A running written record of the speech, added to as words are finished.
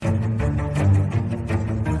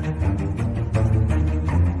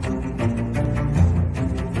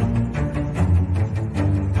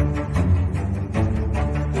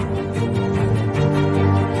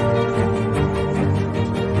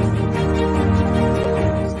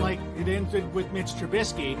with Mitch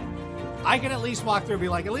Trubisky, I can at least walk through and be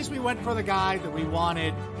like, at least we went for the guy that we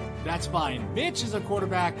wanted. That's fine. Mitch is a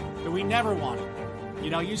quarterback that we never wanted. You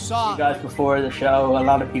know, you saw... You guys before the show, a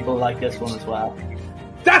lot of people like this one as well.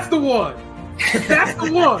 That's the one! That's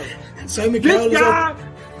the one! This guy,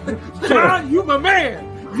 John, you my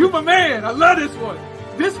man. You my man. I love this one.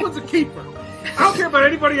 This one's a keeper. I don't care about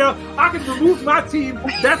anybody else. I can remove my team.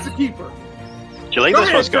 That's a keeper. Do you like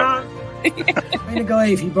this one, Scott? Way to go,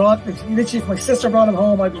 if my sister brought him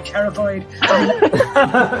home, I'd be terrified.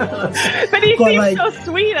 But he seems so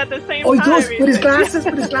sweet at the same time. Oh, he does, with his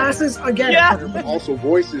glasses, I get it. Also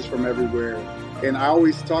voices from everywhere. And I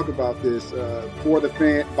always talk about this, for the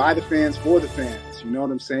fan, by the fans, for the fans. You know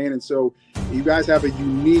what I'm saying? And so you guys have a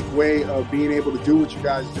unique way of being able to do what you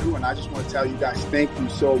guys do. And I just want to tell you guys thank you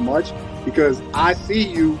so much, because I see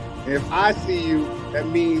you. And if I see you, that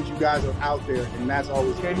means you guys are out there, and that's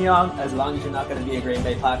always good. Young, as long as you're not going to be a Green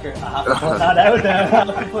Bay Packer, I have to put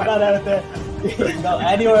that out there. You can go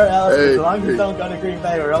anywhere else, as long as you don't go to Green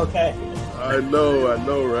Bay, we're okay. I know,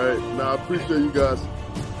 right? Now, I appreciate you guys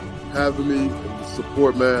having me and the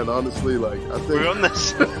support, man. Honestly, like, I think... We're on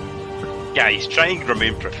this. Guys, try and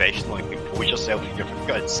remain professional and compose yourself, for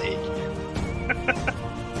God's sake.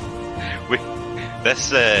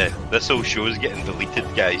 This whole show is getting deleted,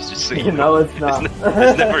 guys. Just so you know, it's not.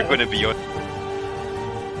 It's never going to be on.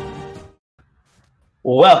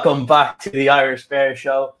 Welcome back to the Irish Bear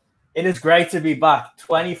Show. It is great to be back.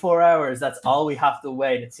 24 hours, that's all we have to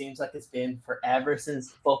wait. It seems like it's been forever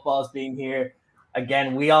since football's been here.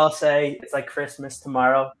 Again, we all say it's like Christmas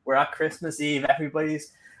tomorrow. We're at Christmas Eve.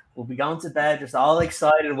 We'll be going to bed, just all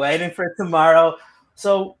excited, waiting for tomorrow.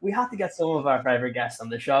 So we have to get some of our favorite guests on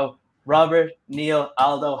the show. Robert, Niel,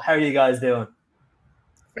 Aldo, how are you guys doing?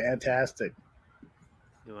 Fantastic.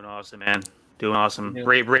 Doing awesome, man. Doing awesome.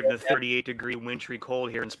 Brave the 38-degree wintry cold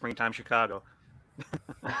here in springtime Chicago.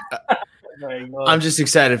 I'm just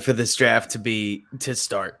excited for this draft to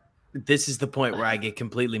start. This is the point where I get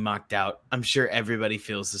completely mocked out. I'm sure everybody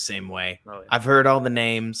feels the same way. Oh, yeah. I've heard all the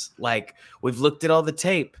names. Like, we've looked at all the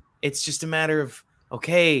tape. It's just a matter of,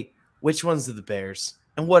 okay, which ones are the Bears?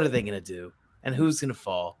 And what are they going to do? And who's going to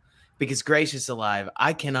fall? Because gracious alive,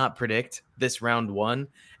 I cannot predict this round one,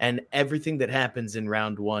 and everything that happens in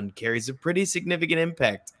round one carries a pretty significant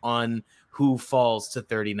impact on who falls to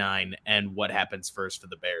 39 and what happens first for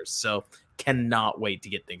the Bears. So cannot wait to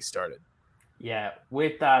get things started. Yeah,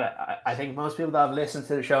 with that, I think most people that have listened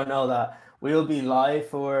to the show know that we'll be live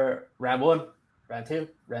for round one, round two,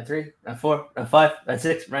 round three, round four, round five, round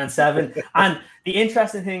six, round seven. And the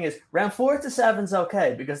interesting thing is round 4 to 7 is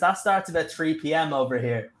okay, because that starts about 3 p.m. over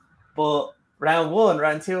here. But round 1,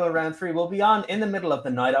 round 2, and round 3 will be on in the middle of the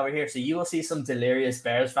night over here. So you will see some delirious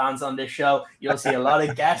Bears fans on this show. You'll see a lot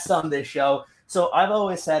of guests on this show. So I've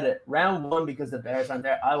always said it, round 1, because the Bears aren't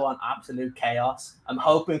there, I want absolute chaos. I'm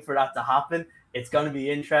hoping for that to happen. It's going to be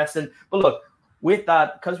interesting. But look, with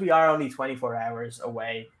that, because we are only 24 hours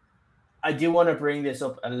away, I do want to bring this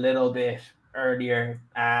up a little bit earlier.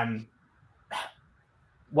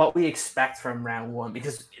 What we expect from round 1,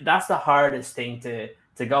 because that's the hardest thing to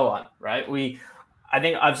go on, right? I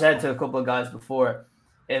think I've said to a couple of guys before,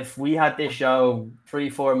 if we had this show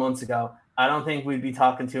 3-4 months ago, I don't think we'd be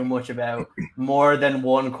talking too much about more than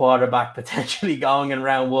one quarterback potentially going in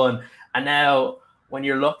round 1. And now when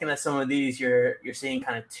you're looking at some of these, you're seeing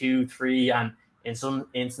kind of 2, 3, and in some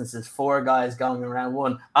instances 4 guys going in round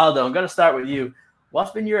 1. Aldo, I'm going to start with you.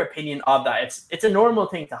 What's been your opinion of that? It's a normal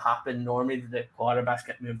thing to happen. Normally the quarterbacks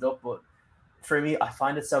get moved up, but for me, I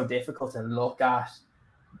find it so difficult to look at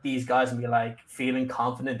these guys and be like feeling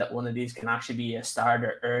confident that one of these can actually be a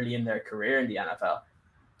starter early in their career in the NFL.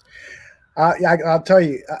 Yeah, I'll tell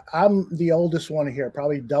you, I'm the oldest one here,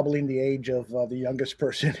 probably doubling the age of the youngest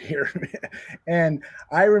person here. And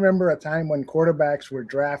I remember a time when quarterbacks were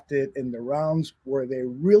drafted in the rounds where they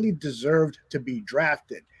really deserved to be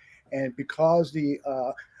drafted. And because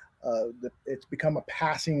it's become a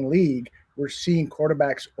passing league, we're seeing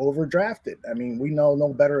quarterbacks overdrafted. I mean, we know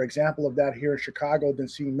no better example of that here in Chicago than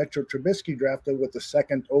seeing Mitchell Trubisky drafted with the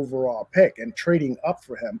 2nd overall pick and trading up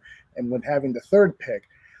for him and when having the 3rd pick.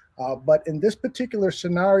 But in this particular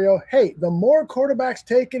scenario, hey, the more quarterbacks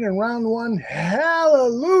taken in round 1,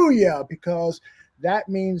 hallelujah, because that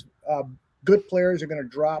means good players are going to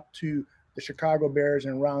drop to the Chicago Bears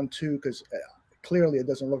in round 2, because clearly it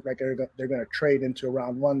doesn't look like they're going to trade into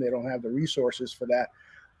round 1. They don't have the resources for that.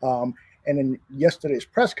 And in yesterday's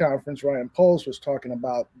press conference, Ryan Poles was talking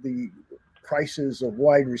about the prices of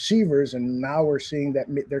wide receivers, and now we're seeing that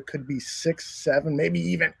there could be 6, 7, maybe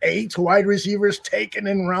even 8 wide receivers taken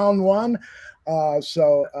in round 1.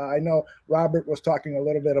 I know Robert was talking a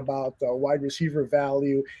little bit about wide receiver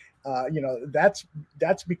value.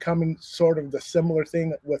 That's becoming sort of the similar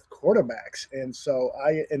thing with quarterbacks. And so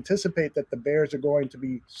I anticipate that the Bears are going to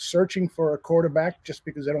be searching for a quarterback just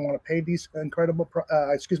because they don't want to pay these incredible,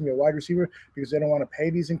 a wide receiver because they don't want to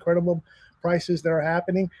pay these incredible prices that are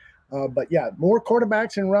happening. But yeah, more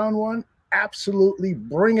quarterbacks in round one. Absolutely.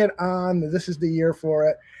 Bring it on. This is the year for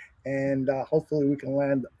it. And hopefully we can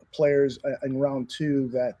land players in round two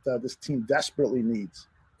that this team desperately needs.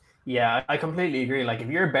 Yeah, I completely agree. Like, if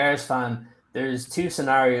you're a Bears fan, there's two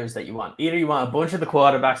scenarios that you want. Either you want a bunch of the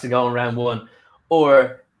quarterbacks to go in round one,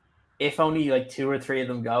 or if only like two or three of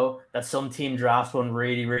them go, that some team drafts one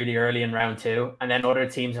really, really early in round two, and then other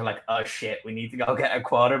teams are like, "Oh shit, we need to go get a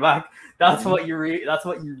quarterback." That's what you really,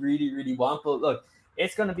 really want. But look,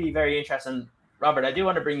 it's going to be very interesting. Robert, I do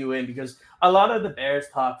want to bring you in because a lot of the Bears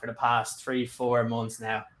talk for the past 3-4 months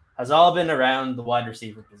now has all been around the wide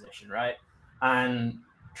receiver position, right? And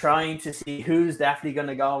trying to see who's definitely going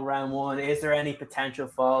to go round one. Is there any potential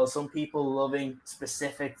falls? Some people loving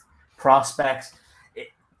specific prospects.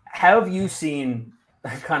 How have you seen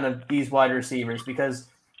kind of these wide receivers? Because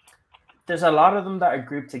there's a lot of them that are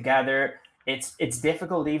grouped together. It's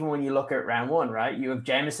difficult even when you look at round one, right? You have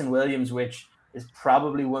Jameson Williams, which is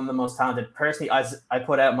probably one of the most talented. Personally, I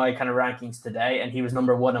put out my kind of rankings today, and he was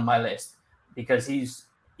number one on my list because he's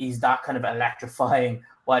that kind of electrifying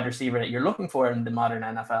wide receiver that you're looking for in the modern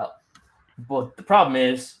NFL. But the problem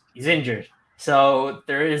is he's injured. So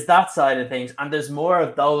there is that side of things. And there's more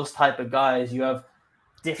of those type of guys. You have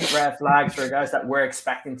different red flags for guys that we're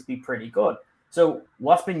expecting to be pretty good. So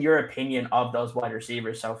what's been your opinion of those wide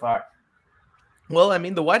receivers so far? Well, I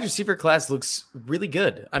mean, the wide receiver class looks really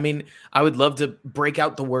good. I mean, I would love to break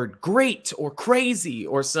out the word great or crazy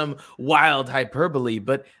or some wild hyperbole,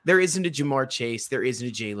 but there isn't a Jamar Chase. There isn't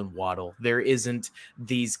a Jalen Waddle. There isn't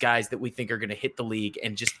these guys that we think are going to hit the league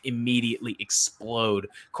and just immediately explode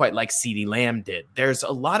quite like CeeDee Lamb did. There's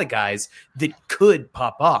a lot of guys that could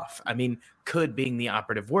pop off. I mean, could being the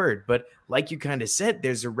operative word, but like you kind of said,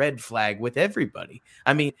 there's a red flag with everybody.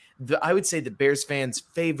 I mean, I would say the Bears fans'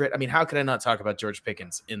 favorite. I mean, how could I not talk about George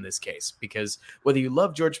Pickens in this case? Because whether you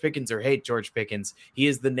love George Pickens or hate George Pickens, he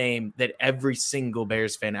is the name that every single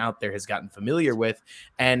Bears fan out there has gotten familiar with.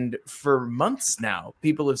 And for months now,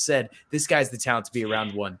 people have said, this guy's the talent to be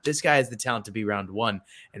round one. This guy has the talent to be round one.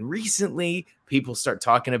 And recently, people start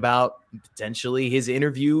talking about potentially his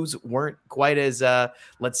interviews weren't quite as,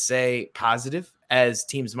 let's say, positive as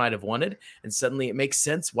teams might have wanted. And suddenly it makes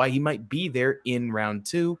sense why he might be there in round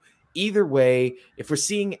two. Either way, if we're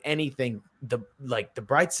seeing anything, the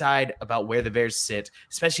bright side about where the Bears sit,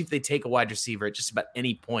 especially if they take a wide receiver at just about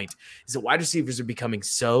any point, is that wide receivers are becoming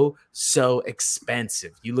so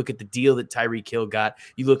expensive. You look at the deal that Tyreek Hill got,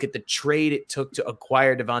 you look at the trade it took to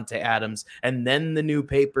acquire Devontae Adams, and then the new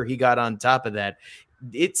paper he got on top of that.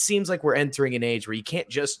 It seems like we're entering an age where you can't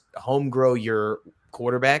just home grow your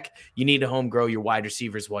quarterback. You need to home grow your wide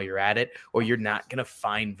receivers while you're at it, or you're not going to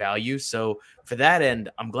find value. So for that end,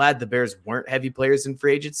 I'm glad the Bears weren't heavy players in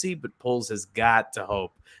free agency, but Poles has got to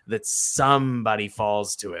hope that somebody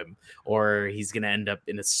falls to him or he's going to end up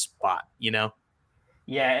in a spot, you know?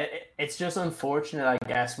 Yeah, it's just unfortunate, I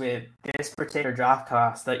guess, with this particular draft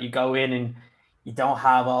class that you go in and you don't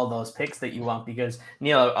have all those picks that you want. Because,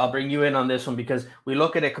 Niel, I'll bring you in on this one because we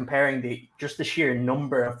look at it comparing the sheer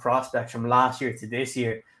number of prospects from last year to this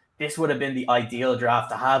year. This would have been the ideal draft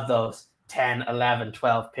to have those 10, 11,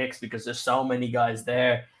 12 picks because there's so many guys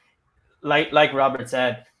there. Like Robert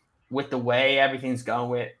said, with the way everything's going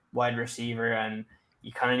with wide receiver and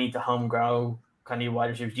you kind of need to home grow kind of your wide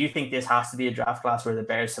receivers, do you think this has to be a draft class where the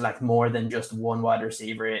Bears select more than just one wide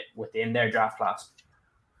receiver within their draft class?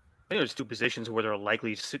 I think there's two positions where they're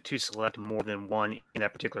likely to select more than one in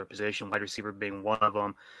that particular position, wide receiver being one of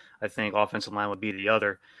them. I think offensive line would be the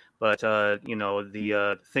other. But,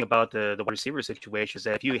 the thing about the wide receiver situation is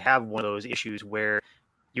that if you have one of those issues where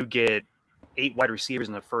you get 8 wide receivers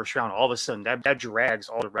in the first round, all of a sudden that drags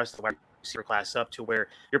all the rest of the wide receiver class up to where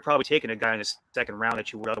you're probably taking a guy in the second round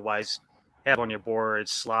that you would otherwise have on your board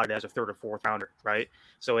slotted as a third or fourth rounder, right?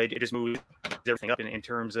 So it just moves everything up in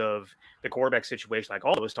terms of the quarterback situation, like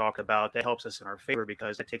Aldo was talking about. That helps us in our favor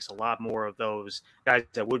because it takes a lot more of those guys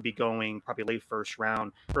that would be going probably late first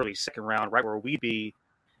round, early second round, right where we'd be,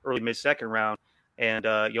 early mid second round, and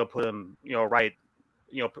you'll put them, right,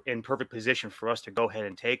 in perfect position for us to go ahead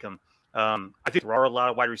and take them. I think there are a lot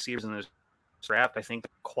of wide receivers in this draft. I think the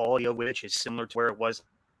quality of which is similar to where it was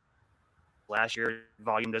last year.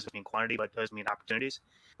 Volume doesn't mean quantity, but it does mean opportunities,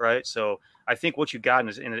 right? So I think what you've gotten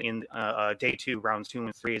is in day 2, rounds 2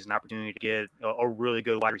 and 3 is an opportunity to get a really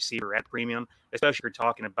good wide receiver at premium, especially if you're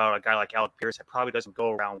talking about a guy like Alec Pierce that probably doesn't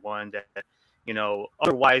go round 1, that,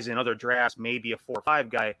 otherwise in other drafts, maybe a 4 or 5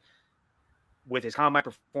 guy. With his combine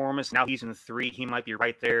performance, now he's in 3. He might be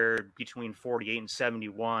right there between 48 and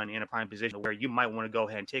 71 in a prime position where you might want to go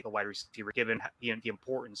ahead and take a wide receiver, given the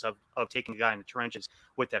importance of taking a guy in the trenches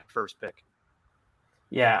with that first pick.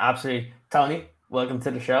 Yeah, absolutely. Tony, welcome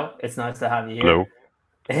to the show. It's nice to have you here. Hello.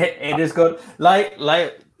 It is good.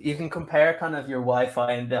 Like you can compare kind of your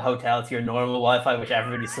Wi-Fi in the hotel to your normal Wi-Fi, which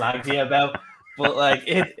everybody slags you about. But like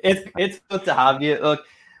it's good to have you. Look,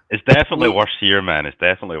 it's definitely worse here, man. It's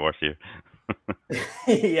definitely worse here.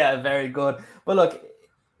 Yeah, very good. But look,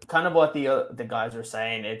 kind of what the guys are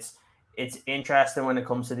saying, it's interesting when it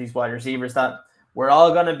comes to these wide receivers that we're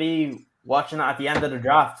all going to be watching at the end of the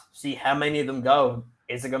draft, see how many of them go.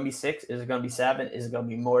 Is it going to be 6? Is it going to be 7? Is it going to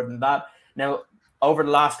be more than that? Now, over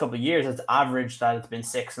the last couple of years, it's averaged that it's been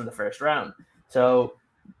 6 in the first round. So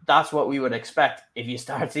that's what we would expect. If you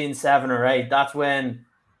start seeing 7 or 8, that's when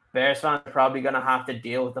Bears fans are probably going to have to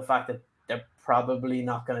deal with the fact that they're probably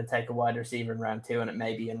not going to take a wide receiver in round 2, and it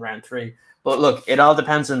may be in round 3. But look, it all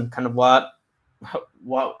depends on kind of what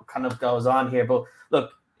kind of goes on here. But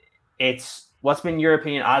look, what's been your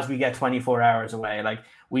opinion as we get 24 hours away? Like,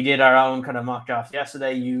 we did our own kind of mock draft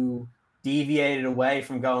yesterday. You deviated away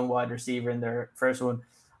from going wide receiver in their first one.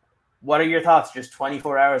 What are your thoughts just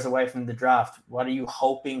 24 hours away from the draft? What are you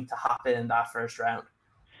hoping to happen in that first round?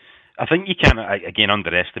 I think you can, again,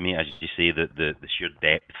 underestimate, as you say, the sheer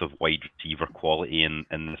depth of wide receiver quality in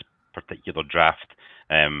this particular draft.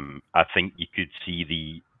 I think you could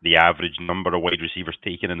see the average number of wide receivers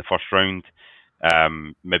taken in the first round,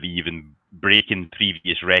 maybe even breaking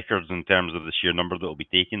previous records in terms of the sheer number that will be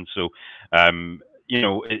taken. So,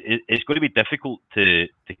 it's going to be difficult to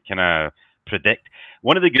kind of predict.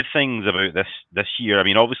 One of the good things about this year, I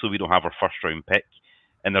mean, obviously we don't have our first round pick,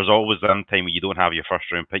 and there's always some time when you don't have your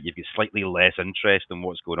first round pick, you've got slightly less interest in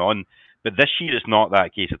what's going on. But this year it's not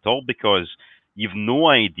that case at all, because you've no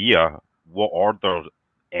idea what order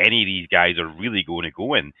any of these guys are really going to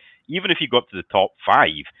go in. Even if you got to the top 5,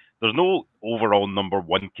 there's no overall number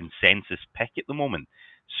 1 consensus pick at the moment.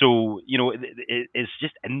 So, it's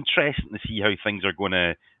just interesting to see how things are going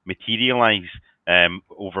to materialize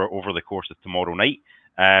over the course of tomorrow night.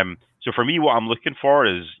 So for me, what I'm looking for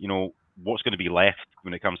is, what's going to be left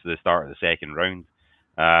when it comes to the start of the second round.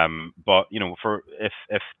 But for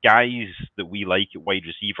if guys that we like at wide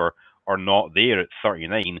receiver are not there at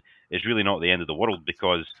 39, it's really not the end of the world,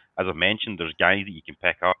 because, as I mentioned, there's guys that you can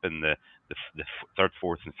pick up in the 3rd,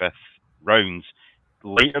 4th, and 5th rounds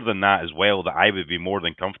later than that as well, that I would be more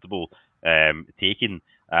than comfortable taking.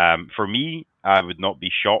 For me, I would not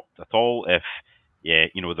be shocked at all if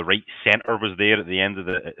the right center was there at the end of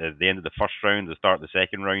the first round, the start of the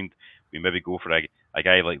second round. We maybe go for a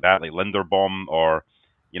guy like that, like Linderbaum, or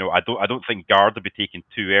I don't think guard would be taken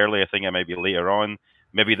too early. I think it might be later on.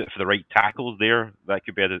 Maybe for the right tackles there, that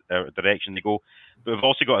could be a direction to go. But we've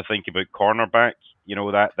also got to think about cornerback.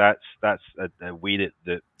 That's a way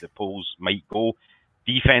that the polls might go.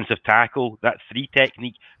 Defensive tackle, that 3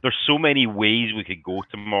 technique. There's so many ways we could go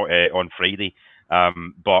tomorrow on Friday.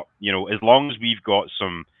 But as long as we've got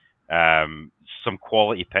some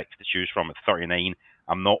quality picks to choose from at 39,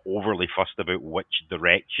 I'm not overly fussed about which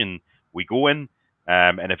direction we go in.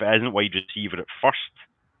 And if it isn't wide receiver at first,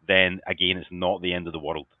 then again, it's not the end of the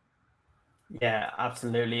world. Yeah,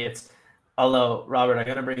 absolutely. Although, Robert, I'm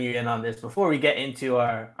going to bring you in on this before we get into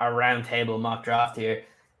our roundtable mock draft here.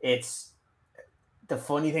 It's the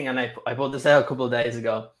funny thing, and I put this out a couple of days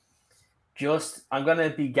ago. I'm going to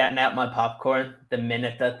be getting out my popcorn the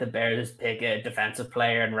minute that the Bears pick a defensive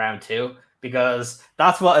player in round 2, because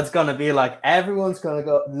that's what it's going to be like. Everyone's going to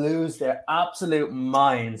go lose their absolute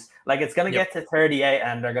minds. Like, it's going to get to 38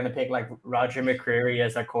 and they're going to pick like Roger McCreary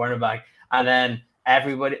as their cornerback. And then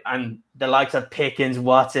everybody and the likes of Pickens,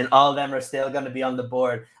 Watson, all of them are still going to be on the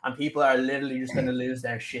board. And people are literally just going to lose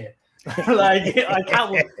their shit. Like, I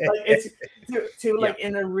can't, like, it's like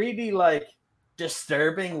in a really like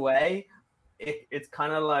disturbing way. It's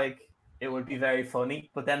kind of like, it would be very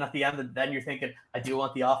funny, but then at the end, then you're thinking, I do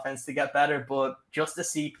want the offense to get better, but just to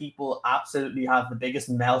see people absolutely have the biggest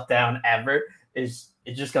meltdown ever it's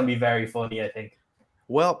just going to be very funny, I think.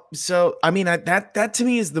 Well, so, I mean, that to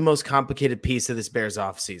me is the most complicated piece of this Bears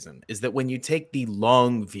offseason, is that when you take the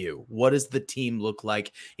long view, what does the team look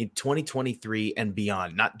like in 2023 and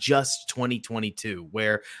beyond, not just 2022,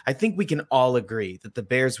 where I think we can all agree that the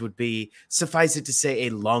Bears would be, suffice it to say, a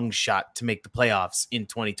long shot to make the playoffs in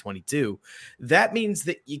 2022. That means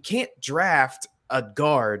that you can't draft a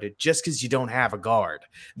guard just because you don't have a guard.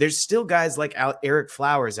 There's still guys like Eric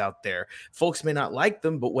Flowers out there. Folks may not like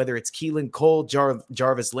them, but whether it's Keelan Cole,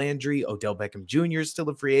 Jarvis Landry, Odell Beckham Jr. is still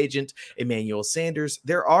a free agent, Emmanuel Sanders,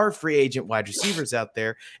 there are free agent wide receivers out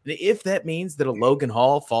there. And if that means that a Logan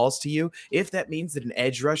Hall falls to you, if that means that an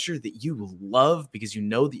edge rusher that you love because you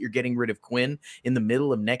know that you're getting rid of Quinn in the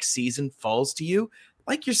middle of next season falls to you,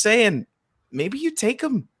 like you're saying, maybe you take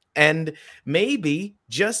him. And maybe,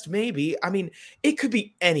 just maybe, I mean, it could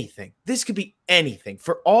be anything. This could be anything.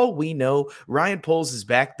 For all we know, Ryan Poles is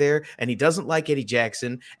back there, and he doesn't like Eddie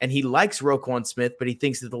Jackson, and he likes Roquan Smith, but he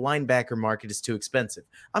thinks that the linebacker market is too expensive.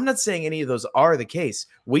 I'm not saying any of those are the case.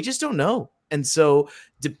 We just don't know. And so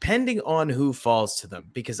depending on who falls to them,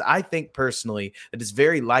 because I think personally that it's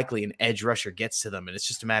very likely an edge rusher gets to them, and it's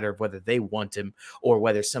just a matter of whether they want him or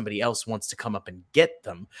whether somebody else wants to come up and get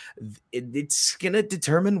them. It's going to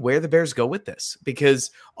determine where the Bears go with this,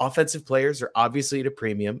 because offensive players are obviously at a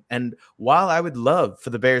premium. And while I would love for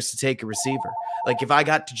the Bears to take a receiver, like if I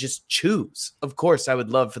got to just choose, of course, I would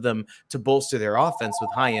love for them to bolster their offense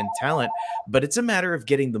with high-end talent, but it's a matter of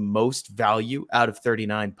getting the most value out of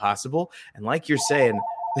 39 possible. And like you're saying,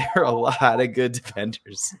 there are a lot of good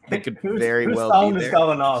defenders that could very well be there. Whose phone is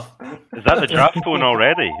going off? Is that the draft phone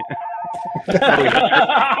already?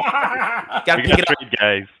 Gotta pick it up,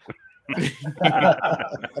 guys.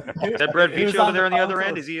 Is that Brett Beach over there on the other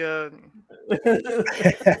end? Is he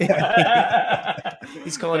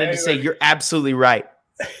He's calling in to say you're absolutely right.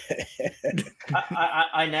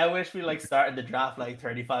 I now wish we started the draft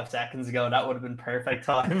 35 seconds ago. That would have been perfect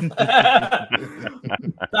time.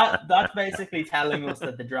 That's basically telling us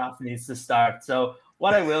that the draft needs to start. So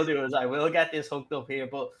what I will do is I will get this hooked up here.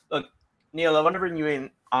 But look, Niel, I want to bring you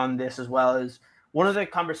in on this as well. As one of the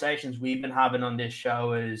conversations we've been having on this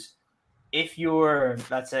show is if you're,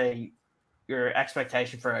 let's say, your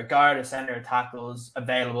expectation for a guard, a center, a tackle is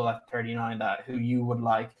available at 39, that who you would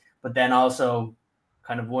like, but then also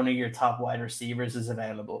kind of one of your top wide receivers is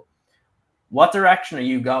available. What direction are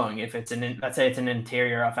you going if it's let's say it's an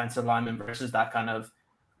interior offensive lineman versus that kind of,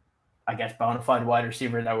 I guess, bona fide wide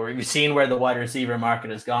receiver that we've seen where the wide receiver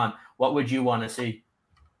market has gone? What would you want to see?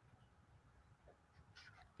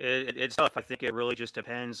 It's tough. I think it really just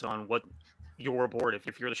depends on what your board,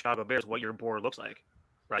 if you're the Chicago Bears, what your board looks like,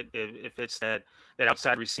 right? If it's that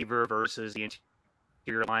outside receiver versus the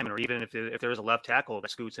interior lineman, or even if there's a left tackle that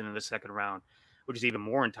scoots into the second round, which is even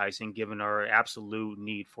more enticing given our absolute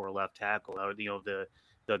need for a left tackle. The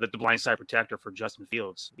blindside protector for Justin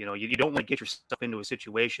Fields. You don't want to get yourself into a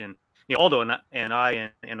situation. Aldo and I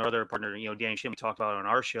and our other partner, Dan Shin, we talked about it on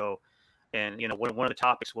our show, and one of the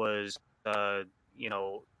topics was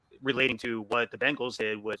relating to what the Bengals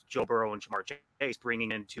did with Joe Burrow and Jamar Chase,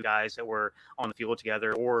 bringing in two guys that were on the field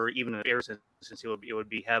together, or even in the Bears, since it would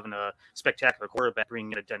be having a spectacular quarterback,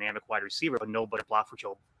 bringing in a dynamic wide receiver, but nobody blocked for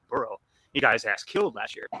Joe Burrow. You guys ass killed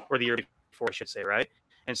last year, or the year before, I should say, right?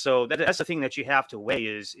 And so that's the thing that you have to weigh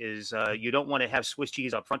is you don't want to have Swiss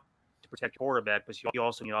cheese up front to protect your quarterback, but you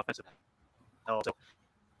also need offensive help. So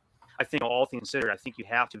I think all things considered, I think you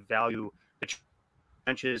have to value the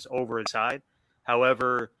trenches over the side.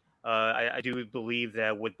 However, I do believe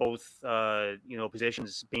that with both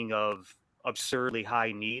positions being of absurdly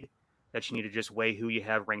high need, that you need to just weigh who you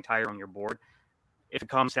have ranked higher on your board. If it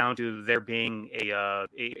comes down to there being a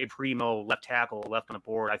primo left tackle left on the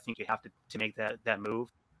board, I think you have to make that move.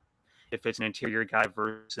 If it's an interior guy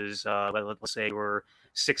versus, let's say, we're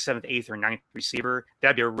 6th, 7th, 8th, or 9th receiver,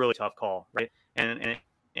 that'd be a really tough call, right? And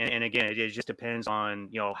again, it just depends on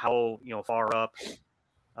how far up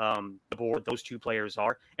the board those two players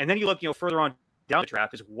are, and then you look further on down the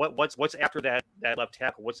draft is what's after that left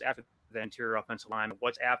tackle, what's after the interior offensive line,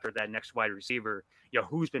 what's after that next wide receiver,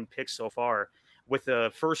 who's been picked so far. With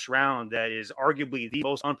the first round, that is arguably the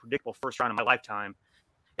most unpredictable first round of my lifetime,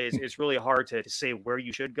 it's really hard to say where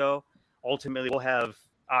you should go. Ultimately, we'll have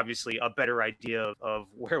obviously a better idea of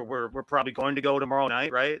where we're probably going to go tomorrow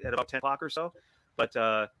night, right, at about 10 o'clock or so. But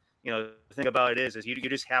the thing about it is you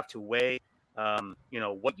just have to weigh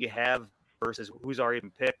what you have versus who's already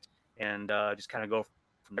been picked, and just kind of go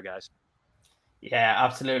from there, guys. Yeah,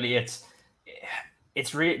 absolutely.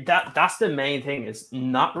 It's really that's the main thing, is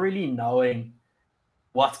not really knowing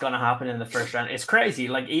what's going to happen in the first round. It's crazy.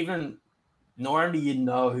 Even normally you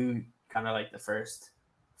know who kind of the first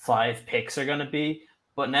 5 picks are going to be,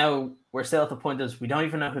 but now we're still at the point that we don't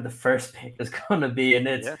even know who the first pick is going to be, and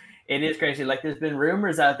it is crazy. There's been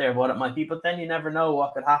rumors out there of what it might be, but then you never know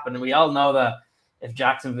what could happen. And we all know that if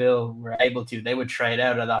Jacksonville were able to, they would trade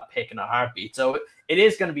out of that pick in a heartbeat. So it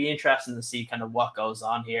is going to be interesting to see kind of what goes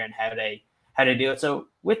on here and how they do it. So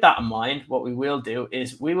with that in mind, what we will do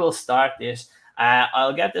is we will start this,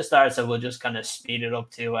 I'll get this started, so we'll just kind of speed it up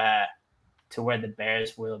to where the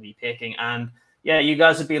Bears will be picking. And yeah, you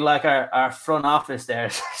guys would be like our front office there.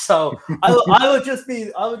 So I would just be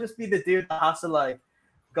the dude that has to like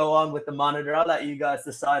go on with the monitor. I'll let you guys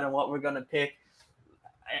decide on what we're gonna pick.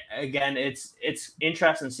 Again, it's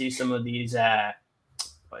interesting to see some of these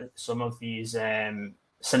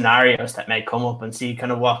scenarios that may come up and see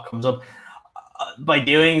kind of what comes up. By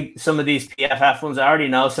doing some of these PFF ones, I already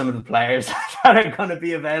know some of the players that are going to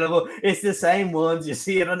be available. It's the same ones. You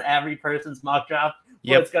see it on every person's mock draft.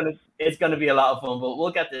 Yep. It's gonna be a lot of fun, but we'll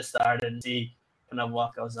get this started and see kind of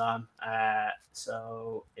what goes on.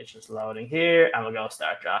 So it's just loading here, and we'll go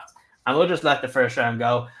start draft, and we'll just let the first round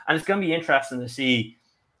go. And it's gonna be interesting to see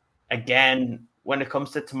again when it comes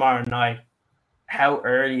to tomorrow night, how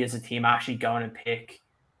early is a team actually going to pick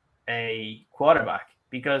a quarterback?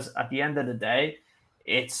 Because at the end of the day,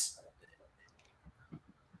 it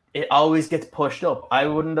always gets pushed up. I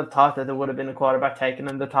wouldn't have thought that there would have been a quarterback taken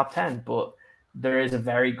in the top 10, but there is a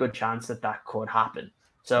very good chance that could happen.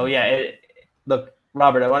 So yeah, look,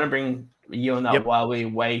 Robert, I want to bring you on that while we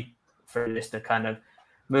wait for this to kind of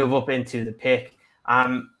move up into the pick.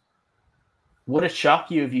 Would it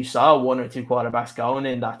shock you if you saw one or two quarterbacks going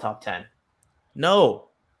in that top 10? No,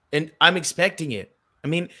 and I'm expecting it. I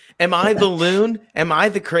mean, am I the loon? Am I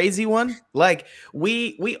the crazy one? Like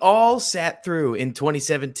we all sat through in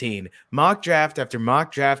 2017 mock draft after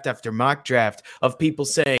mock draft after mock draft of people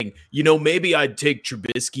saying, you know, maybe I'd take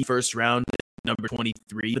Trubisky first round, number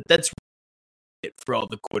 23, but that's it for all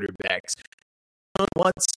the quarterbacks.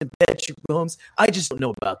 Watson, Patrick Mahomes, I just don't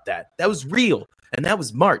know about that. That was real, and that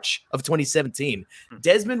was March of 2017.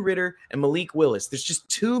 Desmond Ridder and Malik Willis. There's just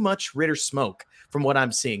too much Ridder smoke from what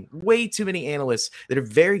I'm seeing. Way too many analysts that are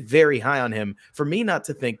very, very high on him for me not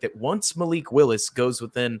to think that once Malik Willis goes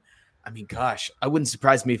within, I mean, gosh, I wouldn't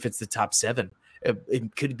surprise me if it's the top 7.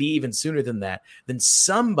 It could be even sooner than that. Then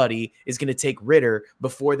somebody is going to take Ridder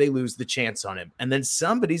before they lose the chance on him. And then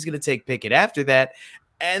somebody's going to take Pickett after that.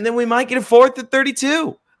 And then we might get a 4th at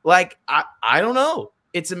 32. Like, I don't know.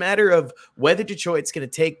 It's a matter of whether Detroit's going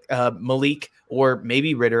to take Malik or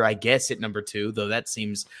maybe Ridder, I guess, at number 2, though that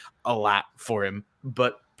seems a lot for him.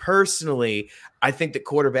 But personally, I think that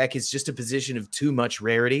quarterback is just a position of too much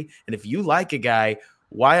rarity. And if you like a guy,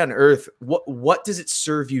 why on earth, what does it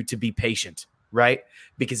serve you to be patient, right?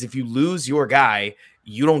 Because if you lose your guy,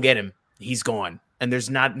 you don't get him. He's gone. And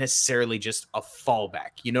there's not necessarily just a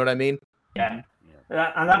fallback. You know what I mean? Yeah.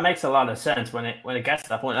 And that makes a lot of sense when it gets to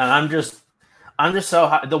that point. And I'm just so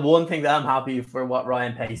happy. The one thing that I'm happy for what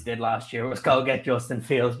Ryan Pace did last year was go get Justin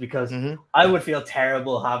Fields, because I would feel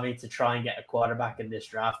terrible having to try and get a quarterback in this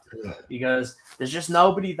draft, because there's just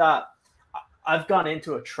nobody that I've gone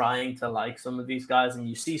into it trying to like some of these guys, and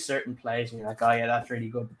you see certain plays and you're like, oh yeah, that's really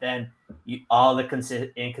good. But then all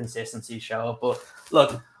the inconsistencies show up. But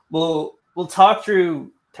look, we'll talk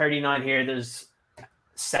through 39 here. There's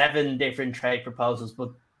 7 different trade proposals,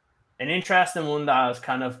 but an interesting one that has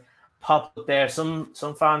kind of popped up there, some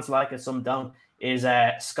fans like it, some don't, is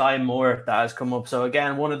Sky Moore that has come up. So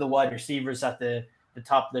again, one of the wide receivers at the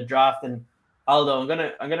top of the draft. And Aldo, I'm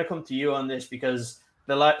gonna come to you on this, because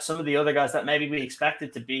some of the other guys that maybe we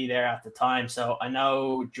expected to be there at the time. So I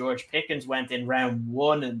know George Pickens went in round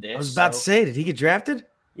 1 in this. I was about to say, did he get drafted?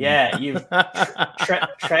 Yeah, you've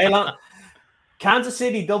Treylon. Kansas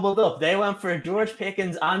City doubled up. They went for George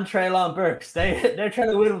Pickens and Treylon Burks. They're trying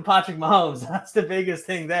to win with Patrick Mahomes. That's the biggest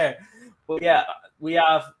thing there. But yeah,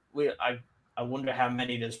 I wonder how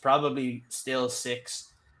many. There's probably still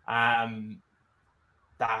 6 that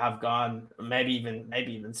have gone. Maybe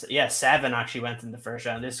even 7 actually went in the first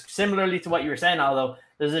round. This similarly to what you were saying, although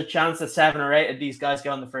there's a chance that 7 or 8 of these guys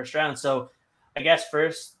go in the first round. So I guess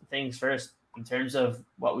first things first, in terms of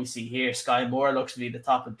what we see here, Sky Moore looks to be the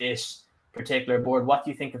top of this particular board. What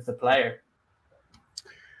do you think of the player?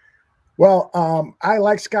 Well, I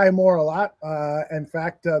like Sky Moore a lot. In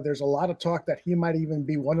fact, there's a lot of talk that he might even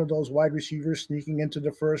be one of those wide receivers sneaking into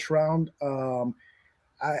the first round.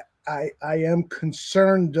 I am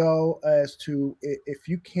concerned, though, as to if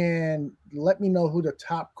you can let me know who the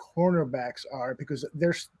top cornerbacks are, because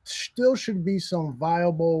there still should be some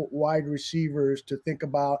viable wide receivers to think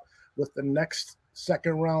about with the next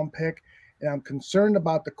second-round pick. And I'm concerned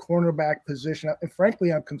about the cornerback position. And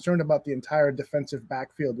frankly, I'm concerned about the entire defensive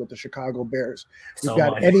backfield with the Chicago Bears. We've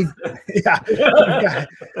got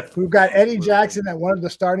Eddie Jackson at one of the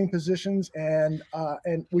starting positions, and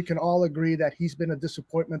we can all agree that he's been a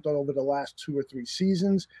disappointment over the last 2 or 3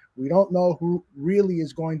 seasons. We don't know who really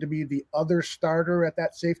is going to be the other starter at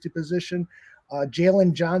that safety position.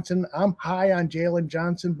 Jalen Johnson, I'm high on Jalen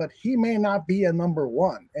Johnson, but he may not be a number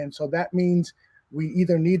 1. And so that means we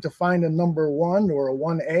either need to find a number 1 or a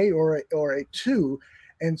 1A or a 2.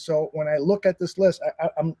 And so when I look at this list,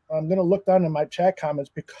 I'm going to look down in my chat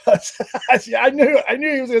comments because I knew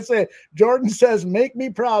he was going to say it. Jordan says, "Make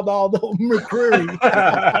me proud, Aldo McCreary."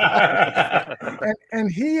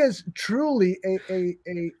 and he is truly a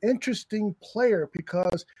interesting player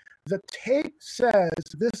because the tape says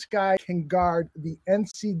this guy can guard the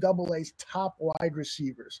NCAA's top wide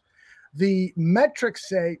receivers. The metrics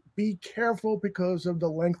say be careful because of the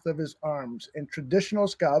length of his arms, and traditional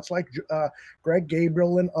scouts like Greg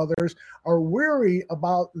Gabriel and others are weary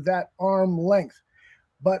about that arm length.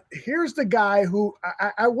 But here's the guy who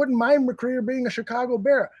I wouldn't mind McCreary being a Chicago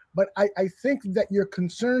Bear, but I think that your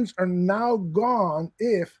concerns are now gone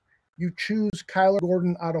if you choose Kyler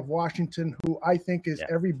Gordon out of Washington, who I think is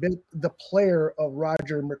every bit the player of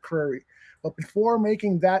Roger McCreary. But before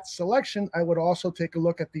making that selection, I would also take a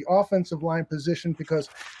look at the offensive line position because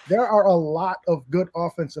there are a lot of good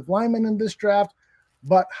offensive linemen in this draft,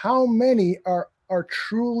 but how many are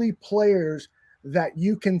truly players that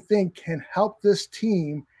you can think can help this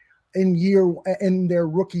team in their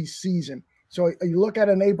rookie season? So you look at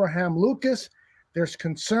an Abraham Lucas, there's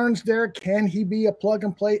concerns there. Can he be a plug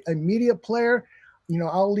and play immediate player?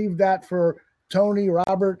 I'll leave that for Tony,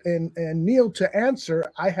 Robert, and Niel to answer.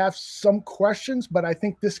 I have some questions, but I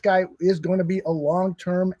think this guy is going to be a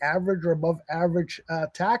long-term average or above average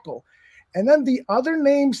tackle. And then the other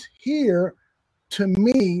names here, to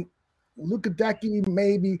me, Luka Decky,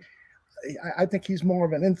 maybe. I think he's more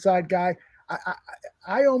of an inside guy.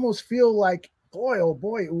 I almost feel like, boy, oh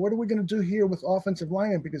boy, what are we going to do here with offensive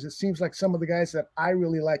linemen? Because it seems like some of the guys that I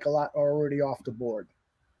really like a lot are already off the board.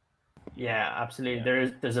 Yeah,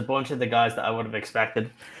 absolutely. There's a bunch of the guys that I would have expected.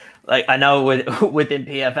 Like, I know within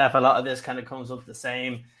PFF, a lot of this kind of comes up the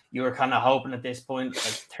same. You were kind of hoping at this point,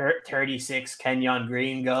 like 36 Kenyon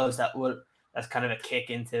Green goes. That's kind of a kick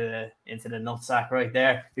into the nutsack right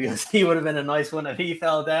there, because he would have been a nice one if he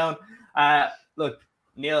fell down. Look,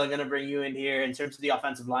 Niel, I'm going to bring you in here in terms of the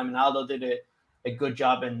offensive lineman. Aldo did a good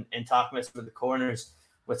job in talking with the corners.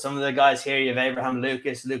 With some of the guys here, you have Abraham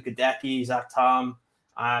Lucas, Luka Decky, Zach Tom.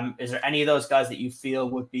 Is there any of those guys that you feel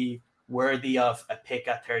would be worthy of a pick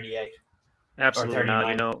at 38? Absolutely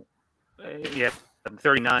not.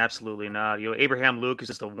 39, absolutely not. Abraham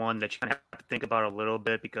Lucas is the one that you kind of have to think about a little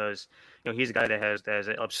bit because he's a guy that has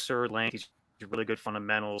an absurd length. He's really good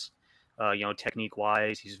fundamentals. Technique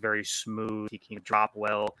wise, he's very smooth. He can drop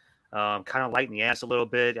well. Kind of light in the ass a little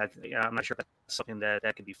bit. I'm not sure if that's something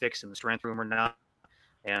that could be fixed in the strength room or not.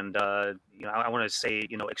 And I want to say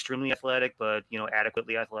extremely athletic, but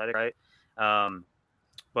adequately athletic, right?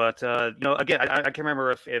 Again, I can't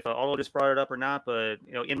remember if Aldo just brought it up or not, but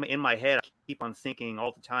in my head, I keep on thinking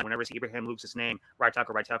all the time whenever I see Abraham Lucas' name, right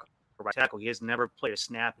tackle. He has never played a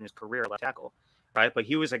snap in his career at left tackle, right? But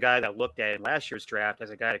he was a guy that looked at in last year's draft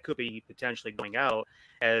as a guy that could be potentially going out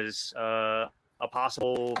as a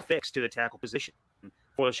possible fix to the tackle position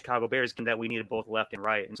for the Chicago Bears, that we needed both left and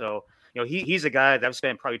right. And so, he's a guy that I've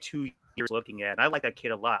spent probably 2 years looking at, and I like that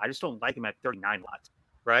kid a lot. I just don't like him at 39 a lot,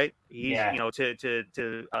 right? He's,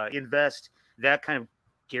 to invest that kind of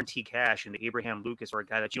guaranteed cash into Abraham Lucas, or a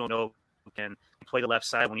guy that you don't know can play the left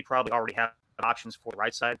side when you probably already have options for the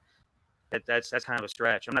right side. That's kind of a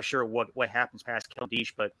stretch. I'm not sure what happens past Kellen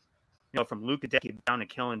Diesch, but from Luka Decky down to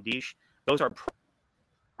Kellen Diesch, those are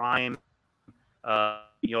prime, 4th,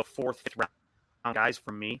 5th round guys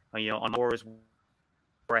for me. On boards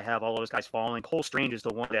where I have all those guys falling. Cole Strange is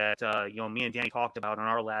the one that me and Danny talked about on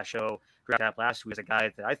our last show, draft last week, as a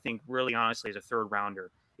guy that I think really honestly is a 3rd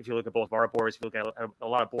rounder. If you look at both of our boards, if you look at a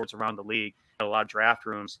lot of boards around the league, a lot of draft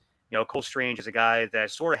rooms, Cole Strange is a guy that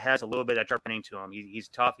sort of has a little bit of that sharpening to him. He's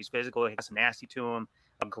tough, he's physical, he has some nasty to him,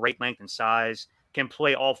 a great length and size, can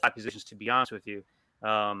play all 5 positions, to be honest with you.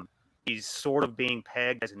 He's sort of being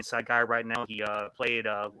pegged as an inside guy right now. He played,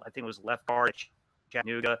 I think it was left guard at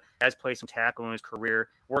Chattanooga, has played some tackle in his career,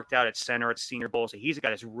 worked out at center at Senior Bowl. So he's a guy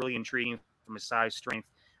that's really intriguing from a size, strength,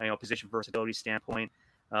 position versatility standpoint.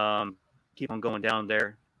 Keep on going down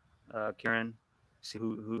there, Kieran. See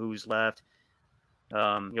who's left.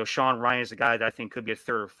 Sean Ryan is a guy that I think could be a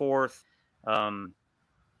 3rd or 4th.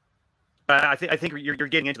 But I think you're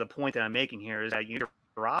getting into the point that I'm making here is that your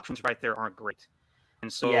options right there aren't great.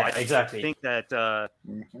 And so I think that,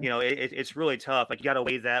 it's really tough. Like, you got to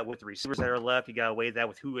weigh that with the receivers that are left. You got to weigh that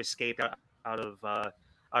with who escaped out of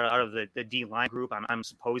the D line group. I'm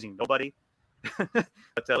supposing nobody. But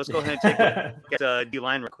let's go ahead and get D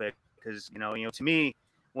line real quick, because to me,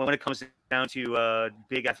 when it comes down to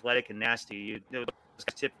big, athletic, and nasty, those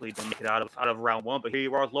guys typically don't make it out of round 1. But here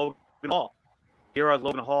you are with Logan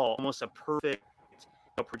Hall. Almost a perfect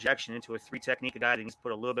projection into a 3 technique, a guy that needs to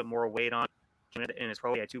put a little bit more weight on in his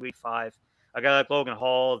pro at 285. A guy like Logan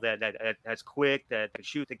Hall that's quick, that can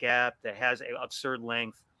shoot the gap, that has an absurd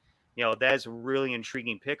length. That's a really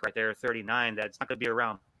intriguing pick right there at 39. That's not going to be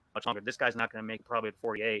around much longer. This guy's not going to make probably at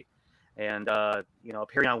 48. And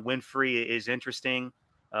Perion Winfrey is interesting.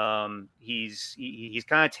 He's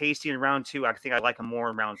kind of tasty in round 2. I think I like him more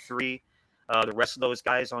in round 3. The rest of those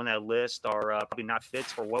guys on that list are probably not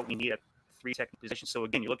fits for what we need at 3 technical positions. So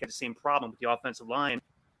again, you look at the same problem with the offensive line,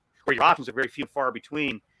 where your options are very few and far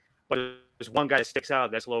between. But there's one guy that sticks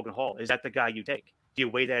out. That's Logan Hall. Is that the guy you take? Do you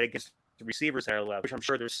weigh that against the receivers that are left, which I'm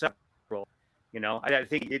sure there's several? I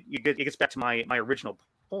think it gets back to my original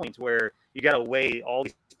point, where you got to weigh all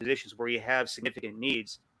these positions where you have significant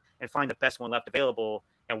needs and find the best one left available.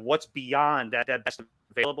 And what's beyond that best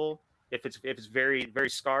available? If it's very very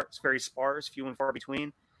sparse, few and far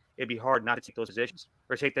between, it'd be hard not to take those positions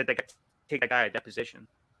or take that guy at that position.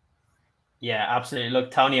 Yeah, absolutely.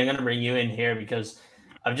 Look, Tony, I'm going to bring you in here because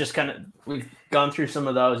I've just we've gone through some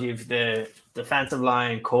of those. You've the defensive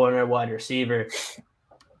line, corner, wide receiver.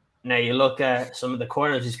 Now you look at some of the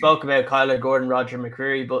corners. You spoke about Kyler Gordon, Roger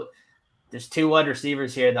McCreary, but there's 2 wide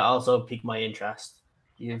receivers here that also pique my interest.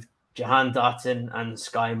 You've Jahan Dotson and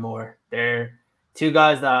Sky Moore. They're 2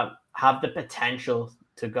 guys that have the potential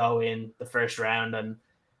to go in the first round, and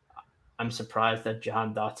I'm surprised that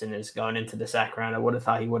Jahan Dotson is going into the second round. I would have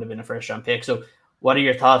thought he would have been a first round pick. So what are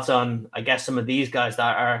your thoughts on, I guess, some of these guys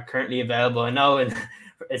that are currently available? I know it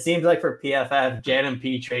seems like for PFF, Jalen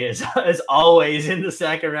Petrie is always in the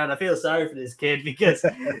second round. I feel sorry for this kid because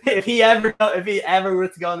if he ever were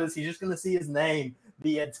to go on this, he's just going to see his name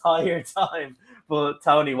the entire time. But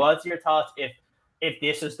Tony, what's your thoughts if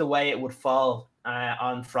this is the way it would fall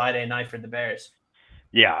on Friday night for the Bears?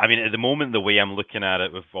 Yeah, I mean, at the moment, the way I'm looking at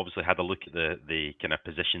it, we've obviously had a look at the kind of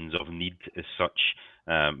positions of need as such,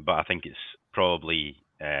 but I think it's probably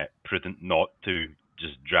prudent not to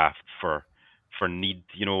just draft for need.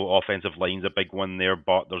 Offensive line's a big one there,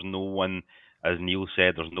 but there's no one, as Niel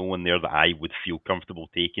said, there's no one there that I would feel comfortable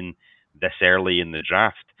taking this early in the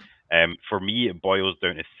draft. For me, it boils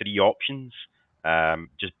down to 3 options,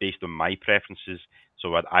 just based on my preferences.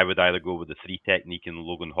 So I would either go with the 3 technique in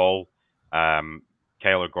Logan Hall,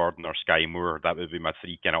 Kyler Gordon, or Sky Moore. That would be my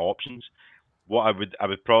 3 kind of options. What I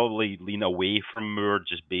would probably lean away from Moore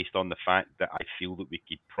just based on the fact that I feel that we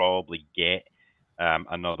could probably get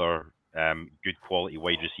another good quality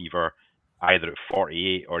wide receiver either at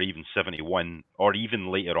 48 or even 71 or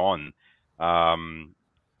even later on.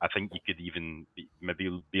 I think you could even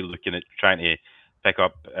maybe be looking at trying to pick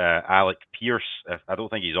up Alec Pierce. I don't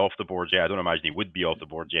think he's off the board yet. I don't imagine he would be off the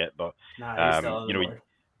board yet, but he's still on the board.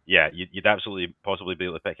 Yeah, you'd absolutely possibly be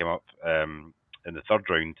able to pick him up in the 3rd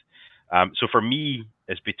round. So for me,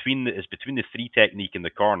 it's between the 3 technique and the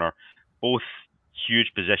corner, both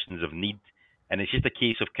huge positions of need, and it's just a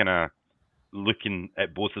case of kind of looking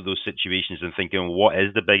at both of those situations and thinking, what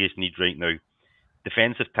is the biggest need right now?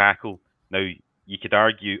 Defensive tackle. Now you could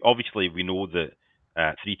argue, obviously, we know that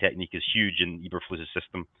 3 technique is huge in Eberflus'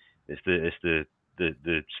 system. It's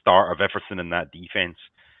the start of everything in that defense.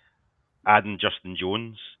 Adding Justin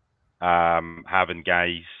Jones, having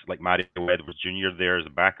guys like Mario Edwards Jr. there as a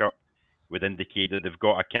backup would indicate that they've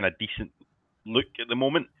got a kind of decent look at the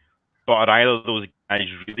moment. But are either of those guys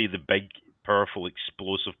really the big, powerful,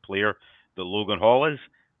 explosive player that Logan Hall is,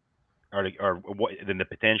 or what then the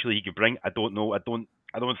potential he could bring? I don't know. I don't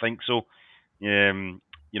think so.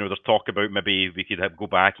 There's talk about maybe we could go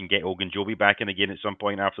back and get Ogunjobi back in again at some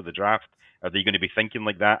point after the draft. Are they going to be thinking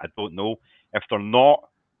like that? I don't know. If they're not,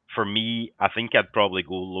 for me, I think I'd probably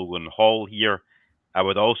go Logan Hall here. I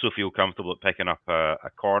would also feel comfortable at picking up a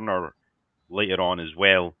corner later on as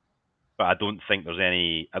well. But I don't think there's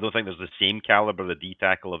the same caliber of D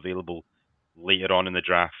tackle available later on in the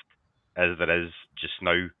draft as there is just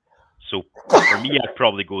now. So for me, I'd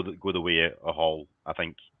probably go the way of Hall, I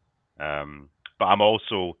think. But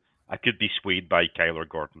I could be swayed by Kyler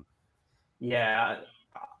Gordon. Yeah,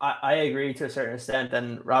 I agree to a certain extent.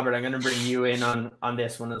 And Robert, I'm going to bring you in on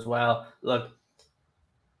this one as well. Look,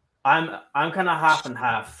 I'm kind of half and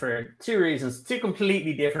half for 2 reasons, 2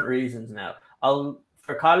 completely different reasons now.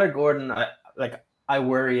 For Kyler Gordon, I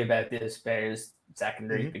worry about this Bears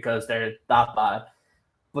secondary because they're that bad.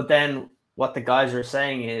 But then what the guys are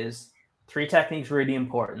saying is 3 techniques really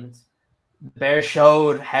important. The Bears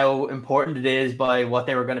showed how important it is by what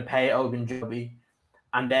they were going to pay Ogunjobi.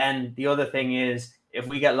 And then the other thing is, if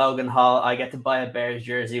we get Logan Hall, I get to buy a Bears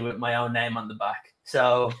jersey with my own name on the back.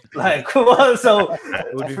 So, yeah.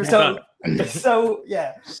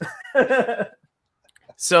 yeah.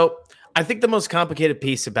 So I think the most complicated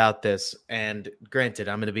piece about this, and granted,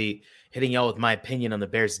 I'm going to be hitting y'all with my opinion on the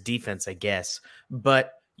Bears defense, I guess,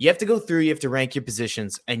 but you have to go through, you have to rank your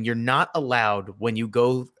positions, and you're not allowed when you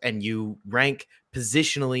go and you rank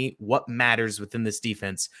positionally what matters within this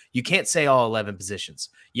defense. You can't say all 11 positions.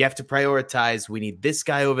 You have to prioritize. We need this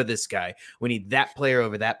guy over this guy. We need that player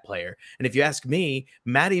over that player. And if you ask me,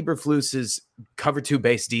 Matt Eberflus's cover 2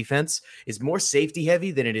 base defense is more safety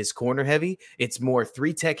heavy than it is corner heavy. It's more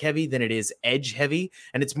 3-tech heavy than it is edge heavy.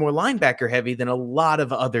 And it's more linebacker heavy than a lot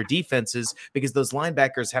of other defenses because those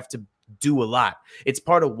linebackers have to do a lot. It's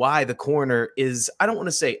part of why the corner is, I don't want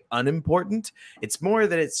to say unimportant. It's more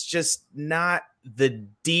that it's just not the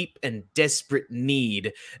deep and desperate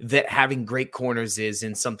need that having great corners is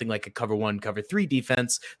in something like a cover 1, cover 3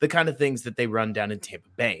 defense, the kind of things that they run down in Tampa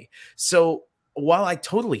Bay. So while I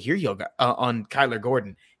totally hear you on Kyler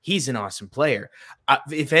Gordon, he's an awesome player.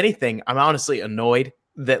 If anything, I'm honestly annoyed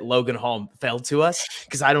that Logan Hall fell to us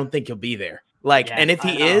because I don't think he'll be there. And if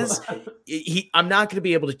he is, I'm not going to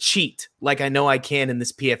be able to cheat like I know I can in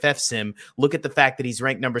this PFF sim. Look at the fact that he's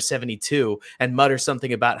ranked number 72 and mutter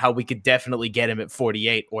something about how we could definitely get him at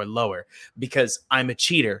 48 or lower because I'm a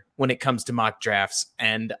cheater when it comes to mock drafts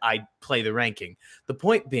and I play the ranking. The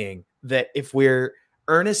point being that if we're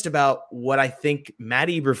earnest about what I think Matt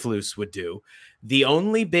Eberflus would do, the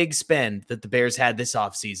only big spend that the Bears had this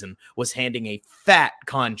offseason was handing a fat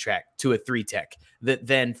contract to a 3-tech that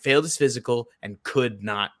then failed his physical and could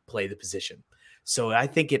not play the position. So I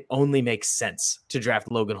think it only makes sense to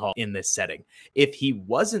draft Logan Hall in this setting. If he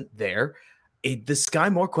wasn't there, the Sky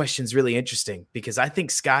Moore question is really interesting because I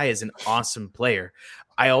think Sky is an awesome player.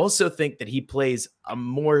 I also think that he plays a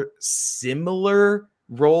more similar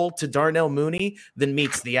role to Darnell Mooney than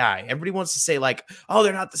meets the eye. Everybody wants to say oh,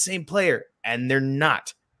 they're not the same player, and they're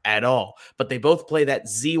not at all. But they both play that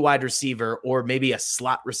Z wide receiver or maybe a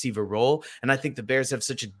slot receiver role. And I think the Bears have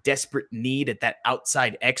such a desperate need at that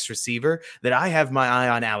outside X receiver that I have my eye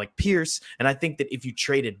on Alec Pierce. And I think that if you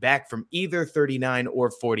traded back from either 39 or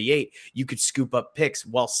 48, you could scoop up picks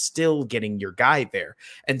while still getting your guy there.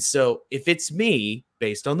 And so if it's me,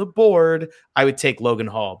 based on the board, I would take Logan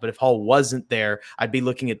Hall. But if Hall wasn't there, I'd be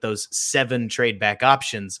looking at those 7 trade back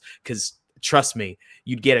options because trust me,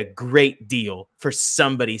 you'd get a great deal for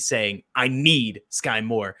somebody saying, I need Sky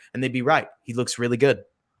Moore. And they'd be right. He looks really good.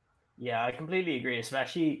 Yeah, I completely agree,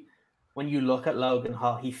 especially when you look at Logan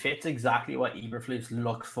Hall. He fits exactly what Eberflus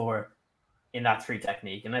looked for in that 3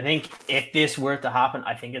 technique. And I think if this were to happen,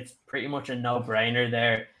 I think it's pretty much a no-brainer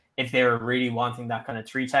there if they were really wanting that kind of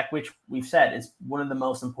 3-tech, which we've said is one of the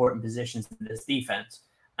most important positions in this defense.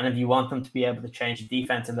 And if you want them to be able to change the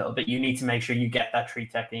defense a little bit, you need to make sure you get that 3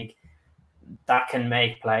 technique that can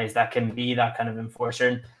make plays, that can be that kind of enforcer.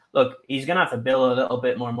 And look, he's going to have to build a little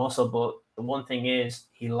bit more muscle, but the one thing is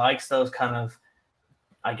he likes those kind of,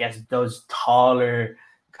 I guess, those taller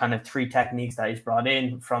kind of 3 techniques that he's brought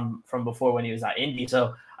in from before when he was at Indy.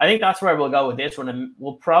 So I think that's where we'll go with this one. And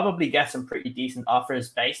we'll probably get some pretty decent offers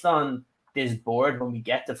based on this board when we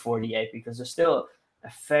get to 48, because there's still a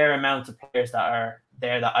fair amount of players that are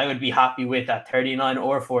there that I would be happy with at 39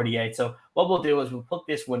 or 48. So what we'll do is we'll put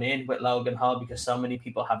this one in with Logan Hall because so many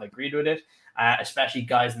people have agreed with it, especially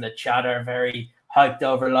guys in the chat are very hyped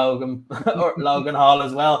over Logan or Logan Hall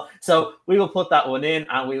as well. So we will put that one in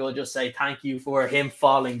and we will just say thank you for him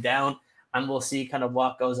falling down, and we'll see kind of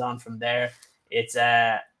what goes on from there. It's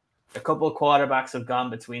a couple of quarterbacks have gone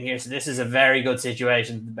between here, so this is a very good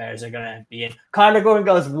situation the Bears are going to be in. Kyler Gordon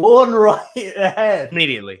goes one right ahead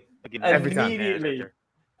immediately. Every time.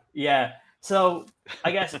 Yeah. So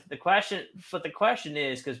I guess the question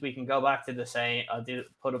is, because we can go back to the same,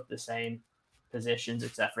 put up the same positions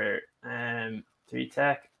except for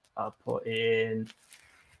 3-tech. I'll put in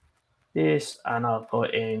this and I'll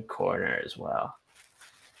put in corner as well.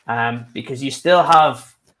 Because you still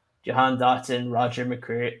have Jahan Dotson, Roger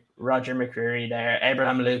McCreary there,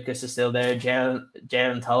 Abraham Lucas is still there,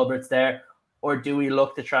 Jalen Tolbert's there. Or do we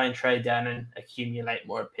look to try and trade down and accumulate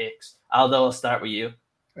more picks? Aldo, I'll start with you.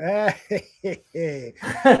 Well,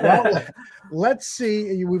 let's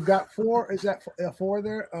see. We've got 4. Is that 4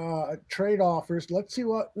 there? Trade offers. Let's see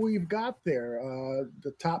what we've got there.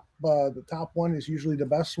 The top one is usually the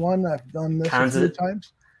best one. I've done this a few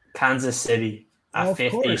times. Kansas City at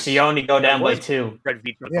 50. Course. So you only go down by 2. Brett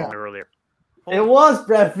Veach on the phone earlier. It was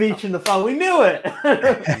Brett Veach in the phone. We knew it.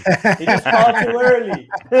 He just called too early.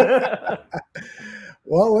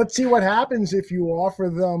 Well, let's see what happens if you offer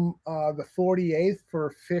them the 48th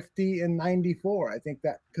for 50 and 94. I think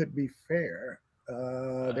that could be fair.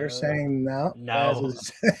 They're saying no. No.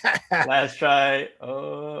 Let's try.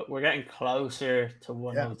 We're getting closer to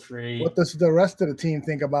 103. What does the rest of the team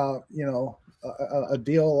think about, a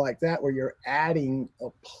deal like that where you're adding a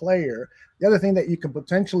player? The other thing that you can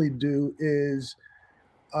potentially do is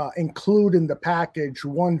include in the package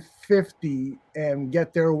 150 and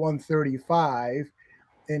get their 135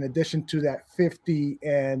 in addition to that 50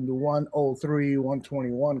 and 103,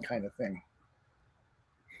 121 kind of thing.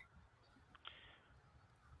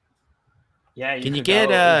 Yeah, Can you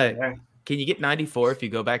get 94 if you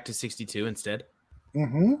go back to 62 instead?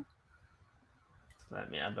 Mm-hmm.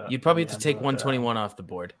 You'd probably have to take 121 off the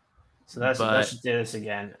board. So let's just do this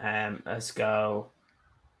again. Let's go.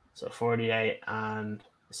 So 48 and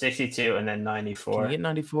 62 and then 94. Can you get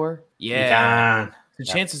 94? Yeah. You can.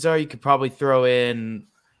 So chances are you could probably throw in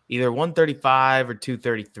either 135 or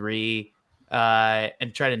 233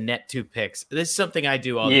 and try to net 2 picks. This is something I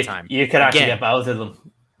do all the time. You could actually get both of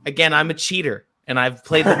them. Again, I'm a cheater, and I've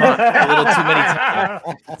played them up a little too many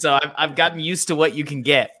times. So I've gotten used to what you can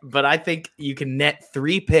get. But I think you can net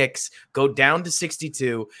 3 picks, go down to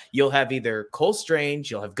 62. You'll have either Cole Strange,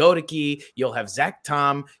 you'll have Godeke, you'll have Zach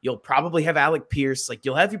Tom, you'll probably have Alec Pierce. Like,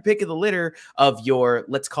 you'll have your pick of the litter of your,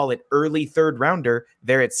 let's call it, early third rounder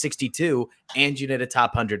there at 62, and you net a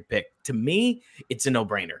top 100 pick. To me, it's a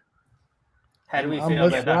no-brainer. How do we I'm feel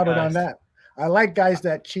with about that, Robert guys? on that. I like guys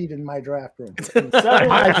that cheat in my draft room. So do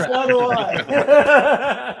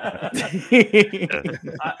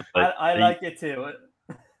I like it too.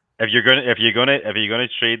 If you're gonna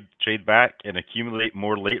trade back and accumulate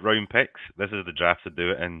more late round picks, this is the draft to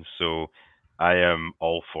do it in. So I am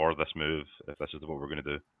all for this move if this is what we're gonna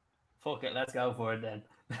do. Fuck it, let's go for it then.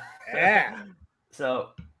 Yeah. So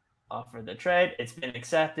offer the trade, it's been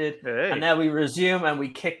accepted, Hey. and now we resume and we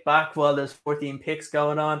kick back while there's 14 picks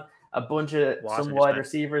going on. A bunch of some wide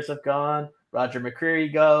receivers have gone. Roger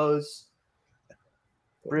McCreary goes.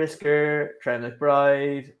 Brisker, Trey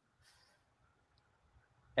McBride.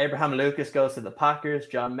 Abraham Lucas goes to the Packers.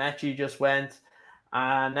 John Mechie just went.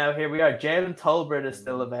 And now here we are. Jalen Tolbert is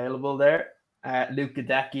still available there. Luke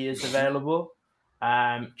Gadecki is available.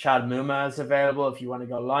 Chad Muma is available if you want to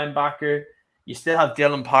go linebacker. You still have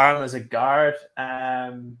Dylan Parham as a guard.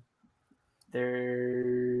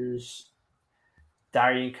 There's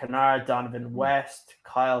Darian Kennard, Donovan West,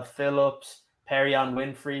 Kyle Phillips, Perion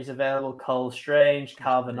Winfrey's available, Cole Strange,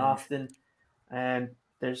 Calvin Austin. And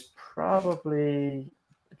there's probably,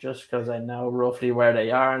 just because I know roughly where they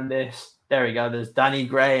are in this, there we go. There's Danny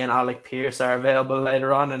Gray and Alec Pierce are available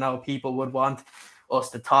later on. I know people would want us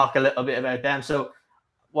to talk a little bit about them. So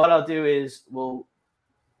what I'll do is we'll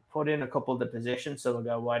put in a couple of the positions. So we'll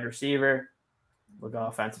go wide receiver, we'll go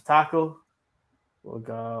offensive tackle, we'll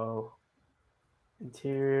go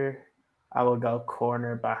interior. I will go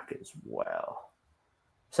cornerback as well.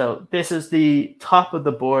 So this is the top of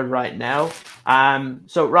the board right now.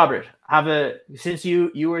 So Robert, since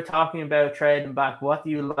you were talking about trading back, what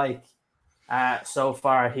do you like so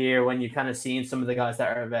far here when you've kind of seen some of the guys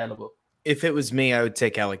that are available? If it was me, I would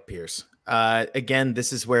take Alec Pierce. Again,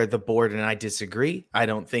 this is where the board and I disagree. I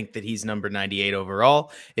don't think that he's number 98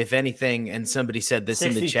 overall. If anything, and somebody said this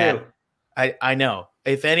 62. In the chat, I know.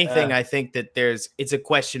 If anything, I think that it's a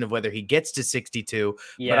question of whether he gets to 62,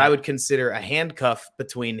 but I would consider a handcuff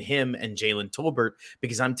between him and Jalen Tolbert,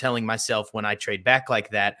 because I'm telling myself when I trade back like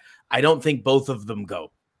that, I don't think both of them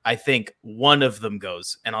go. I think one of them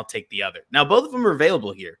goes, and I'll take the other. Now, both of them are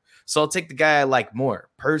available here, so I'll take the guy I like more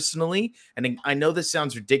personally. And I know this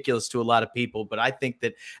sounds ridiculous to a lot of people, but I think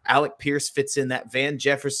that Alec Pierce fits in that Van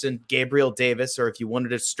Jefferson, Gabriel Davis, or if you wanted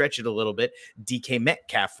to stretch it a little bit, DK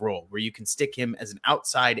Metcalf role, where you can stick him as an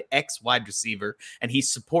outside X wide receiver, and he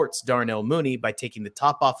supports Darnell Mooney by taking the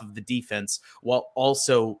top off of the defense while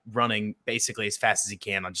also running basically as fast as he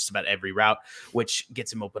can on just about every route, which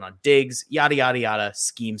gets him open on digs, yada, yada, yada,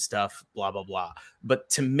 scheme stuff, blah, blah, blah. But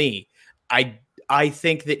to me, I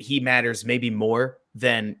think that he matters maybe more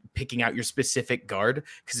than picking out your specific guard,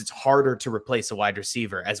 because it's harder to replace a wide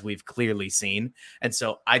receiver, as we've clearly seen. And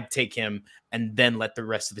so I'd take him and then let the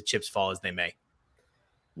rest of the chips fall as they may.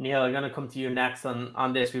 Niel, I'm going to come to you next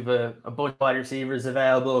on this. We have a bunch of wide receivers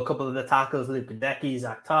available, a couple of the tackles, Luke Gadecki,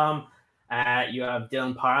 Zach Tom. You have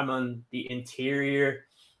Dylan Parham on the interior.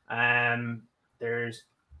 There's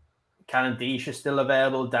Cannon Deesh is still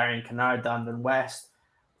available, Darian Kennard, Donovan West.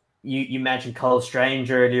 You mentioned Cole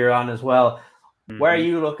Strange earlier on as well. Mm-hmm. Where are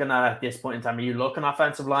you looking at this point in time? Are you looking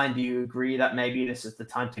offensive line? Do you agree that maybe this is the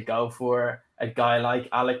time to go for a guy like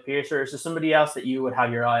Alec Pierce, or is there somebody else that you would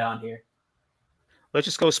have your eye on here? Let's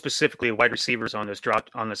just go specifically wide receivers on this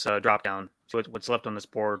drop down. So what's left on this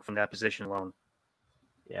board from that position alone?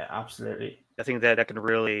 Yeah, absolutely. I think that can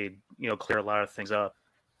really, clear a lot of things up.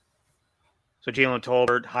 So Jalen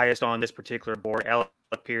Tolbert, highest on this particular board. Alec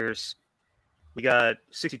Pierce, we got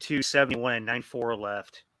 62, 71, and 94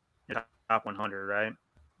 left in the top 100, right?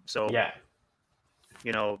 So, yeah,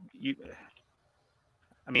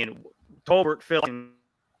 Tolbert, Phil,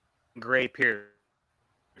 Gray,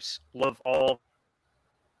 Pierce, love all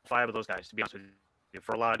 5 of those guys, to be honest with you,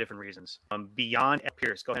 for a lot of different reasons. Beyond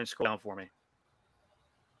Pierce, go ahead and scroll down for me.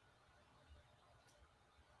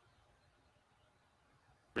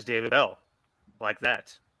 There's David Bell, like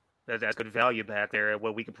that. That's good value back there.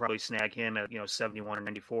 Well, we could probably snag him at 71 or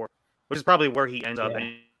 94, which is probably where he ends up.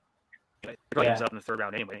 Yeah. He probably ends up in the 3rd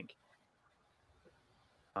round anyway, I think.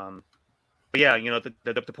 But yeah,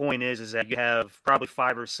 the point is that you have probably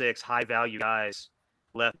 5 or 6 high value guys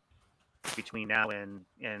left between now and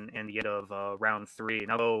the end of round 3.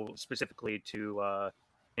 And I'll go specifically to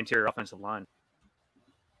interior offensive line.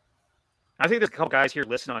 I think there's a couple guys here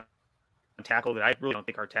listed on tackle that I really don't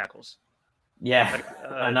think are tackles. Yeah,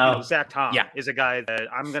 I know. Zach Tom is a guy that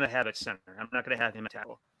I'm going to have at center. I'm not going to have him at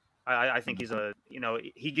tackle. I think he's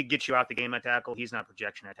he could get you out the game at tackle. He's not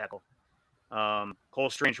projection at tackle. Cole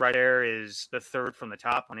Strange right there is the 3rd from the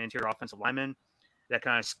top on interior offensive lineman. That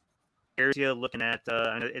kind of scares you looking at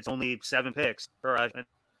it's only 7 picks or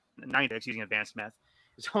 9 picks using advanced math.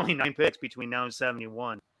 It's only 9 picks between now and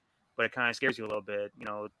 71, but it kind of scares you a little bit.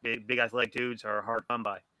 Big athletic dudes are hard to come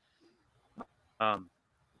by.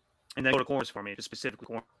 And then go to corners for me, just specifically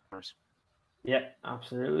corners. Yeah,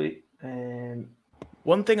 absolutely.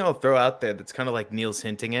 One thing I'll throw out there that's kind of like Niel's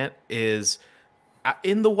hinting at is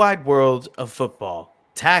in the wide world of football,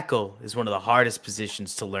 tackle is one of the hardest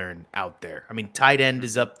positions to learn out there. I mean, tight end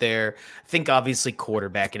is up there. I think obviously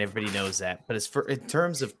quarterback, and everybody knows that. But in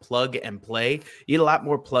terms of plug and play, you get a lot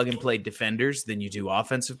more plug and play defenders than you do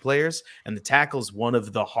offensive players. And the tackle is one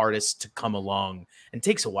of the hardest to come along and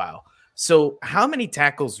takes a while. So how many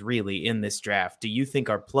tackles really in this draft do you think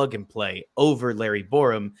are plug and play over Larry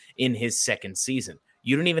Borom in his 2nd season?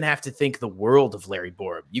 You don't even have to think the world of Larry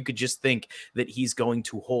Borom. You could just think that he's going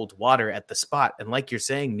to hold water at the spot. And like you're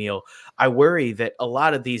saying, Niel, I worry that a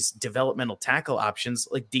lot of these developmental tackle options,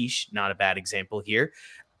 like Deesh, not a bad example here,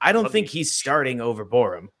 I don't think he's starting over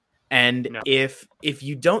Borom. And no. if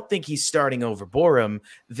you don't think he's starting over Borom,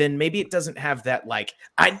 then maybe it doesn't have that, like,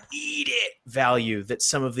 I need it value that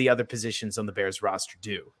some of the other positions on the Bears roster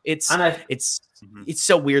do. It's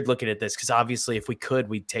so weird looking at this because obviously if we could,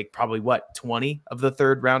 we'd take probably 20 of the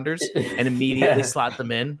 3rd rounders and immediately slot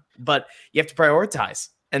them in. But you have to prioritize.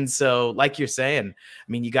 And so, like you're saying, I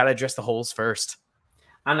mean, you got to address the holes first.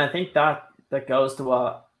 And I think that goes to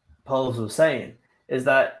what Poles was saying, is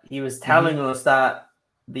that he was telling us that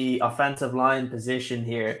the offensive line position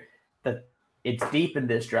here, that it's deep in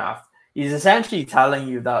this draft. He's essentially telling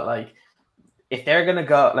you that, like, if they're gonna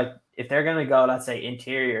go, let's say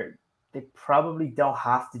interior, they probably don't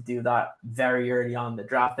have to do that very early on in the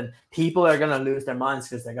draft, and people are gonna lose their minds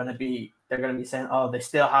because they're gonna be saying, oh, they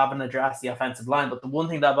still haven't addressed the offensive line. But the one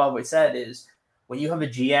thing that I've always said is, when you have a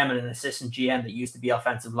GM and an assistant GM that used to be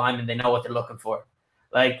offensive linemen, they know what they're looking for.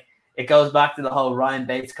 Like, it goes back to the whole Ryan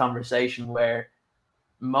Bates conversation where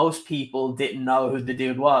most people didn't know who the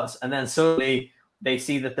dude was. And then suddenly they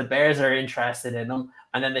see that the Bears are interested in him.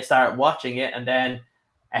 And then they start watching it. And then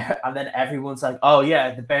everyone's like, oh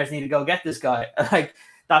yeah, the Bears need to go get this guy. Like,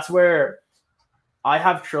 that's where I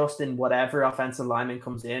have trust in whatever offensive lineman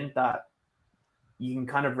comes in, that you can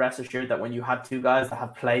kind of rest assured that when you have 2 guys that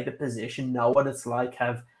have played the position, know what it's like,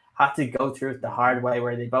 have had to go through it the hard way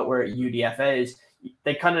where they both were UDFAs,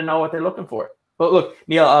 they kind of know what they're looking for. But look,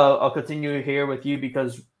 Niel, I'll continue here with you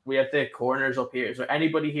because we have the corners up here. Is there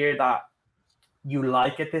anybody here that you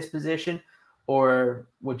like at this position, or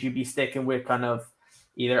would you be sticking with kind of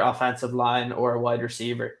either offensive line or a wide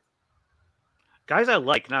receiver? Guys I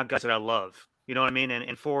like, not guys that I love. You know what I mean?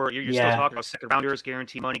 And for you're still talking about 2nd rounders,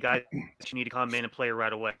 guaranteed money guys that you need to come in and play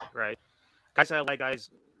right away, right? Guys that I like, guys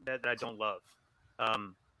that I don't love.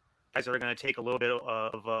 Guys that are going to take a little bit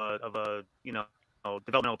of a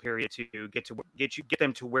developmental period to get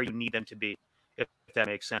them to where you need them to be, if that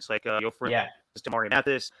makes sense. Like for instance, Damari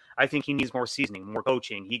Mathis, I think he needs more seasoning, more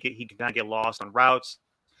coaching. He can kind of get lost on routes.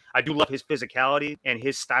 I do love his physicality, and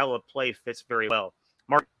his style of play fits very well.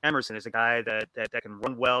 Mark Emerson is a guy that can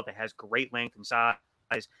run well, that has great length and size,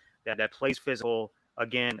 that plays physical.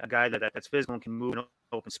 Again, a guy that's physical and can move in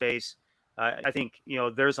open space. I think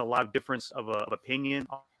there's a lot of difference of opinion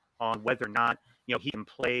on whether or not he can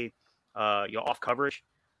play off coverage.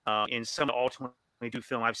 In some of the all-22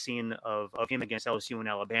 film I've seen of him against LSU and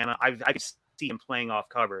Alabama, I could see him playing off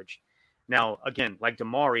coverage. Now, again, like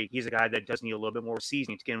Damari, he's a guy that does need a little bit more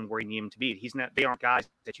seasoning to get him where you need him to be. They aren't guys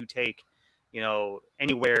that you take,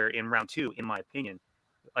 anywhere in round 2, in my opinion.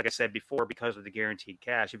 Like I said before, because of the guaranteed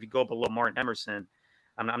cash. If you go below Martin Emerson,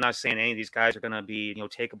 I'm not saying any of these guys are going to be,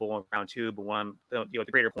 takeable in round 2, but the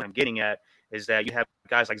greater point I'm getting at is that you have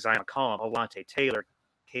guys like Zion McCollum, Alante Taylor,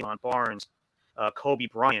 Kayvon Barnes, Kobe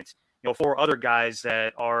Bryant, 4 other guys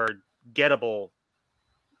that are gettable.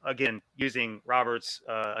 Again, using Robert's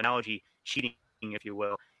analogy, cheating, if you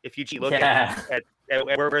will. If you look at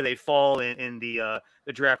where they fall in the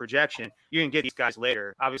draft projection, you can get these guys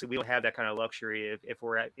later. Obviously, we don't have that kind of luxury if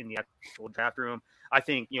we're in the actual draft room. I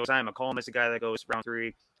think Zion McCollum is a guy that goes round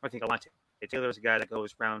 3. I think Alante Taylor is a guy that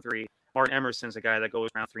goes round 3. Martin Emerson's a guy that goes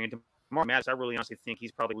round 3. And DeMar Mattis, I really honestly think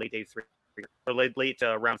he's probably late day 3 or late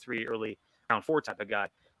round 3, early round 4 type of guy.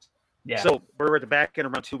 Yeah. So we're at the back end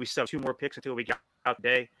of round 2. We still have 2 more picks until we get out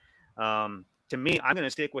today. To me, I'm going to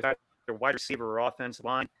stick with either wide receiver or offensive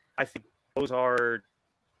line. I think those are,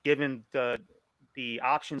 given the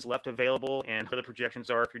options left available and where the projections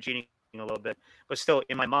are, if you're cheating a little bit. But still,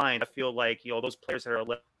 in my mind, I feel like those players that are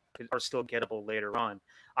left are still gettable later on.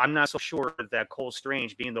 I'm not so sure that Cole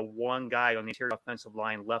Strange, being the one guy on the interior offensive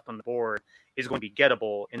line left on the board, is going to be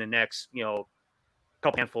gettable in the next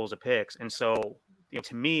couple handfuls of picks. And so,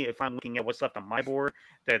 to me, if I'm looking at what's left on my board,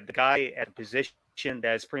 the guy at the position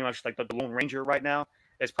that's pretty much like the Lone Ranger right now,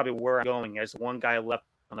 is probably where I'm going as one guy left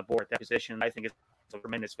on the board at that position. I think it's a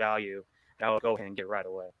tremendous value that I'll go ahead and get right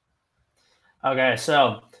away. Okay,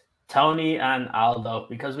 so Tony and Aldo,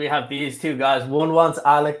 because we have these 2 guys. One wants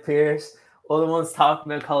Alec Pierce, other one's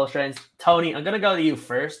talking about Cole Strange. Tony, I'm going to go to you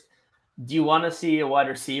first. Do you want to see a wide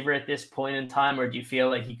receiver at this point in time, or do you feel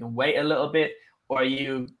like he can wait a little bit, or are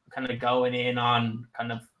you kind of going in on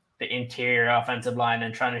kind of the interior offensive line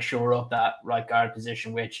and trying to shore up that right guard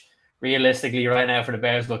position, which realistically right now for the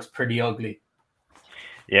Bears looks pretty ugly?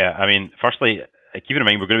 Yeah, I mean, firstly, keep in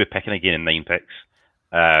mind we're going to be picking again in 9 picks.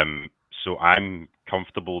 So I'm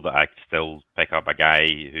comfortable that I could still pick up a guy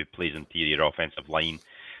who plays interior offensive line,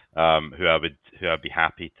 who I'd be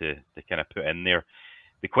happy to kind of put in there.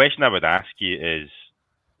 The question I would ask you is,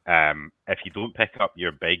 if you don't pick up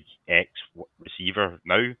your big X receiver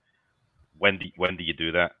now, when do you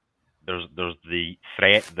do that? There's the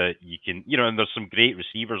threat that you can, and there's some great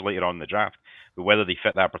receivers later on in the draft, but whether they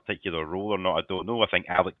fit that particular role or not, I don't know. I think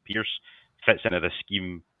Alec Pierce fits into this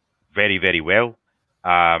scheme very, very well.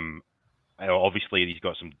 Obviously, he's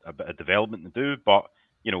got a bit of development to do, but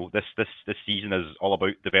this season is all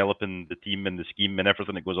about developing the team and the scheme and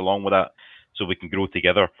everything that goes along with that, so we can grow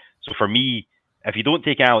together. So for me, if you don't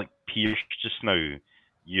take Alec Pierce just now,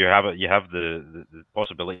 you have the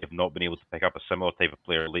possibility of not being able to pick up a similar type of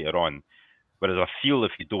player later on. Whereas I feel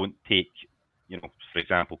if you don't take, for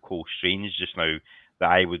example, Cole Strange just now, that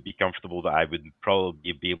I would be comfortable that I would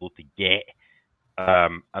probably be able to get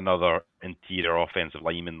another interior offensive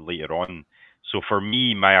lineman later on. So for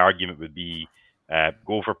me, my argument would be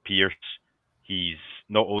go for Pierce. He's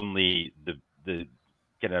not only the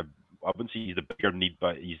kind of, I wouldn't say he's the bigger need,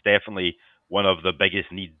 but he's definitely one of the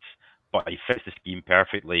biggest needs. But he fits the scheme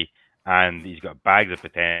perfectly, and he's got bags of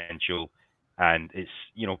potential, and it's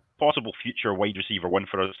possible future wide receiver 1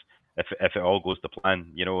 for us if it all goes to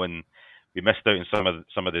plan, and we missed out on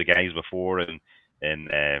some of the guys before and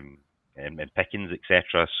Pickens,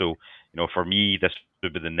 etc. So for me, this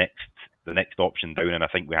would be the next option down, and I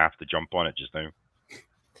think we have to jump on it just now.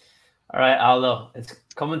 All right, Aldo, it's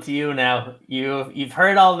coming to you now. You've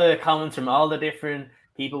heard all the comments from all the different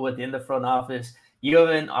people within the front office. You have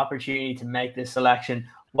an opportunity to make this selection.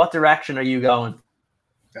 What direction are you going?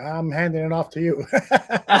 I'm handing it off to you.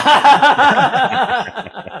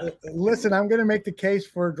 Listen, I'm going to make the case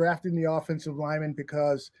for drafting the offensive lineman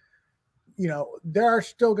because, there are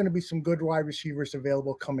still going to be some good wide receivers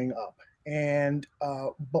available coming up. And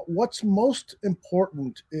but what's most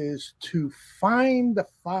important is to find the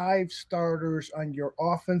 5 starters on your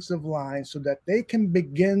offensive line so that they can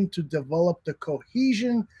begin to develop the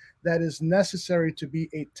cohesion that is necessary to be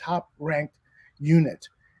a top-ranked unit.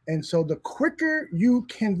 And so the quicker you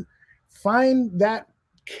can find that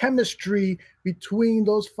chemistry between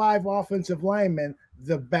those 5 offensive linemen,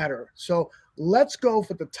 the better. So let's go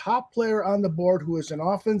for the top player on the board who is an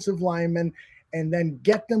offensive lineman and then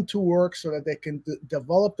get them to work so that they can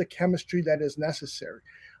develop the chemistry that is necessary.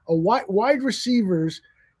 Wide receivers,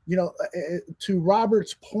 to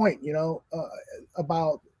Robert's point,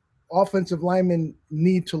 about offensive linemen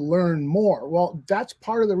need to learn more. Well, that's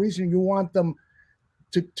part of the reason you want them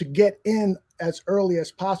to get in as early as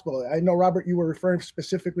possible. I know, Robert, you were referring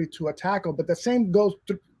specifically to a tackle, but the same goes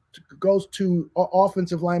goes to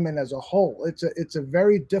offensive linemen as a whole. It's a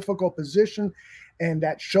very difficult position, and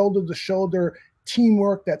that shoulder to shoulder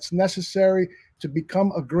teamwork that's necessary to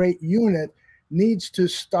become a great unit needs to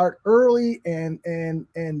start early and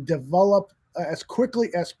develop as quickly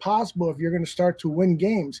as possible if you're going to start to win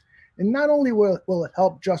games. And not only will it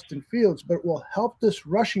help Justin Fields, but it will help this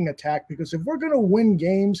rushing attack, because if we're going to win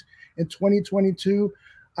games in 2022,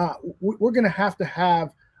 we're going to have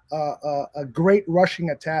a great rushing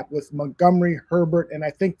attack with Montgomery, Herbert, and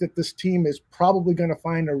I think that this team is probably going to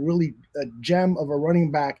find a gem of a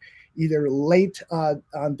running back either late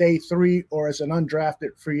on day 3 or as an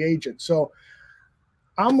undrafted free agent. So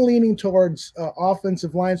I'm leaning towards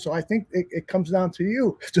offensive line, so I think it comes down to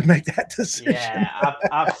you to make that decision. Yeah,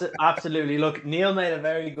 absolutely. Look, Niel made a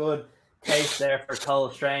very good case there for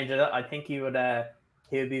Cole Strange. I think he would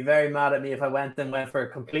be very mad at me if I went for a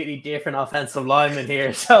completely different offensive lineman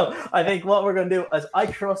here. So I think what we're going to do is I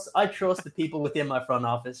trust the people within my front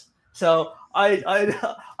office. So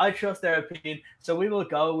I trust their opinion. So we will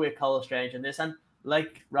go with Cole Strange in this. And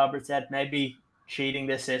like Robert said, maybe cheating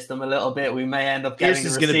this system a little bit, we may end up getting a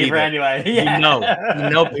receiver anyway. Yeah. You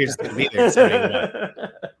know Pierce is going to be there. So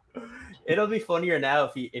it'll be funnier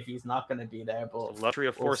now if he's not going to be there. But the luxury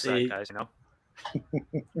of foresight, guys, you know.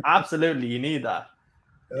 Absolutely, you need that.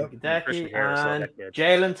 Hideki and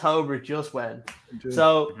Jalen Tolbert just went.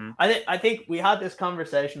 So I think we had this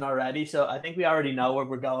conversation already. So I think we already know where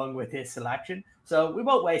we're going with his selection. So we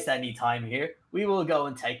won't waste any time here. We will go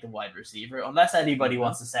and take the wide receiver, unless anybody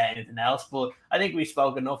wants to say anything else. But I think we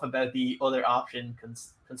spoke enough about the other option,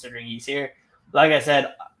 considering he's here. Like I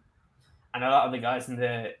said, and a lot of the guys in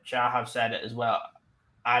the chat have said it as well.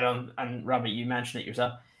 And Robert, you mentioned it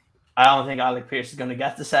yourself. I don't think Alec Pierce is going to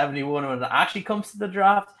get to 71 when it actually comes to the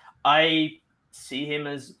draft. I see him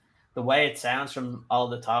as, the way it sounds from all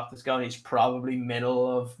the talk that's going, he's probably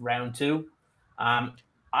middle of round 2.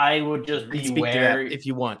 I would just be wary if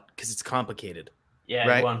you want, because it's complicated. Yeah,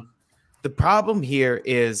 right. The problem here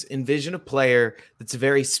is envision a player that's a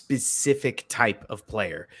very specific type of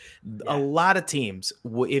player. Yeah. A lot of teams,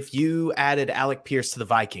 if you added Alec Pierce to the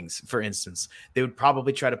Vikings, for instance, they would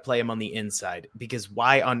probably try to play him on the inside, because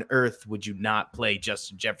why on earth would you not play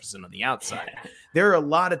Justin Jefferson on the outside? There are a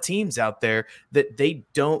lot of teams out there that they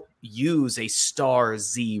don't use a star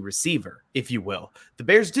Z receiver, if you will. The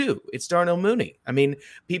Bears do. It's Darnell Mooney. I mean,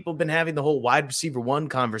 people have been having the whole wide receiver 1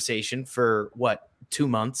 conversation for 2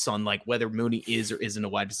 months on like whether Mooney is or isn't a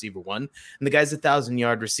wide receiver 1. And the guy's a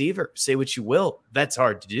 1,000-yard receiver. Say what you will. That's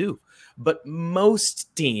hard to do. But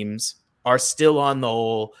most teams are still on the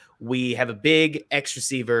whole, we have a big X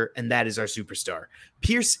receiver, and that is our superstar.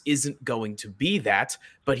 Pierce isn't going to be that,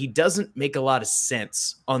 but he doesn't make a lot of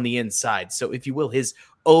sense on the inside. So if you will, his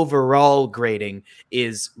overall grading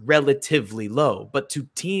is relatively low, but to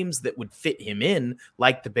teams that would fit him in,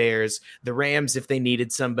 like the Bears, the Rams, if they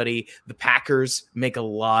needed somebody, the Packers make a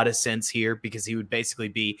lot of sense here, because he would basically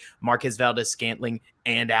be Marquez Valdes-Scantling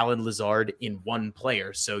and Alan Lazard in one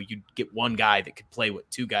player. So you'd get one guy that could play what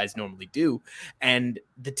 2 guys normally do. And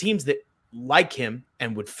the teams that like him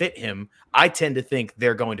and would fit him, I tend to think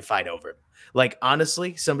they're going to fight over him. Like,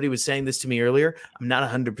 honestly, somebody was saying this to me earlier. I'm not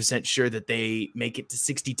 100% sure that they make it to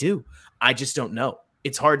 62. I just don't know.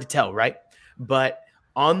 It's hard to tell, right? But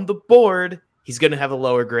on the board, he's going to have a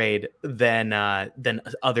lower grade than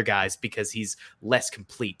other guys, because he's less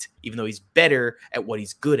complete, even though he's better at what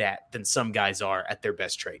he's good at than some guys are at their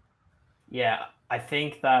best trait. Yeah, I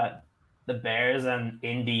think that the Bears and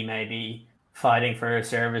Indy may be fighting for his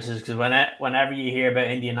services, because whenever you hear about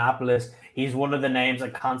Indianapolis, he's one of the names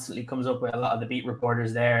that constantly comes up with a lot of the beat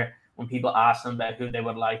reporters there when people ask them about who they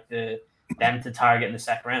would like them to target in the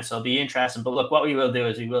second round. So it'll be interesting. But look, what we will do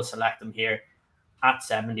is we will select him here at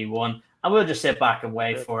 71, and we'll just sit back and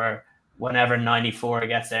wait for whenever 94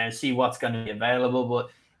 gets there and see what's going to be available. But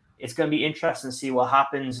it's going to be interesting to see what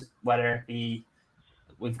happens, whether it be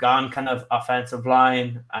we've gone kind of offensive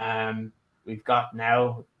line, we've got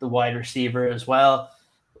now the wide receiver as well.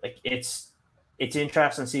 Like it's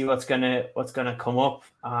interesting to see what's gonna come up.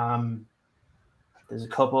 There's a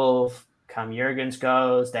couple of Cam Jurgens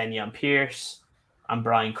goes, Dameon Pierce, and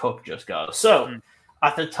Brian Cook just goes. So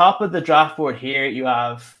at the top of the draft board here, you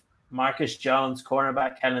have Marcus Jones,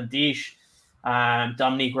 cornerback, Kellen Diesch,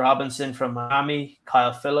 Dominique Robinson from Miami,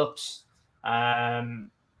 Kyle Phillips,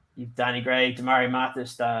 you've Danny Gray, Damari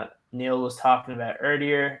Mathis that Niel was talking about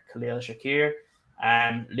earlier, Khalil Shakir,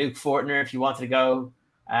 Luke Fortner if you wanted to go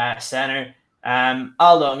center.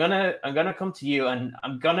 Aldo, I'm gonna come to you, and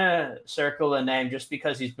I'm gonna circle a name just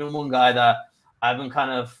because he's been one guy that I've been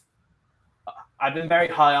very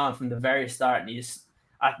high on from the very start, and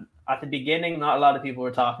I at the beginning, not a lot of people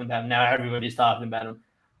were talking about him. Now everybody's talking about him.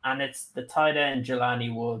 And it's the tight end,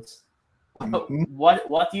 Jelani Woods. Mm-hmm.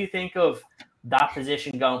 What do you think of that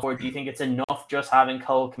position going forward? Do you think it's enough just having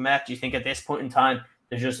Cole Kmet? Do you think at this point in time,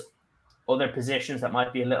 there's just other positions that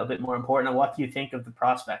might be a little bit more important? And what do you think of the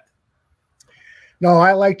prospect? No,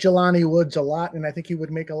 I like Jelani Woods a lot, and I think he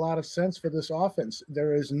would make a lot of sense for this offense.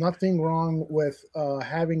 There is nothing wrong with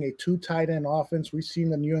having a 2 tight end offense. We've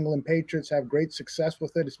seen the New England Patriots have great success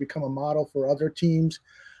with it. It's become a model for other teams.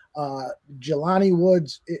 Jelani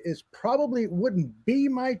Woods is probably wouldn't be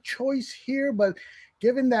my choice here, but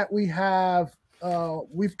given that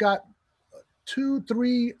we've got 2,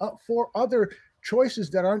 3, 4 other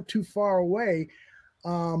choices that aren't too far away.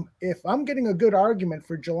 If I'm getting a good argument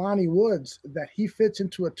for Jelani Woods that he fits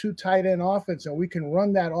into a 2 tight end offense and we can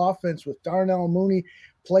run that offense with Darnell Mooney,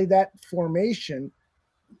 play that formation,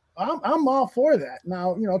 I'm all for that.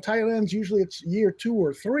 Now, tight ends, usually it's year 2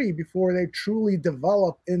 or 3 before they truly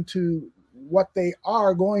develop into what they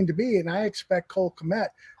are going to be. And I expect Cole Kmet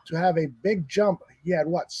to have a big jump. He had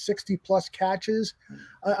 60 plus catches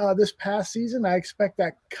this past season. I expect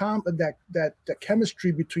that the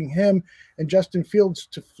chemistry between him and Justin Fields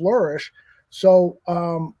to flourish. So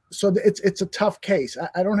it's a tough case.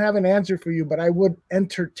 I don't have an answer for you, but I would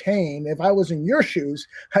entertain, if I was in your shoes,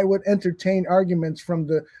 I would entertain arguments from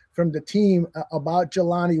the team about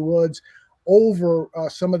Jelani Woods over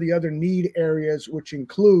some of the other need areas, which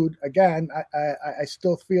include, again, I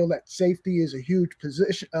still feel that safety is a huge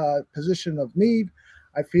position of need.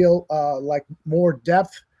 I feel like more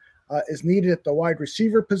depth is needed at the wide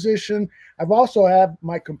receiver position. I've also had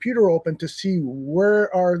my computer open to see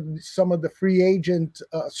where are some of the free agent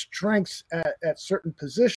strengths at certain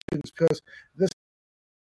positions, because this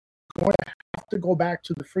is going to have to go back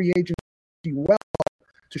to the free agency well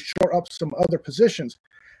to shore up some other positions.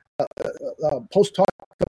 Post talked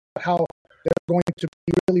about how they're going to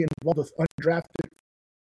be really involved with undrafted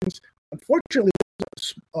things. Unfortunately,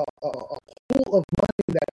 there's a pool of money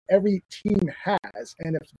that every team has,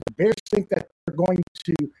 and if the Bears think that they're going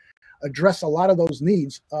to address a lot of those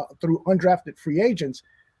needs through undrafted free agents,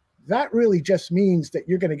 that really just means that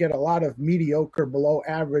you're going to get a lot of mediocre, below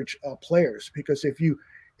average players. Because if you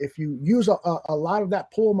use a lot of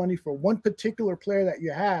that pool money for one particular player that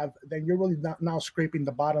you have, then you're really not now scraping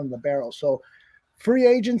the bottom of the barrel. So free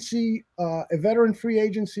agency, a veteran free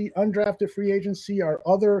agency, undrafted free agency are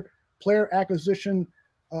other player acquisition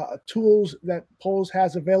tools that Poles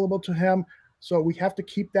has available to him. So we have to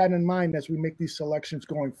keep that in mind as we make these selections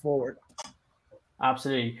going forward.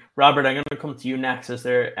 Absolutely. Robert, I'm going to come to you next. Is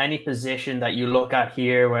there any position that you look at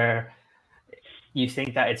here where you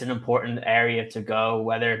think that it's an important area to go,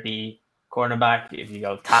 whether it be cornerback, if you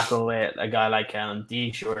go tackle with a guy like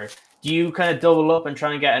Deesh, or do you kind of double up and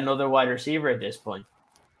try and get another wide receiver at this point?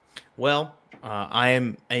 Well, I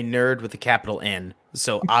am a nerd with a capital N,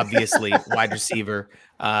 so obviously wide receiver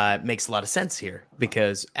makes a lot of sense here,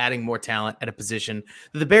 because adding more talent at a position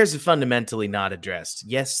that the Bears have fundamentally not addressed.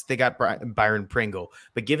 Yes, they got Byron Pringle,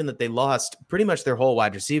 but given that they lost pretty much their whole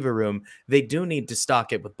wide receiver room, they do need to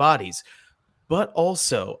stock it with bodies. But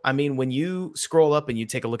also, I mean, when you scroll up and you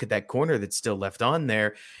take a look at that corner that's still left on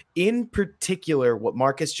there, in particular, what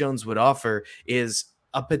Marcus Jones would offer is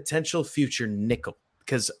a potential future nickel.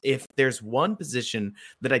 Because if there's one position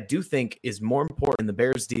that I do think is more important in the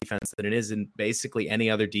Bears defense than it is in basically any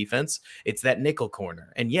other defense, it's that nickel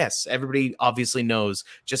corner. And yes, everybody obviously knows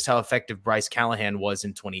just how effective Bryce Callahan was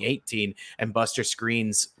in 2018 and Buster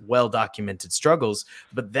Skrine's well-documented struggles.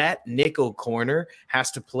 But that nickel corner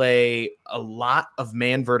has to play a lot of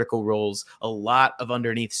man vertical roles, a lot of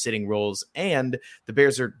underneath sitting roles, and the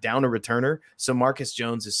Bears are down a returner. So Marcus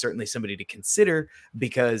Jones is certainly somebody to consider,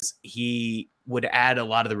 because he would add a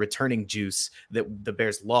lot of the returning juice that the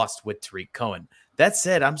Bears lost with Tariq Cohen. That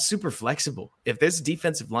said, I'm super flexible. If there's a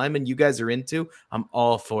defensive lineman you guys are into, I'm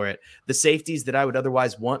all for it. The safeties that I would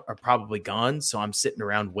otherwise want are probably gone, so I'm sitting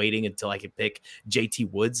around waiting until I can pick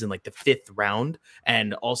JT Woods in like the 5th round,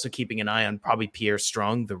 and also keeping an eye on probably Pierre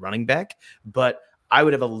Strong, the running back. But I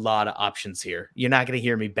would have a lot of options here. You're not going to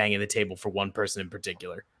hear me banging the table for one person in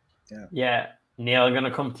particular. Yeah. Niel, I'm going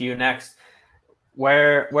to come to you next.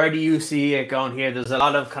 Where do you see it going here? There's a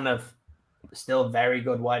lot of kind of still very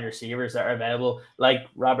good wide receivers that are available. Like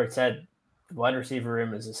Robert said, the wide receiver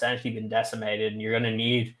room has essentially been decimated, and you're going to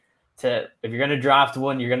need to, if you're going to draft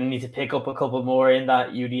one, you're going to need to pick up a couple more in that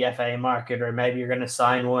UDFA market, or maybe you're going to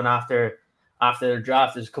sign one after the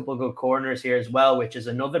draft. There's a couple of good corners here as well, which is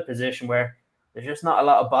another position where there's just not a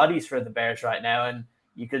lot of bodies for the Bears right now, and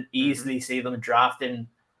you could easily see them drafting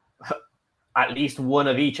at least one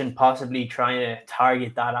of each and possibly trying to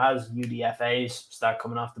target that as UDFAs start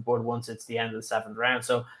coming off the board once it's the end of the 7th round.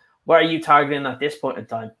 So what are you targeting at this point in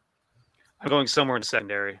time? I'm going somewhere in the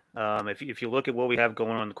secondary. If you look at what we have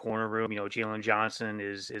going on in the corner room, Jalen Johnson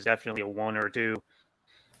is definitely a 1 or 2.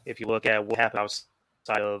 If you look at what happened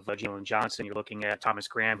outside of Jalen Johnson, you're looking at Thomas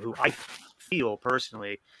Graham, who I feel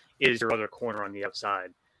personally is your other corner on the outside.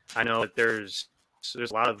 I know that there's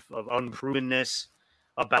a lot of unprovenness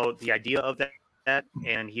about the idea of that,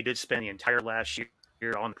 and he did spend the entire last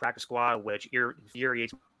year on the practice squad, which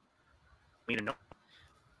infuriates me to know.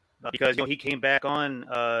 Because he came back on,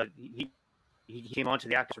 he came onto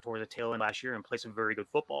the active towards the tail end last year and played some very good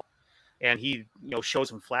football, and he showed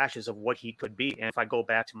some flashes of what he could be. And if I go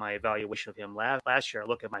back to my evaluation of him last year, I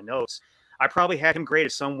look at my notes, I probably had him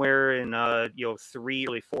graded somewhere in 3,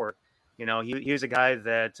 early 4. He was a guy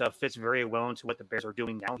that fits very well into what the Bears are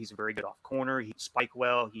doing now. He's a very good off corner. He can spike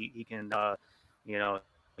well. He can,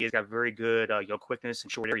 he's got very good quickness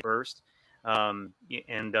and short area burst.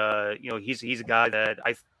 He's a guy that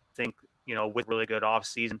I think with really good off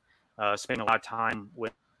season, spending a lot of time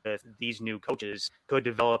with these new coaches could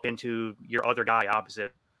develop into your other guy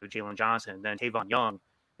opposite of Jalen Johnson. Then Tavon Young,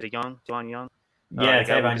 is it Young? Tavon Young? Yeah,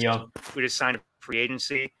 Tavon Young. We just signed a free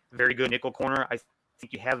agency. Very good nickel corner. I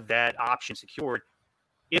think you have that option secured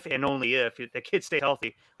if and only if the kid stay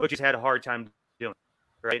healthy, which he's had a hard time doing,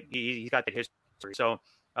 right? He's got that history. So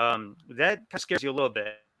that kind of scares you a little bit.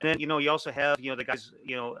 And then, you also have, the guys,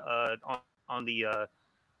 on the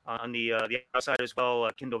outside as well,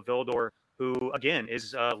 Kendall Vildor, who, again,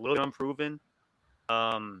 is a little unproven,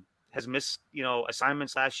 has missed,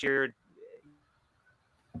 assignments last year,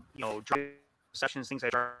 sessions, things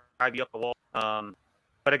that drive you up the wall.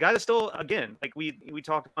 But a guy that's still, again, like we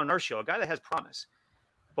talked on our show, a guy that has promise.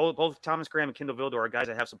 Both Thomas Graham and Kendall Vildor are guys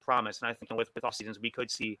that have some promise, and I think with off seasons we could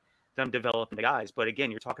see them develop into guys. But again,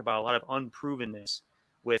 you're talking about a lot of unprovenness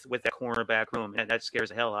with that cornerback room, and that scares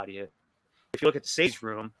the hell out of you. If you look at the Sage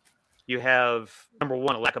room, you have, number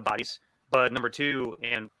one, a lack of bodies, but number two,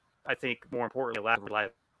 and I think more importantly, a lack of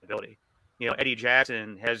reliability. Eddie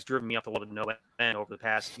Jackson has driven me up the wall to no end over the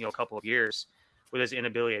past couple of years with his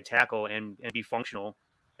inability to tackle and be functional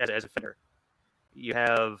as a defender. You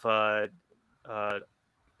have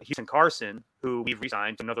Houston Carson, who we've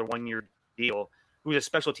re-signed to another 1-year deal, who's a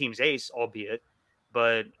special teams ace, albeit,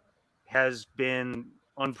 but has been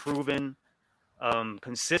unproven,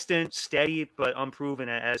 consistent, steady, but unproven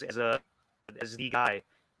as the guy,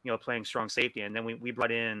 playing strong safety. And then we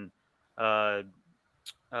brought in Dan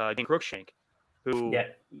Crookshank, who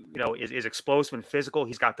is explosive and physical.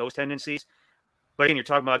 He's got those tendencies. But again, you're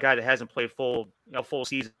talking about a guy that hasn't played full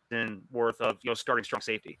season worth of starting strong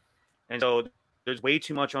safety. And so there's way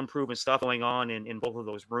too much unproven stuff going on in both of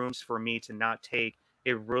those rooms for me to not take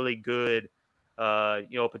a really good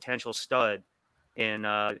potential stud in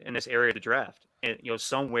this area of the draft, and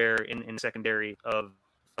somewhere in the secondary of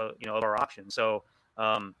our options. So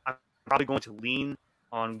I'm probably going to lean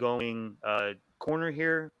on going corner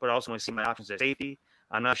here, but I also want to see my options at safety.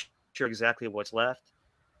 I'm not sure exactly what's left.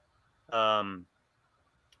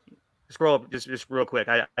 Scroll up just real quick.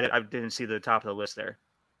 I didn't see the top of the list there.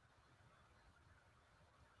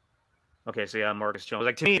 Okay, so yeah, Marcus Jones.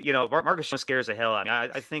 Like, to me, Marcus Jones scares the hell out of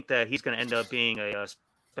me. I think that he's going to end up being a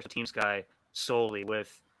special teams guy solely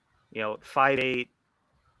with, 5'8",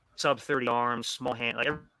 sub 30 arms, small hand. Like,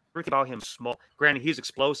 everything about him is small. Granted, he's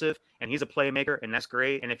explosive and he's a playmaker, and that's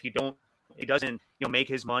great. And if he doesn't make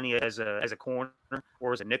his money as a corner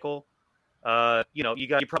or as a nickel, you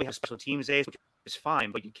probably have special teams ace, which is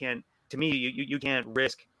fine. But you can't. To me, you can't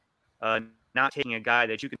risk not taking a guy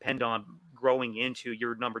that you can depend on growing into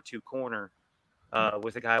your number 2 corner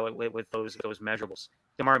with a guy with those measurables.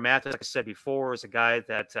 DeMar Mathis, like I said before, is a guy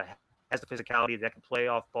that has the physicality, that can play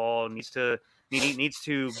off ball, needs to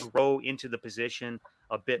grow into the position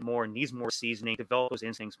a bit more, needs more seasoning, develop those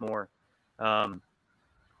instincts more. A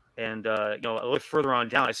little further on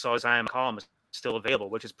down, I saw Zion McCollum is still available,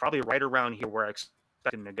 which is probably right around here where I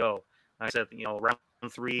expect him to go. I said, round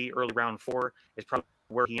 3, early round 4 is probably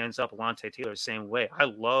where he ends up. Alontae Taylor, same way. I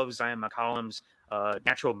love Zion McCollum's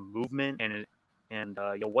natural movement and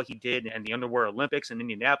what he did in the Underwear Olympics in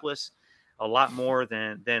Indianapolis, a lot more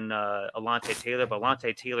than Alontae Taylor. But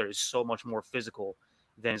Alontae Taylor is so much more physical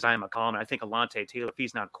than Zion McCollum. And I think Alontae Taylor, if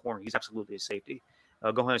he's not a corner, he's absolutely a safety.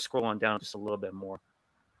 Go ahead and scroll on down just a little bit more.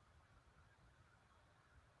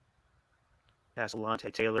 That's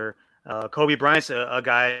Alontae Taylor. Kobe Bryant's a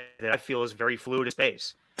guy that I feel is very fluid in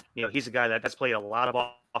space. He's a guy that's played a lot of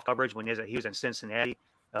off coverage when he was in Cincinnati.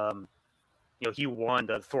 He won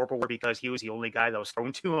the Thorpe Award because he was the only guy that was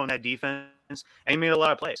thrown to on that defense, and he made a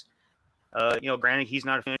lot of plays. Granted, he's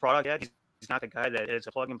not a finished product yet. He's not the guy that is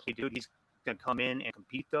a plug-and-play dude. He's going to come in and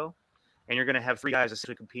compete, though. And you're going to have three guys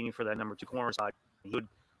essentially competing for that number 2 corner spot. He would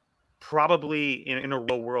probably, in a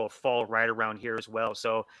real world, fall right around here as well.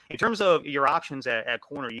 So in terms of your options at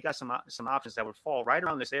corner, you got some options that would fall right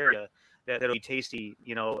around this area that'll be tasty,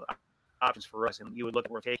 options for us. And you would look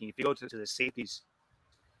at what we're taking. If you go to the safeties,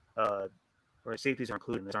 or safeties are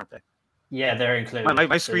included in this, aren't they? Yeah, they're included.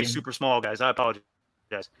 My screen's super small, guys. I apologize.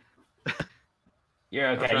 You're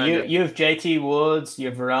okay. You have JT Woods, you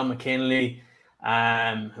have Verone McKinley.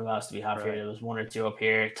 Who else do we have here? There was one or two up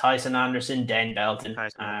here. Tyson Anderson, Dane Belton.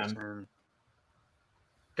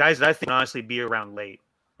 Guys that I think honestly be around late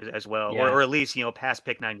as well, or at least past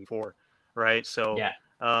pick 94, right? So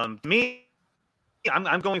me,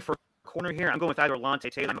 I'm going for corner here. I'm going with either Lante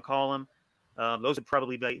Taylor or McCollum. Those would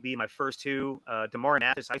probably be my first two. DeMar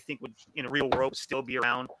Mathis, I think, would in a real world still be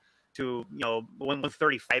around to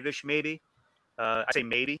 135-ish maybe. I say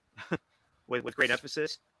maybe with great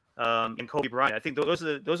emphasis. And Kobe Bryant. I think those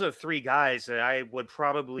are the three guys that I would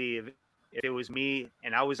probably, if it was me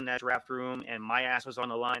and I was in that draft room and my ass was on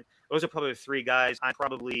the line, those are probably the three guys I'm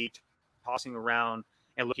probably tossing around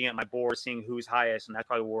and looking at my board, seeing who's highest, and that's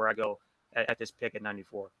probably where I go at this pick at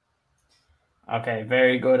 94. Okay,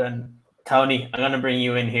 very good. And Tony, I'm going to bring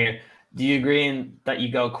you in here. Do you agree that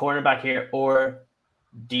you go cornerback here, or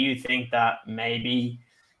do you think that maybe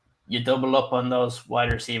you double up on those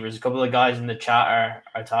wide receivers? A couple of guys in the chat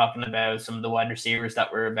are talking about some of the wide receivers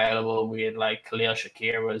that were available. We had Khalil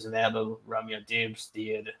Shakir was available, Romeo Dubes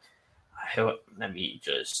let me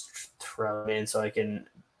just throw it in so I can.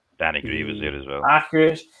 Danny Gray was there as well.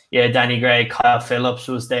 Accurate. Yeah, Danny Gray. Kyle Phillips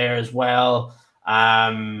was there as well.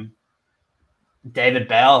 David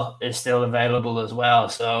Bell is still available as well.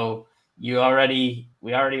 So we already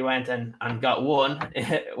went and got one.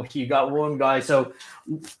 You got one guy. So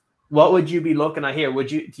what would you be looking at here?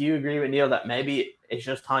 Do you agree with Neil that maybe it's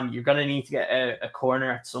just time? You're going to need to get a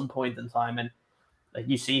corner at some point in time. And like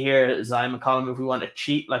you see here, Zion McCollum, if we want to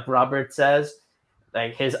cheat, like Robert says,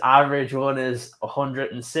 his average one is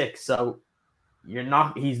 106. So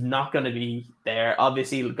he's not going to be there.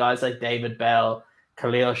 Obviously, guys like David Bell,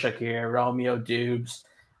 Khalil Shakir, Romeo Dubes,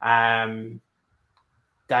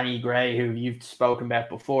 Danny Gray, who you've spoken about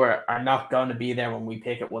before, are not going to be there when we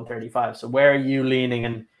pick at 135. So where are you leaning?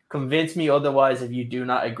 And convince me otherwise if you do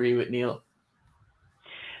not agree with Neil.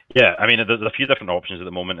 Yeah, I mean, there's a few different options at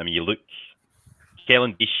the moment. I mean, you look,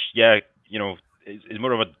 Kellen Dish, is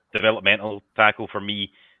more of a developmental tackle for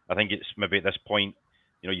me. I think it's maybe at this point,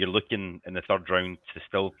 you're looking in the third round to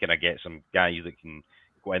still kind of get some guys that can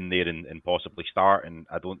go in there and possibly start. And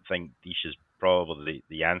I don't think Dish is probably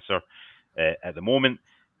the answer at the moment.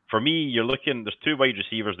 For me, you're looking, there's two wide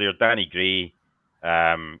receivers there. Danny Gray,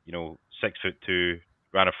 6'2",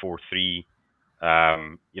 ran a 4.3.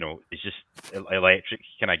 He's just electric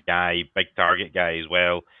kind of guy, big target guy as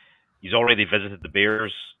well. He's already visited the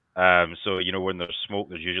Bears, so when there's smoke,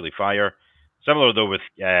 there's usually fire. Similar though with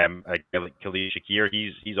Khalil Shakir,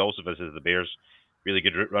 he's also visited the Bears. Really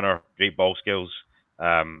good route runner, great ball skills.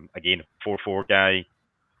 Again, 4'4" guy,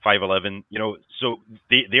 5'11". So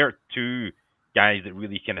they are two guys that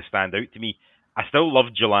really kind of stand out to me. I still love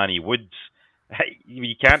Jelani Woods.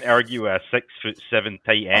 You can't argue a 6'7"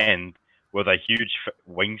 tight end with a huge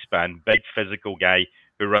wingspan, big physical guy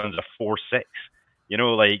who runs a 4.6.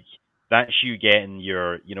 That's you getting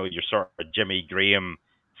your sort of Jimmy Graham,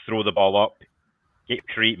 throw the ball up,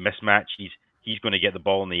 create mismatches. He's going to get the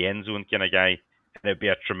ball in the end zone kind of guy, and it'd be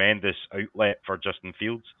a tremendous outlet for Justin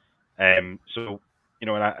Fields. And I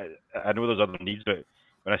know there's other needs, but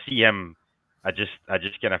when I see him, I just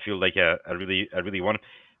kind of feel like I really want him.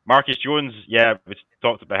 Marcus Jones, we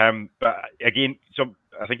talked about him, but again,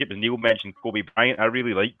 I think it was Neil mentioned Kobe Bryant. I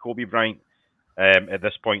really like Kobe Bryant at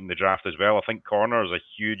this point in the draft as well. I think corner is a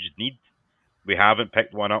huge need. We haven't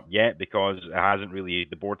picked one up yet because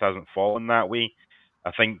the board hasn't fallen that way.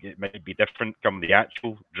 I think it might be different come the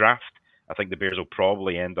actual draft. I think the Bears will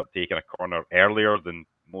probably end up taking a corner earlier than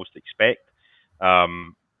most expect.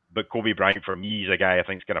 But Kobe Bryant, for me, is a guy I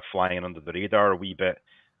think is kind of flying under the radar a wee bit,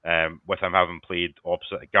 with him having played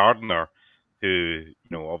opposite Gardner, who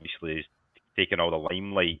obviously is taking all the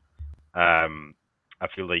limelight. I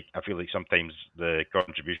feel like sometimes the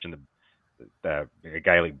contribution that a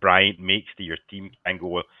guy like Bryant makes to your team can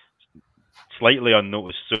go slightly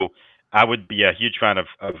unnoticed. So I would be a huge fan of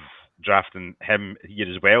drafting him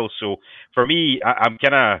here as well. So for me, I'm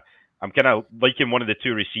kind of liking one of the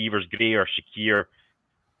two receivers, Gray or Shakir.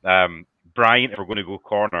 Bryant, if we're going to go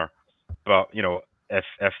corner, but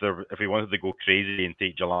if we wanted to go crazy and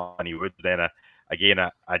take Jelani Woods, then I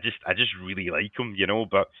just really like him,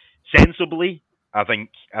 But sensibly, I think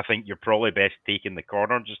you're probably best taking the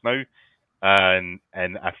corner just now, and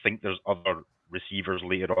I think there's other receivers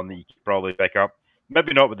later on that you could probably pick up.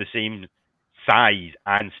 Maybe not with the same size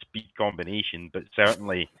and speed combination, but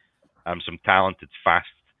certainly some talented, fast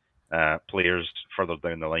players further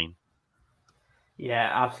down the line. Yeah,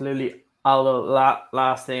 absolutely. Aldo,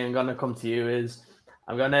 last thing I'm going to come to you is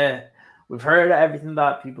we've heard everything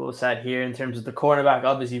that people have said here in terms of the cornerback,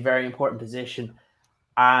 obviously very important position,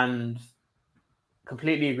 and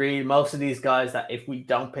completely agree. Most of these guys that if we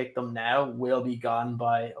don't pick them now will be gone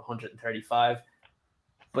by 135.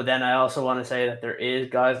 But then I also want to say that there is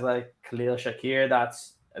guys like Khalil Shakir,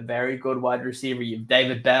 that's a very good wide receiver. You've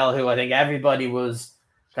David Bell, who I think everybody was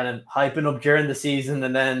kind of hyping up during the season,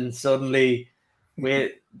 and then suddenly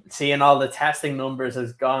with seeing all the testing numbers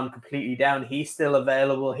has gone completely down. He's still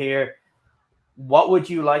available here. What would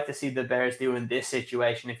you like to see the Bears do in this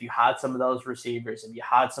situation? If you had some of those receivers, if you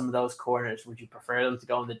had some of those corners, would you prefer them to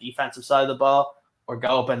go on the defensive side of the ball or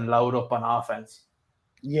go up and load up on offense?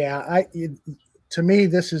 Yeah, to me,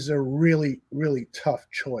 this is a really, really tough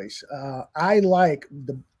choice. I like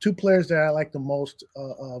the two players that I like the most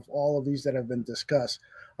of all of these that have been discussed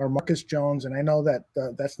are Marcus Jones, and I know that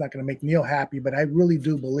that's not going to make Niel happy, but I really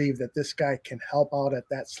do believe that this guy can help out at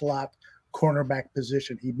that slot cornerback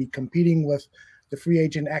position. He'd be competing with the free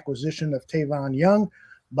agent acquisition of Tavon Young,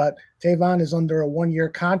 but Tavon is under a one-year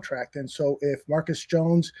contract, and so if Marcus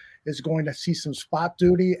Jones is going to see some spot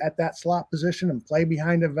duty at that slot position and play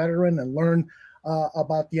behind a veteran and learn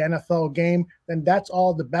about the NFL game, then that's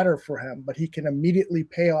all the better for him. But he can immediately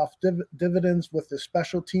pay off dividends with his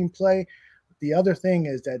special team play. The other thing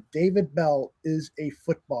is that David Bell is a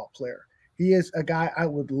football player. He is a guy I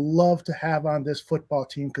would love to have on this football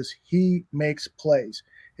team because he makes plays.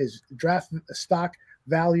 His draft stock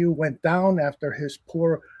value went down after his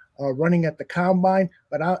poor running at the combine,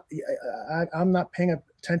 but I'm not paying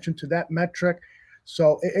attention to that metric.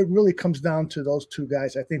 So it really comes down to those two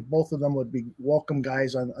guys. I think both of them would be welcome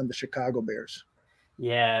guys on the Chicago Bears.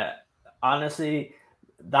 Yeah, honestly,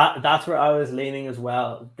 that's where I was leaning as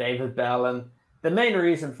well, David Bell. And the main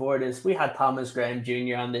reason for it is we had Thomas Graham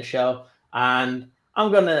Jr. on this show, and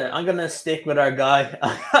I'm gonna stick with our guy.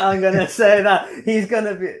 I'm gonna say that he's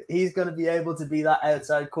gonna be able to be that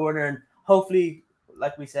outside corner, and hopefully,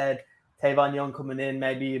 like we said, Tavon Young coming in,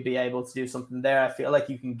 maybe you'll be able to do something there. I feel like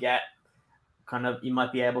you can get you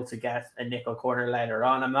might be able to get a nickel corner later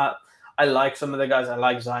on. I like some of the guys. I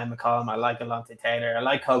like Zion McCollum. I like Alontae Taylor. I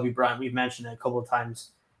like Kobe Bryant. We've mentioned it a couple of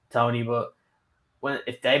times, Tony, but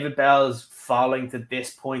if David Bell is falling to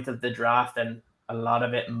this point of the draft, then a lot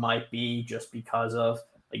of it might be just because of,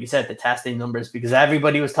 like you said, the testing numbers, because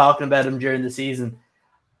everybody was talking about him during the season.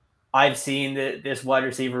 I've seen that this wide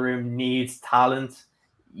receiver room needs talent.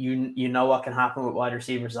 You know what can happen with wide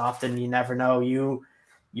receivers often. You never know. You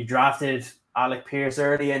drafted Alec Pierce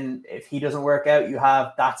early, and if he doesn't work out, you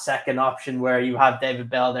have that second option where you have David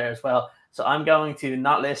Bell there as well. So I'm going to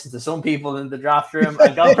not listen to some people in the draft room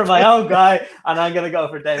and go for my own guy, and I'm going to go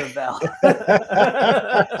for David Bell.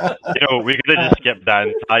 We could have just skipped that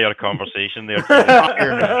entire conversation there. I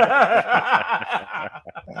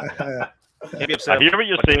hear what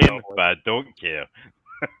you're saying, but I don't care.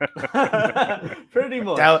 Pretty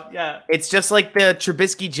much, yeah. It's just like the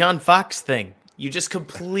Trubisky John Fox thing. You just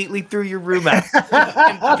completely threw your room out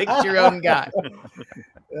and picked your own guy.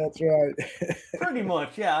 That's right. Pretty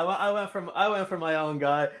much, yeah. I went for my own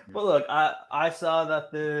guy. But look, I saw that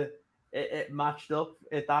it matched up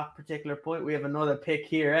at that particular point. We have another pick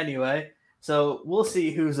here anyway, so we'll see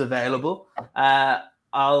who's available.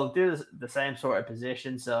 I'll do the same sort of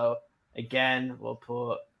position. So again, we'll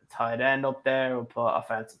put tight end up there. We'll put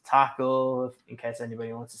offensive tackle in case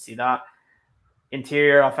anybody wants to see that.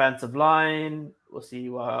 Interior offensive line, we'll see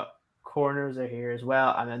what corners are here as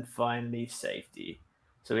well. And then finally, safety.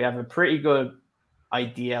 So we have a pretty good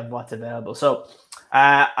idea of what's available. So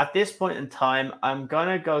at this point in time, I'm going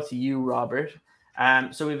to go to you, Robert.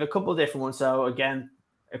 So we have a couple of different ones. So again,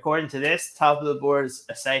 according to this, top of the board is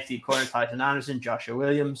a safety, corner, Titan Anderson, Joshua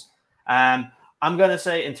Williams. I'm going to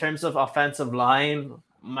say in terms of offensive line,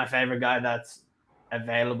 my favorite guy that's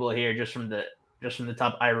available here just from the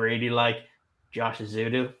top, I really like Josh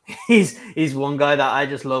Azudu. He's one guy that I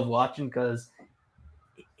just love watching because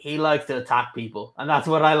he likes to attack people, and that's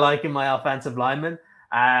what I like in my offensive lineman.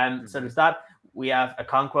 So there's that. We have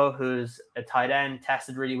Okonkwo, who's a tight end,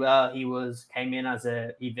 tested really well. Came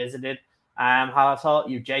in he visited Hallis Hall.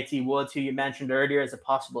 You have JT Woods, who you mentioned earlier, as a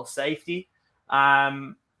possible safety.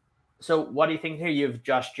 So what do you think here? You have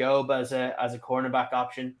Josh Jobe as a cornerback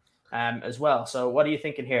option as well. So what are you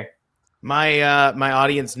thinking here? My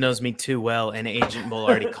audience knows me too well, and Agent Bull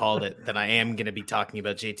already called it that I am going to be talking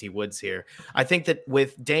about JT Woods here. I think that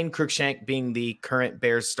with Dane Cruikshank being the current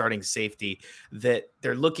Bears starting safety, that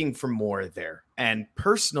they're looking for more there. And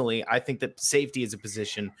personally, I think that safety is a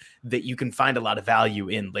position that you can find a lot of value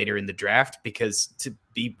in later in the draft because, to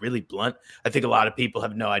be really blunt, I think a lot of people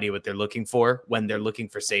have no idea what they're looking for when they're looking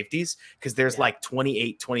for safeties because there's like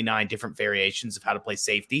 28, 29 different variations of how to play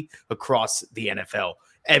safety across the NFL.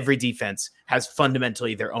 Every defense has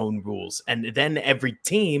fundamentally their own rules. And then every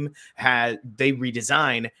team they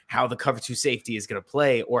redesign how the cover 2 safety is going to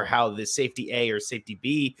play or how the safety A or safety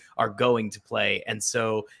B are going to play. And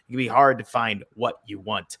so it can be hard to find what you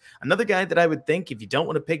want. Another guy that I would think if you don't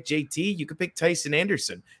want to pick JT, you could pick Tyson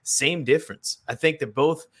Anderson. Same difference. I think they're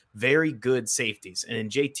both very good safeties. And in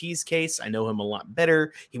JT's case, I know him a lot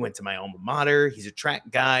better. He went to my alma mater. He's a track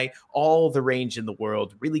guy, all the range in the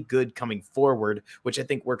world, really good coming forward, which I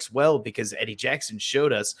think works well because Eddie Jackson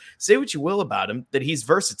showed us, say what you will about him, that he's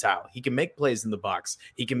versatile. He can make plays in the box.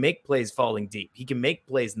 He can make plays falling deep. He can make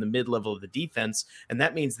plays in the mid-level of the defense. And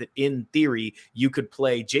that means that in theory, you could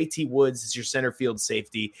play JT Woods as your center field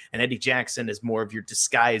safety and Eddie Jackson as more of your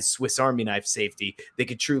disguised Swiss Army knife safety. They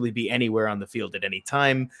could truly be anywhere on the field at any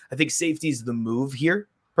time. I think safety is the move here,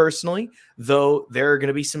 personally, though there are going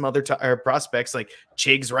to be some other prospects like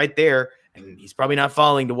Chig's right there, and he's probably not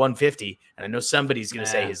falling to 150. And I know somebody's going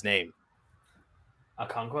to say his name.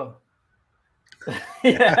 Okonkwo.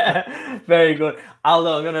 Yeah, very good.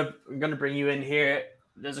 Aldo, I'm gonna bring you in here.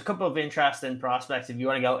 There's a couple of interesting prospects. If you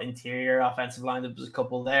want to go interior offensive line, there's a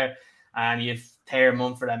couple there. You've Taylor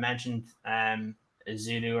Mumford, I mentioned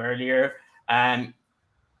Zulu earlier.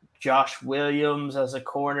 Josh Williams as a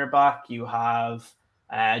cornerback. You have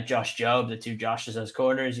Josh Jobe, the two Joshes as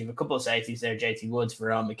corners. You have a couple of safeties there, JT Woods,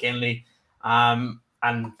 Verone McKinley. And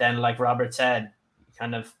then, like Robert said,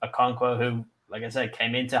 kind of Okonkwo, who, like I said,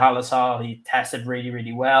 came into Hallis Hall. He tested really,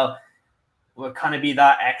 really well. Will kind of be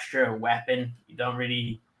that extra weapon. You don't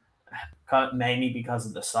really, mainly because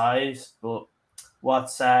of the size. But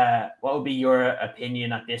what would be your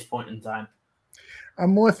opinion at this point in time?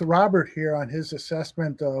 I'm with Robert here on his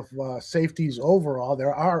assessment of safeties overall.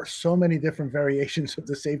 There are so many different variations of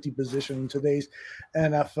the safety position in today's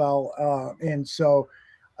NFL. And so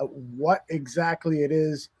what exactly it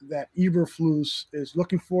is that Eberflus is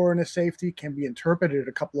looking for in a safety can be interpreted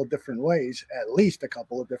a couple of different ways, at least a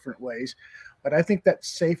couple of different ways. But I think that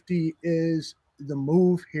safety is the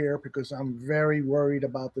move here because I'm very worried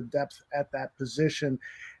about the depth at that position.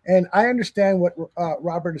 And I understand what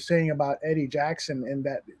Robert is saying about Eddie Jackson, and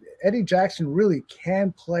that Eddie Jackson really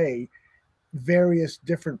can play various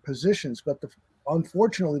different positions. But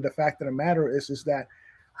unfortunately, the fact of the matter is that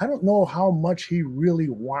I don't know how much he really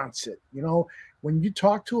wants it. You know, when you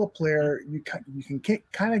talk to a player, you can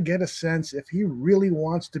kind of get a sense if he really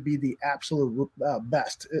wants to be the absolute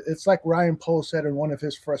best. It's like Ryan Poe said in one of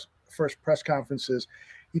his first press conferences.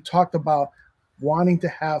 He talked about wanting to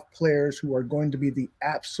have players who are going to be the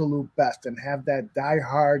absolute best and have that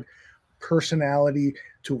diehard personality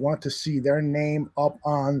to want to see their name up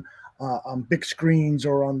on big screens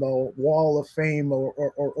or on the wall of fame or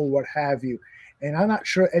what have you. And I'm not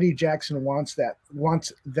sure Eddie Jackson wants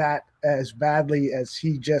that as badly as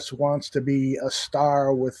he just wants to be a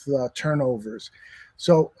star with turnovers.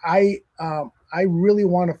 So I really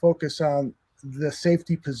want to focus on the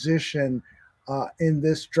safety position in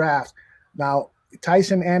this draft. Now,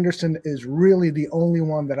 Tyson Anderson is really the only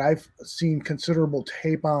one that I've seen considerable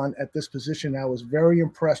tape on at this position. I was very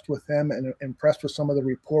impressed with him and impressed with some of the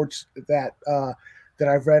reports that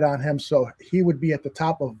I've read on him. So he would be at the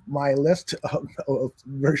top of my list, a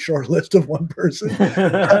very short list of one person.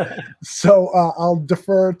 So I'll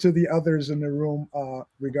defer to the others in the room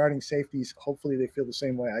regarding safeties. Hopefully they feel the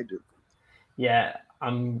same way I do. Yeah,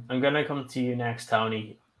 I'm going to come to you next,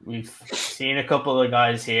 Tony. We've seen a couple of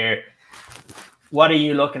guys here. What are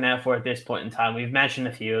you looking at for at this point in time? We've mentioned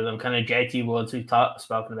a few of them, kind of JT Woods we've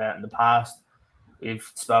spoken about in the past. We've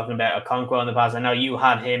spoken about Okonkwo in the past. I know you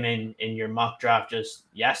had him in your mock draft just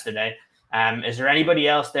yesterday. Is there anybody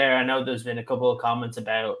else there? I know there's been a couple of comments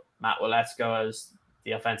about Matt Waletzko as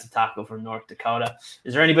the offensive tackle from North Dakota.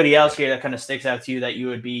 Is there anybody else here that kind of sticks out to you that you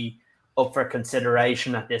would be up for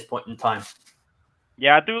consideration at this point in time?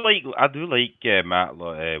 Yeah, I do like Matt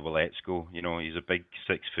Waletzko. You know, he's a big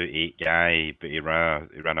 6'8" guy, but he ran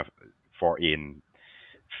a 40 and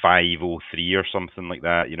 5.03 or something like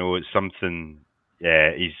that. You know, it's something.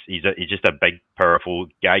 Yeah, he's just a big, powerful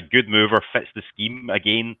guy. Good mover, fits the scheme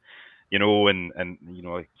again. You know, and you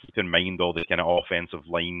know, keep in mind all the kind of offensive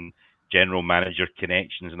line, general manager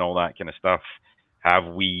connections, and all that kind of stuff.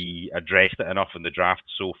 Have we addressed it enough in the draft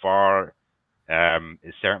so far?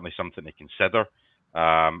 It's certainly something to consider.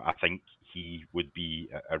 I think he would be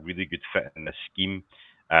a really good fit in this scheme.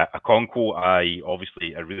 Okonkwo, I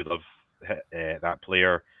really love that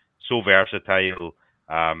player. So versatile.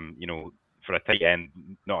 For a tight end,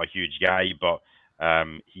 not a huge guy, but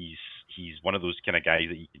he's one of those kind of guys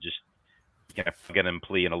that you could just kind of plug in and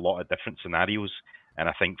play in a lot of different scenarios. And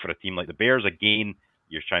I think for a team like the Bears, again,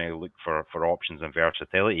 you're trying to look for options and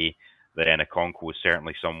versatility. Then Okonkwo is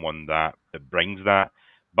certainly someone that brings that.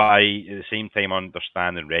 But at the same time,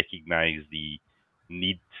 understand and recognize the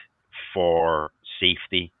need for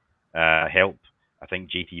safety help. I think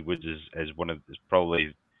JT Woods is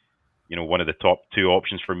probably one of the top two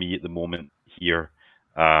options for me at the moment here.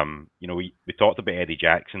 We talked about Eddie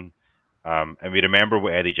Jackson, and we remember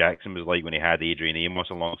what Eddie Jackson was like when he had Adrian Amos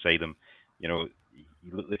alongside him. He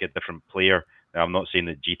looked like a different player. Now, I'm not saying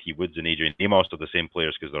that JT Woods and Adrian Amos are the same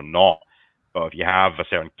players, because they're not. But if you have a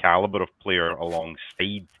certain caliber of player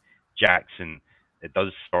alongside Jackson, it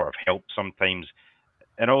does sort of help sometimes.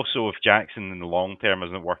 And also, if Jackson in the long term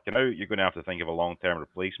isn't working out, you're going to have to think of a long-term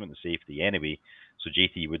replacement and safety anyway. So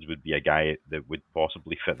JT Woods would be a guy that would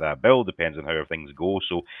possibly fit that bill, depends on how things go.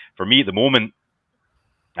 So for me at the moment,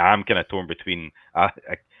 I'm kind of torn between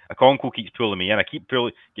Okonkwo keeps pulling me in. I keep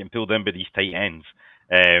getting pulled in by these tight ends.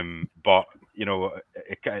 But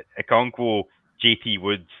Okonkwo, JT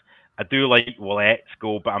Woods, I do like Let's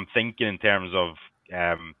go, but I'm thinking in terms of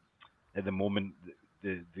at the moment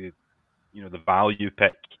the value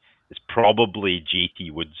pick is probably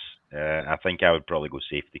JT Woods. I think I would probably go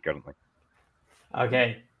safety currently.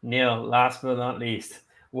 Okay, Niel, last but not least,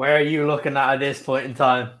 where are you looking at this point in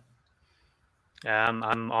time?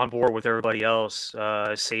 I'm on board with everybody else.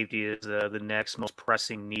 Safety is the next most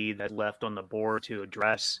pressing need that's left on the board to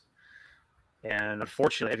address. And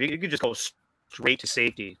unfortunately, if you could just go straight to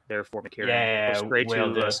safety there for McCarron. Go straight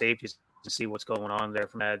to safety to see what's going on there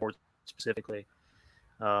from that board specifically.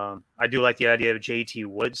 I do like the idea of JT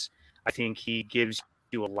Woods. I think he gives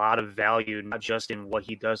you a lot of value, not just in what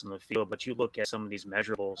he does on the field, but you look at some of these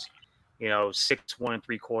measurables, 6'1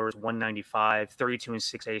 3/4, 195, 32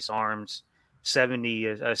 6/8 arms, 7 and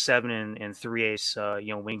 3/8,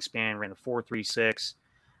 wingspan, ran a 4.36,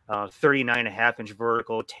 39.5-inch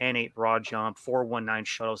vertical, 10.8 broad jump, 4.19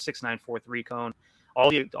 shuttle, 6.9 4.3 cone.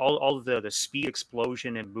 All of the speed,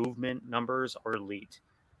 explosion, and movement numbers are elite,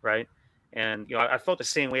 right? And I felt the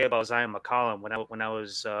same way about Zion McCollum when I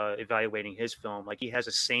was evaluating his film. Like, he has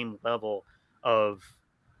the same level of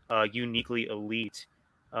uniquely elite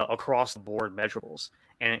across the board measurables,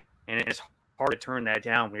 and it's hard to turn that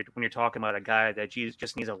down when you're talking about a guy that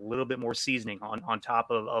just needs a little bit more seasoning on top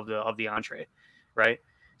of the entree, right?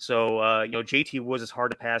 So JT Woods is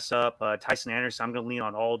hard to pass up. Tyson Anderson, I'm going to lean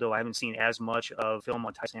on Aldo. I haven't seen as much of film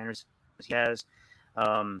on Tyson Anderson as he has.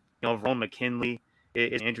 Verone McKinley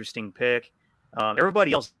is an interesting pick.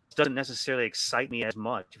 Everybody else doesn't necessarily excite me as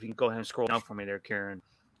much. If you can go ahead and scroll down for me there, Karen.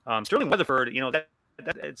 Sterling Weatherford, that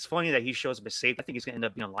it's funny that he shows up as safe. I think he's going to end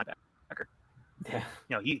up being a linebacker.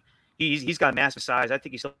 Yeah. He's got massive size. I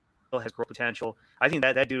think he still has growth potential. I think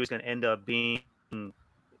that dude is going to end up being,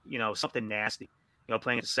 something nasty,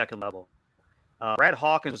 playing at the second level. Brad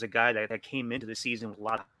Hawkins was a guy that came into the season with a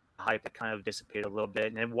lot of hype that kind of dissipated a little bit.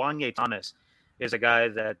 And then Wanye Thomas is a guy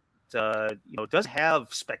that, does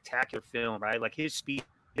have spectacular film, right? Like, his speed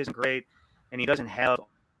isn't great, and he doesn't have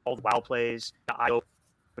all the wow plays, the eye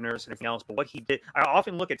openers, and everything else. But what he did, I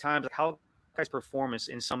often look at times like how guy's performance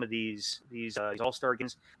in some of these all-star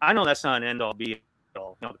games. I know that's not an end-all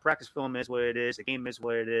be-all. The practice film is what it is, the game is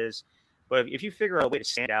what it is. But if you figure out a way to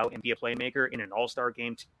stand out and be a playmaker in an all-star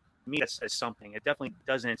game, to me, that's something. It definitely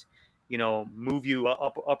doesn't, move you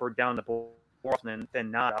up or down the board more often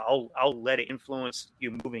than not. I'll let it influence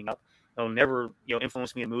you moving up. It'll never,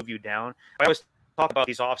 influence me to move you down. I always talk about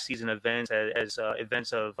these off-season events as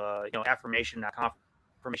events of, affirmation, not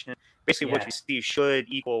confirmation. Basically, what you see should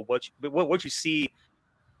equal what you see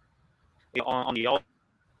on the all.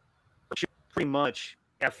 Should pretty much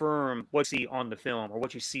affirm what you see on the film or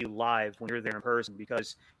what you see live when you're there in person,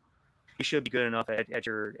 because you should be good enough at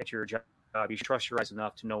your job. You should trust your eyes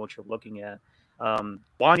enough to know what you're looking at.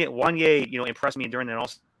 Wanye, impressed me during an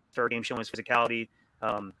all-star game, showing his physicality,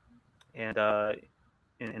 and all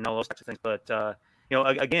those types of things. But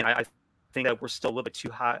again, I think that we're still a little bit too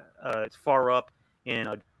high, far up in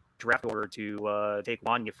a draft order to take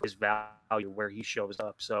Wanye for his value where he shows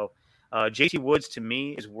up. So JT Woods to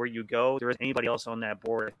me is where you go. There isn't anybody else on that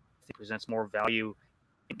board I think presents more value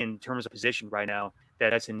in terms of position right now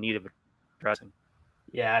that's in need of addressing.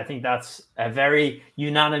 Yeah, I think that's a very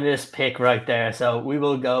unanimous pick right there. So we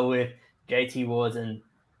will go with JT Woods, and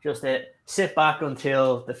just sit back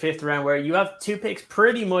until the 5th round, where you have 2 picks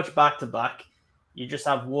pretty much back to back. You just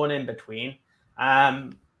have one in between.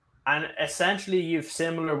 And essentially, you've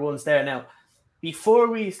similar ones there. Now, before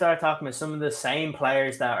we start talking about some of the same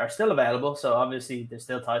players that are still available, so obviously there's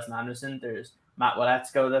still Tyson Anderson, there's Matt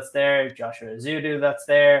Waletsko that's there, Joshua Azudu that's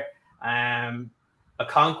there,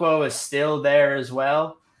 Okonkwo is still there as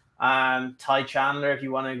well, Ty Chandler if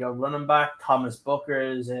you want to go running back, Thomas Booker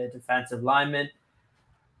is a defensive lineman.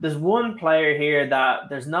 There's one player here that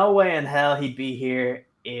there's no way in hell he'd be here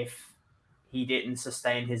if he didn't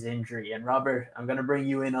sustain his injury. And Robert, I'm going to bring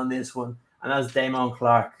you in on this one, and that's Damone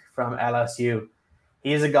Clark from LSU.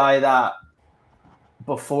 He's a guy that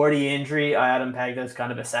before the injury, I had him pegged as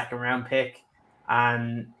kind of a 2nd-round pick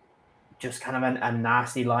and just kind of a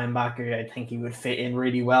nasty linebacker. I think he would fit in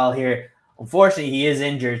really well here. Unfortunately, he is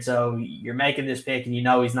injured, so you're making this pick and you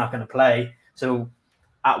know he's not going to play. So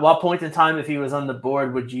at what point in time, if he was on the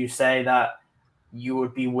board, would you say that you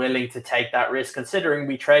would be willing to take that risk, considering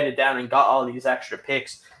we traded down and got all these extra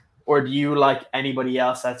picks? Or do you like anybody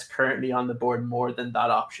else that's currently on the board more than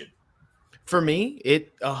that option? For me,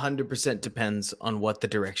 it 100% depends on what the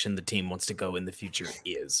direction the team wants to go in the future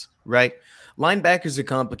is, right? Linebacker's a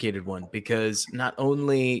complicated one because not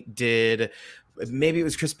only did maybe it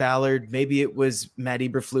was Chris Ballard, maybe it was Matt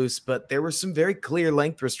Eberflus, but there were some very clear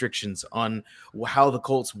length restrictions on how the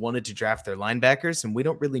Colts wanted to draft their linebackers, and we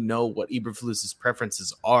don't really know what Eberflus's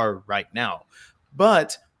preferences are right now.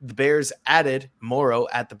 But the Bears added Morrow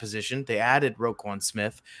at the position. They added Roquan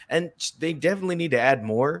Smith, and they definitely need to add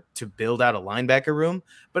more to build out a linebacker room.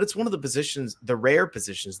 But it's one of the positions, the rare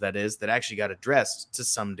positions that actually got addressed to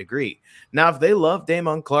some degree. Now, if they love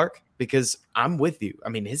Damone Clark, because I'm with you. I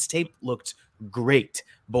mean, his tape looked great,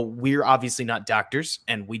 but we're obviously not doctors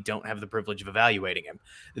and we don't have the privilege of evaluating him,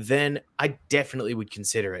 then I definitely would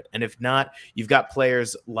consider it. And if not, you've got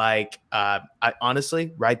players like,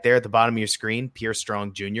 honestly, right there at the bottom of your screen, Pierre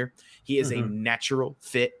Strong Jr. He is a natural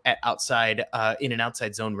fit at outside, in an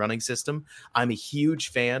outside zone running system. I'm a huge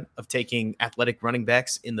fan of taking athletic running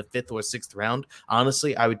backs in the 5th or 6th round.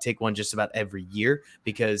 Honestly, I would take one just about every year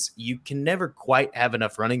because you can never quite have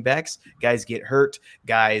enough running backs. Guys get hurt,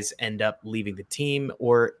 guys end up leaving the team,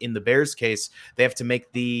 or in the Bears case, they have to make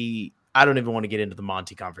I don't even want to get into the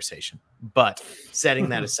Monty conversation, but setting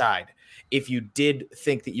that aside, if you did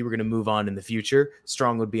think that you were going to move on in the future,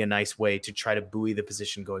 Strong would be a nice way to try to buoy the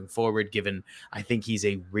position going forward, given I think he's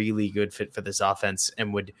a really good fit for this offense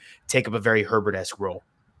and would take up a very Herbert-esque role.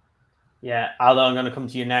 Yeah, Aldo, I'm going to come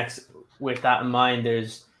to you next. With that in mind,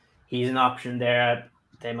 he's an option there at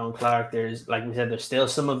Damone Clark. There's, like we said, there's still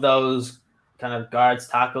some of those kind of guards,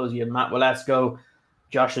 tackles. You have Matt Waletsko,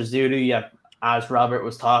 Josh Azudu. You have, as Robert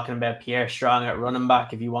was talking about, Pierre Strong at running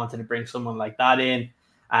back if you wanted to bring someone like that in.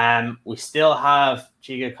 We still have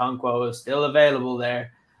Chig Okonkwo still available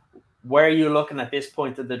there. Where are you looking at this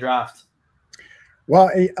point of the draft? Well,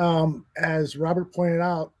 as Robert pointed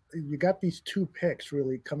out, you got these 2 picks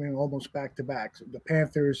really coming almost back to back. The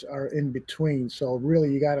Panthers are in between, so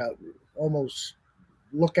really you got to almost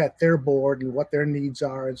look at their board and what their needs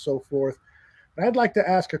are and so forth. But I'd like to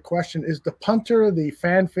ask a question. Is the punter the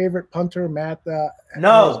fan favorite punter, Matt?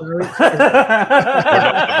 No. We're not having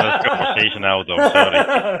this conversation, Aldo. Sorry.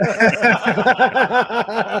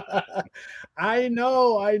 I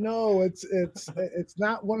know. It's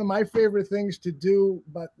not one of my favorite things to do,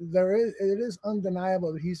 but it is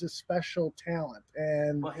undeniable that he's a special talent.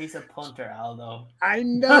 And well, he's a punter, Aldo. I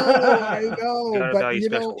know. But you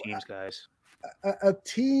know, teams, guys. A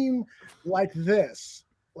team like this,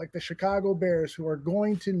 like the Chicago Bears, who are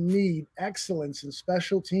going to need excellence in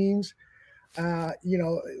special teams,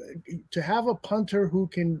 to have a punter who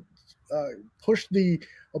can push the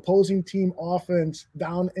opposing team offense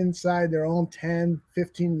down inside their own 10,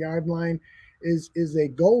 15-yard line is a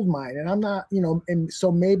gold mine. And I'm not, and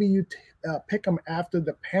so maybe you pick them after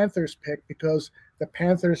the Panthers pick because the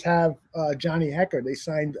Panthers have Johnny Hekker. They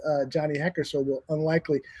signed Johnny Hekker, so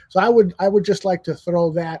unlikely. So I would just like to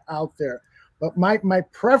throw that out there. But my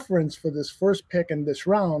preference for this first pick in this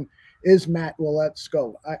round is Matt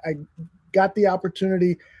Waletsko. I got the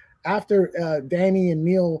opportunity after Danny and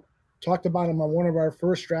Niel talked about him on one of our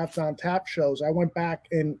first Drafts on Tap shows. I went back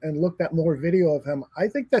and looked at more video of him. I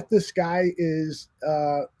think that this guy is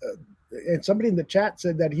and somebody in the chat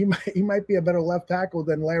said that he might be a better left tackle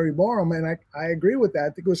than Larry Borum, and I agree with that. I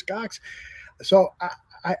think it was Cox. So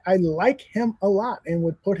I like him a lot and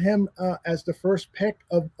would put him as the first pick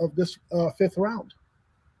of this 5th round.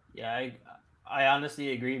 Yeah, I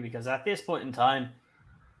honestly agree because at this point in time,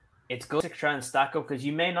 it's good to try and stack up because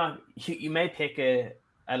you may pick a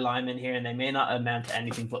a lineman here, and they may not amount to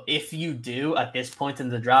anything. But if you do at this point in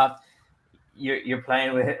the draft, you're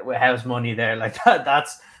playing with house money there. Like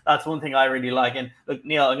that's one thing I really like. And look,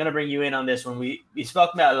 Niel, I'm going to bring you in on this one. We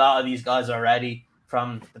spoke about a lot of these guys already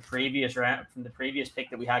from the previous round, from the previous pick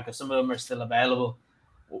that we had, because some of them are still available.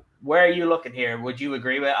 Where are you looking here? Would you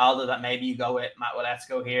agree with Aldo that maybe you go with Matt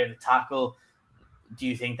Waletzko here, the tackle? Do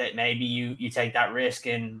you think that maybe you take that risk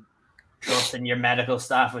and trust in your medical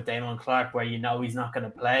staff with Damon Clark, where you know he's not going to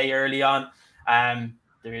play early on?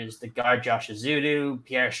 There is the guard Josh Azudu,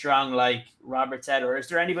 Pierre Strong, like Robert said, or is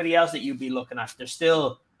there anybody else that you'd be looking at? There's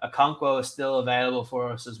still Okonkwo is still available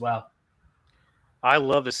for us as well. I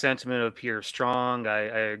love the sentiment of Pierre Strong. I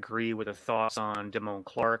agree with the thoughts on Damone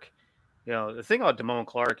Clark. You know, the thing about Damone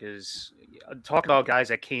Clark is talk about guys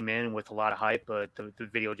that came in with a lot of hype, but the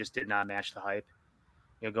video just did not match the hype,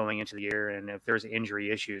 you know, going into the year. And if there's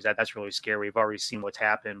injury issues, that's really scary. We've already seen what's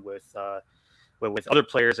happened with other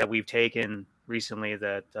players that we've taken recently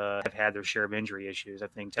that have had their share of injury issues. I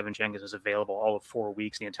think Tevin Jenkins was available all of 4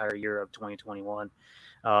 weeks the entire year of 2021.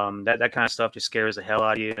 That kind of stuff just scares the hell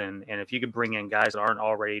out of you. And if you could bring in guys that aren't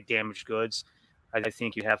already damaged goods, I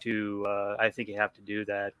think you have to. I think you have to do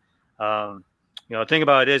that. You know, the thing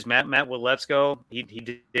about it is Matt Waletzko, he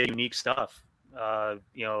did unique stuff.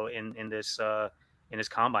 You know, in this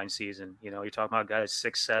combine season. You know, you're talking about guys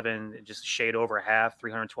 6'7", just a shade over half,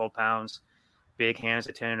 312 pounds, big hands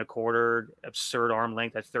at 10 1/4, absurd arm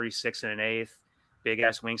length at 36 1/8, big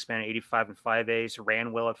ass wingspan at 85 5/8,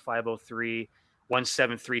 ran well at 503,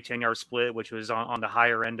 173 10-yard split, which was on the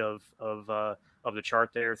higher end of the chart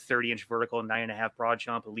there, 30-inch vertical, 9.5 broad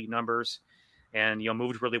jump, elite numbers, and, you know,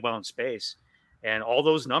 moved really well in space. And all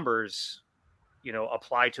those numbers, you know,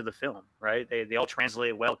 apply to the film, right? They all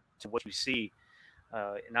translate well to what you see.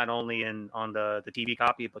 Not only on the TV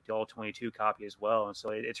copy, but the all-22 copy as well. And so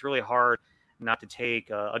it's really hard not to take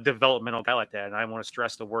a developmental guy like that. And I want to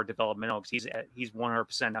stress the word developmental, because he's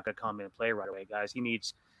 100% not going to come in and play right away, guys.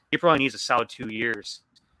 He probably needs a solid 2 years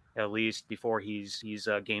at least before he's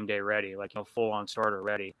game day ready, like, you know, full-on starter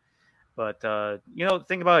ready. But you know, the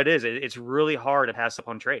thing about it is it's really hard to pass up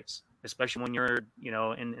on trades, especially when you're, you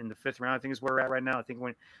know, in the fifth round. I think is where we're at right now. I think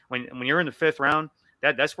when you're in the fifth round,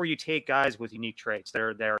 that's where you take guys with unique traits.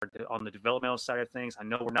 They're on the developmental side of things. I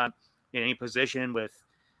know we're not in any position with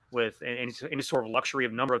any sort of luxury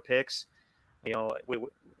of number of picks. You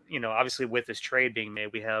know, obviously with this trade being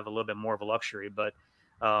made, we have a little bit more of a luxury. But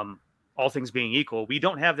all things being equal, we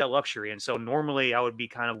don't have that luxury. And so normally I would be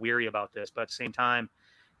kind of weary about this. But at the same time,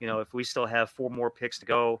 you know, if we still have 4 more picks to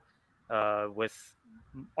go, with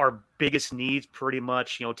our biggest needs pretty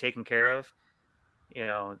much, you know, taken care of. You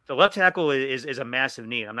know, the left tackle is a massive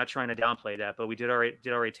need. I'm not trying to downplay that, but we did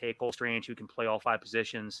already take Cole Strange, who can play all 5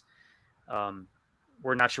 positions.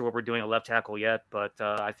 We're not sure what we're doing at left tackle yet, but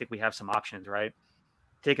I think we have some options, right?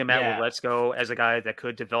 Taking Matt Waletzko as a guy that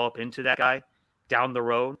could develop into that guy down the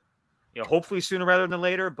road, you know, hopefully sooner rather than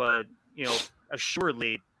later, but, you know,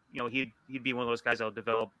 assuredly, you know, he'd be one of those guys that'll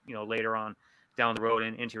develop, you know, later on down the road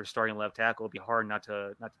and into your starting left tackle. It'd be hard not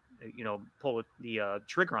to you know, pull the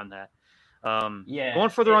trigger on that. Going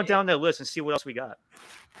further on down that list and see what else we got.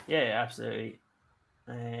 Yeah, absolutely.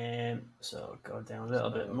 So go down a little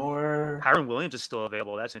bit more. Kyron Williams is still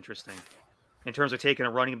available. That's interesting. In terms of taking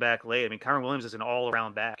a running back late, I mean, Kyron Williams is an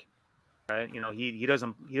all-around back, right? You know, he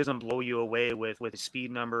doesn't blow you away with his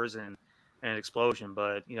speed numbers and explosion,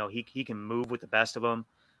 but, you know, he can move with the best of them.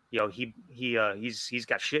 You know, he's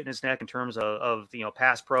got shit in his neck in terms of you know,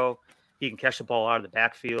 pass pro. He can catch the ball out of the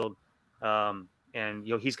backfield. And,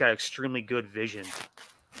 you know, he's got extremely good vision,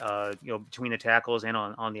 you know, between the tackles and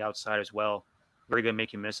on the outside as well. Very good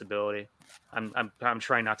make you miss ability. I'm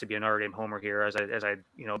trying not to be an Notre Dame homer here as I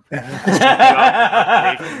you know,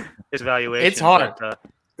 his evaluation. It's hard.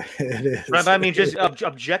 It is. But I mean, just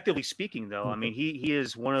objectively speaking, though, I mean, he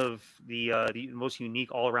is one of the most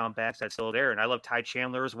unique all around backs that's still there, and I love Ty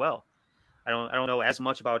Chandler as well. I don't know as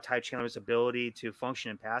much about Ty Chandler's ability to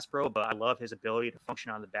function in pass pro, but I love his ability to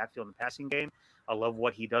function on the backfield in the passing game. I love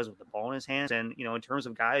what he does with the ball in his hands. And, you know, in terms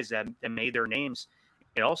of guys that made their names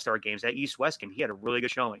in all-star games, that East-West game, he had a really good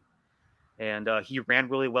showing. And he ran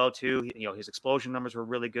really well, too. You know, his explosion numbers were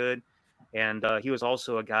really good. And he was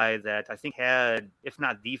also a guy that I think had, if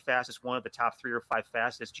not the fastest, one of the top 3 or 5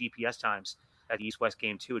 fastest GPS times at the East-West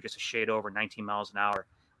game, too, just a shade over 19 miles an hour,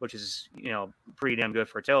 which is, you know, pretty damn good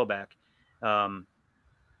for a tailback.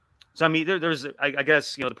 So, I mean, there's, I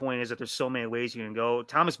guess, you know, the point is that there's so many ways you can go.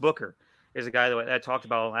 Thomas Booker is a guy that I talked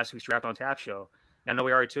about last week's Draft on Tap show. I know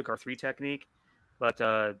we already took our 3 technique, but,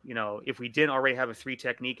 you know, if we didn't already have a 3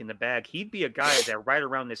 technique in the bag, he'd be a guy that right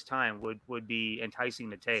around this time would be enticing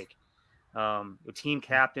to take. A team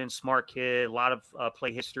captain, smart kid, a lot of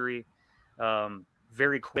play history,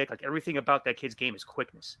 very quick. Like everything about that kid's game is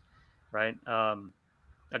quickness, right? A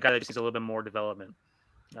guy that just needs a little bit more development.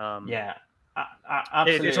 Yeah,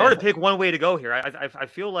 absolutely. It's hard to pick one way to go here. I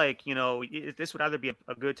feel like this would either be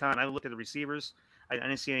a good time. I looked at the receivers. I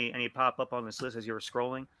didn't see any pop up on this list as you were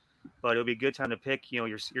scrolling, but it would be a good time to pick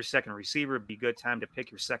your second receiver. It'd be a good time to pick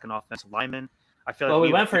your second offensive lineman. I feel like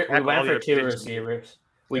we went for two receivers.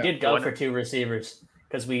 We did go for two receivers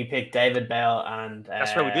because we picked David Bell and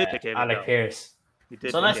that's right. We did pick David Alec Bell. Pierce.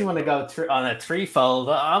 So unless you want to go on a threefold,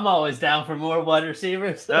 I'm always down for more wide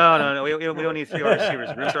receivers. No. We don't need 3 wide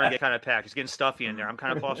receivers. We're starting to get kind of packed. It's getting stuffy in there. I'm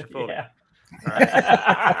kind of claustrophobic. Yeah. All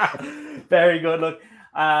right. Very good. Look,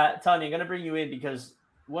 Tony, I'm going to bring you in because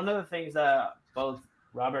one of the things that both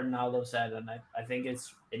Robert and Aldo said, and I think it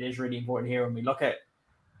is really important here when we look at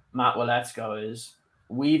Matt Waletzko, is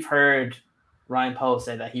we've heard Ryan Pohl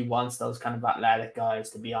say that he wants those kind of athletic guys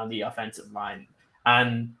to be on the offensive line.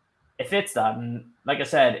 And it fits that. And like I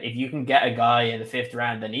said, if you can get a guy in the 5th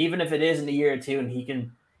round, then even if it is in a year or two and he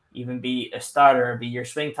can even be a starter or be your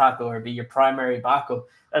swing tackle or be your primary backup,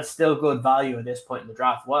 that's still good value at this point in the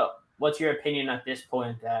draft. What's your opinion at this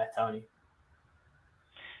point, Tony?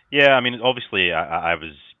 Yeah, I mean, obviously I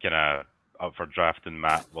was kind of up for drafting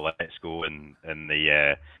Matt Waletzko in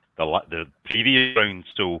the previous round.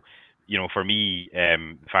 So, for me,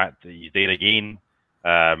 the fact that he's there again,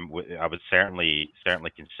 I would certainly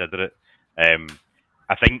consider it.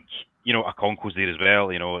 I think Okonkwo's there as well.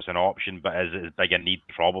 It's an option, but is it as big a need?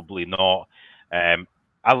 Probably not.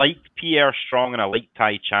 I like Pierre Strong and I like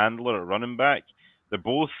Ty Chandler at running back. They're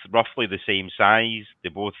both roughly the same size. They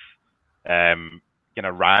both kind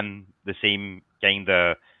of ran the same kind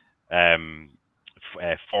of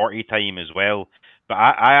 40 time as well. But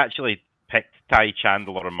I actually picked Ty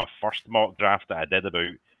Chandler in my first mock draft that I did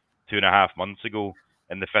about 2.5 months ago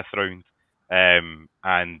in the 5th round.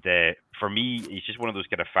 And for me, he's just one of those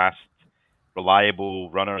kind of fast, reliable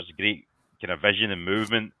runners, great kind of vision and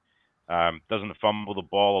movement. Doesn't fumble the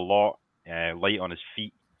ball a lot, light on his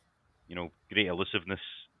feet, great elusiveness.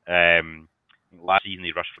 Last season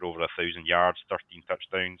he rushed for over 1,000 yards, 13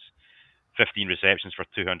 touchdowns, 15 receptions for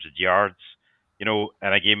 200 yards.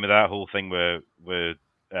 And again with that whole thing with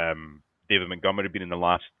David Montgomery being in the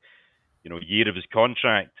last, year of his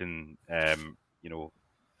contract, and I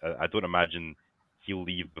don't imagine he'll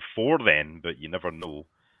leave before then, but you never know.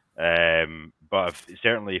 But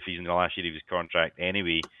certainly if he's in the last year of his contract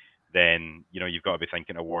anyway, then you've got to be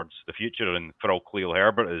thinking towards the future. And for all Khalil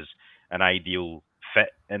Herbert is an ideal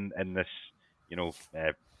fit in this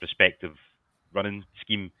prospective running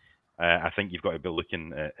scheme. I think you've got to be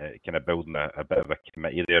looking at kind of building a bit of a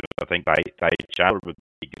committee there. I think Ty Chandler would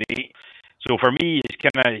be great. So for me, it's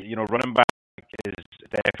kind of running back is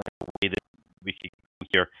definitely a way that we could go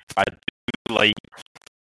here. I do like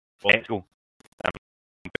let's go.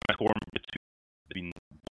 Scoring between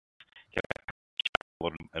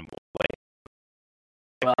Chandler and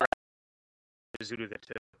well, Zulu that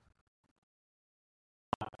too.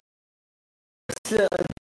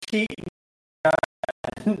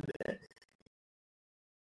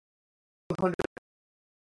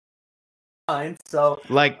 So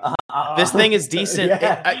like this thing is decent.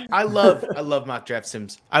 Yeah. I love mock draft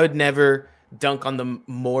sims. I would never dunk on them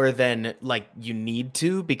more than like you need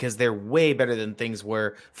to, because they're way better than things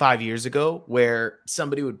were 5 years ago, where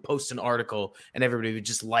somebody would post an article and everybody would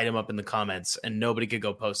just light them up in the comments and nobody could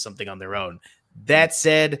go post something on their own. That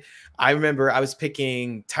said, I remember I was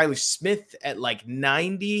picking Tyler Smith at like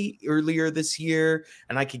 90 earlier this year,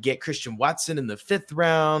 and I could get Christian Watson in the 5th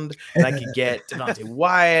round, and I could get Devontae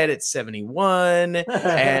Wyatt at 71,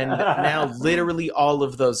 and now literally all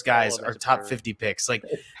of those guys are top 50 picks. Like,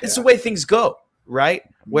 it's the way things go, right?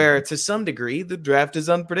 Where to some degree the draft is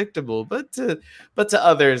unpredictable, but to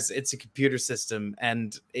others it's a computer system,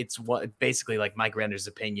 and it's what basically like Mike Renner's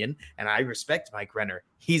opinion. And I respect Mike Renner;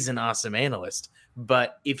 he's an awesome analyst.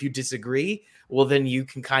 But if you disagree, well, then you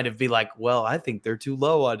can kind of be like, well, I think they're too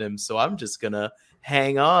low on him, so I'm just gonna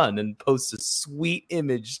hang on and post a sweet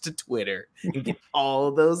image to Twitter and get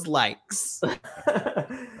all those likes.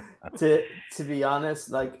 To be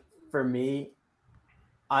honest, like for me,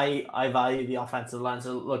 I value the offensive line.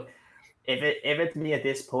 So look, if it's me at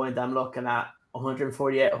this point, I'm looking at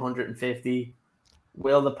 148, 150.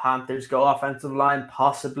 Will the Panthers go offensive line?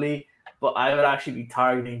 Possibly, but I would actually be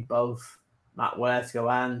targeting both Matt Waletzko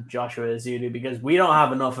and Joshua Ezeudu, because we don't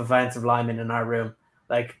have enough offensive linemen in our room.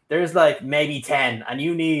 Like there's like maybe 10, and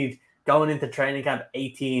you need going into training camp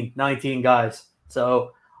 18, 19 guys.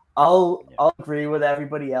 So I'll agree with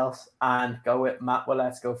everybody else and go with Matt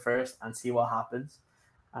Waletzko first and see what happens.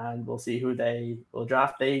 and we'll see who they will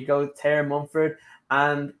draft. They go Tare Mumford,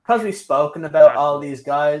 and because we've spoken about all these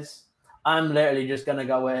guys, I'm literally just going to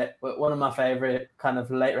go with one of my favorite kind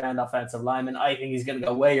of late round offensive linemen. I think he's going to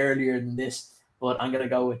go way earlier than this, but I'm going to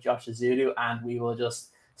go with Josh Azulu, and we will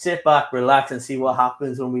just sit back, relax, and see what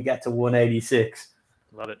happens when we get to 186.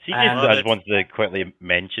 Love it. I just wanted to quickly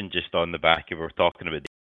mention, just on the back, if we're talking about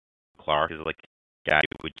Clark, is like, guy,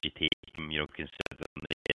 would you take him, considering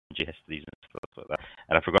the injury histories and stuff like that?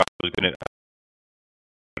 And I forgot, I was going to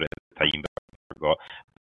put it at the time, but I forgot.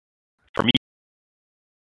 For me,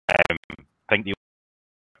 I think the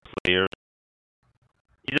player,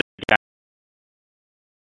 he's a guy,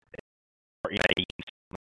 49,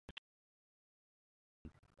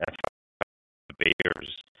 the Bears,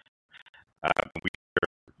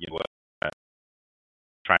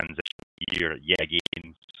 transition year yet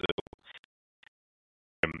again. So,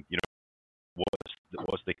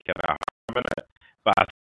 what's the kind of harm in it? But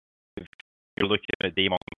if you're looking at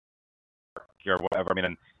Damon or whatever,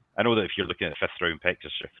 and I know that if you're looking at 5th round picks or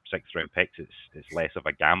 6th round picks, it's less of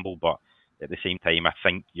a gamble. But at the same time, I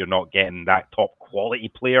think you're not getting that top quality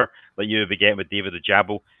player that you would be getting with David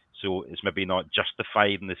Ojabo. So it's maybe not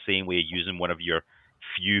justified in the same way using one of your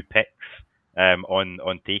few picks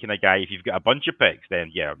on taking a guy. If you've got a bunch of picks,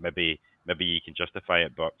 then yeah, maybe you can justify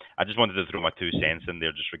it. But I just wanted to throw my 2 cents in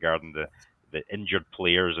there just regarding the injured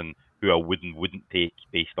players and who I wouldn't take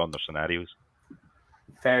based on their scenarios.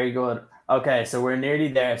 Very good. Okay, so we're nearly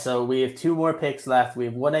there. So we have 2 more picks left. We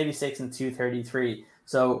have 186 and 233.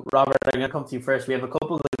 So Robert, I'm going to come to you first. We have a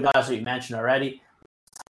couple of the guys that you mentioned already.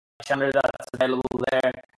 Chandler, that's available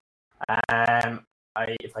there.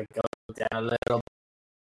 If I go down a little,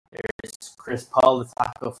 there's Chris Paul, the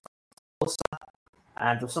tackle for Tulsa,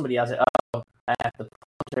 and there's somebody else. The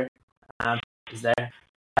punter is there.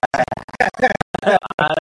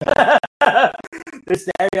 There's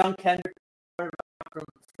Darion Kendrick from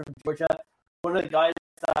Georgia. One of the guys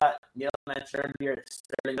that Niel mentioned earlier,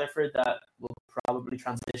 Sterling Clifford, that will probably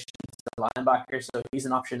transition to linebacker, so he's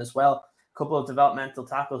an option as well. A couple of developmental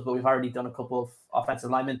tackles, but we've already done a couple of offensive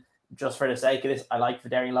linemen. Just for the sake of this, I like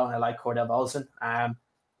Fedarian Lowe and I like Cordell Bolson.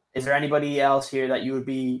 Is there anybody else here that you'd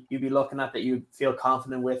be looking at that you feel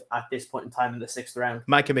confident with at this point in time in the 6th round?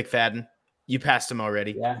 Micah McFadden. You passed him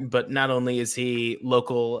already, but not only is he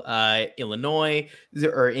local Illinois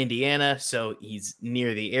or Indiana, so he's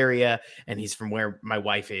near the area and he's from where my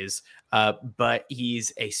wife is, but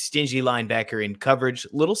he's a stingy linebacker in coverage,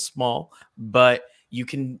 little small, but you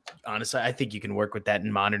can, honestly, I think you can work with that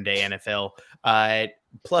in modern day NFL.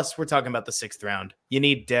 Plus, we're talking about the 6th round. You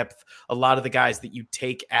need depth. A lot of the guys that you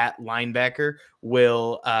take at linebacker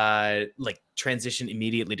will transition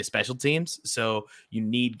immediately to special teams. So you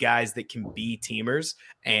need guys that can be teamers.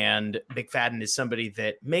 And McFadden is somebody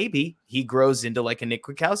that maybe he grows into like a Nick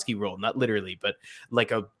Kwiatkowski role, not literally, but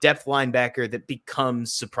like a depth linebacker that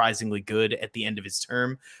becomes surprisingly good at the end of his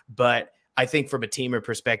term. But I think from a teamer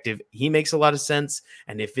perspective, he makes a lot of sense.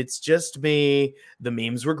 And if it's just me, the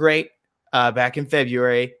memes were great back in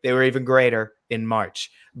February. They were even greater in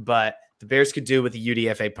March. But the Bears could do with a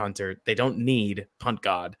UDFA punter. They don't need punt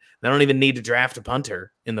god. They don't even need to draft a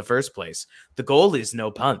punter in the first place. The goal is no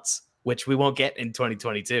punts, which we won't get in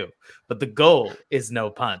 2022. But the goal is no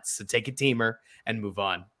punts. So take a teamer and move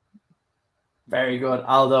on. Very good.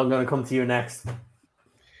 Aldo, I'm going to come to you next.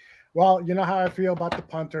 Well, you know how I feel about the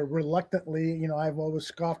punter. Reluctantly, I've always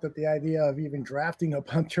scoffed at the idea of even drafting a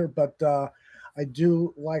punter, but I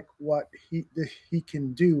do like what he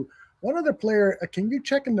can do. One other player, can you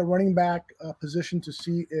check in the running back position to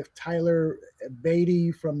see if Tyler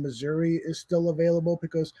Beatty from Missouri is still available?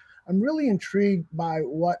 Because I'm really intrigued by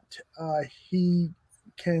what he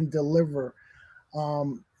can deliver.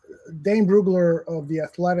 Dane Brugler of The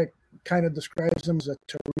Athletic kind of describes him as a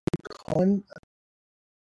Tariq Cohen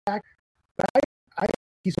back. I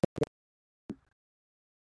he's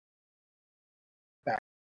back.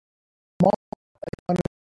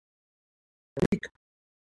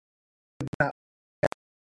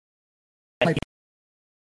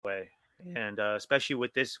 Way. And especially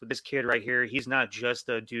with this kid right here, he's not just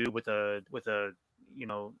a dude with a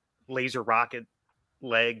laser rocket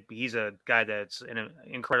leg. He's a guy that's an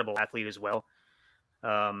incredible athlete as well.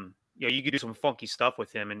 You could do some funky stuff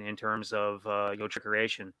with him in terms of trick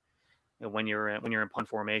creation when you're in punt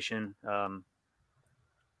formation. That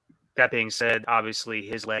being said, obviously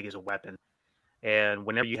his leg is a weapon, and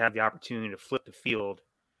whenever you have the opportunity to flip the field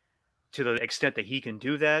to the extent that he can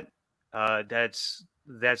do that, that's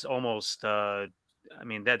almost that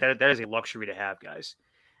is a luxury to have, guys.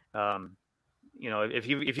 If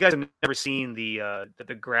you guys have never seen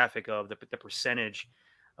the graphic of the percentage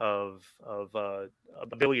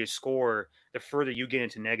ability to score, the further you get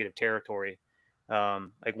into negative territory.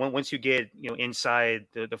 Like once you get inside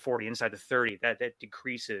the 40, inside the 30, that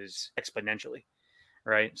decreases exponentially,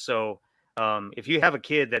 right? So if you have a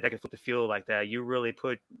kid that can flip the field like that, you really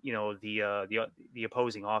put the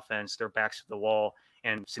opposing offense, their backs to the wall,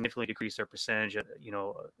 and significantly decrease their percentage, a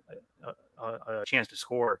chance to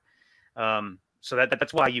score. So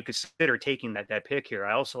that's why you consider taking that pick here.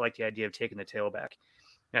 I also like the idea of taking the tailback.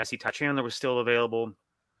 And I see Ty Chandler was still available.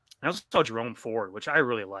 I also saw Jerome Ford, which I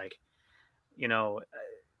really like.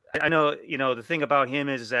 I know, the thing about him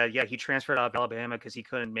is that, he transferred out of Alabama because he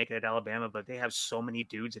couldn't make it at Alabama, but they have so many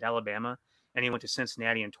dudes at Alabama, and he went to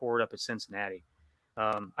Cincinnati and tore it up at Cincinnati.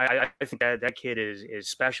 I think that kid is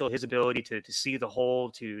special. His ability to see the hole,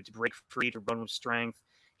 to break free, to run with strength.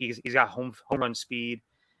 He's got home run speed.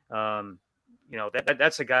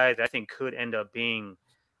 That's a guy that I think could end up being,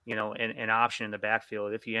 an option in the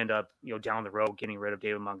backfield if you end up, down the road getting rid of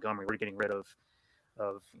David Montgomery or getting rid of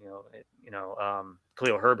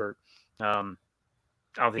Khalil Herbert. I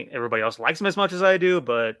don't think everybody else likes him as much as I do,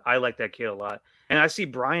 but I like that kid a lot. And I see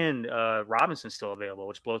Brian Robinson still available,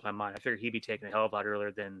 which blows my mind. I figured he'd be taken a hell of a lot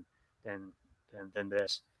earlier than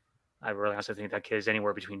this. I really honestly think that kid is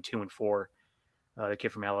anywhere between 2 and 4. The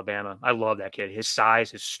kid from Alabama. I love that kid. His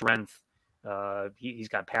size, his strength. He's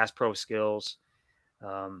got pass pro skills.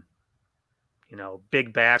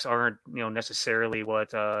 Big backs aren't necessarily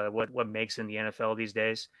what makes in the NFL these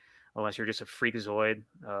days, unless you're just a freakazoid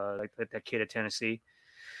like that kid at Tennessee.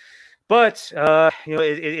 But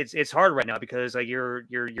it's hard right now because you're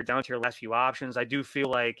down to your last few options. I do feel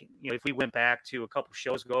like if we went back to a couple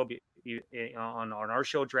shows ago on our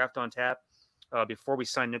show Draft on Tap before we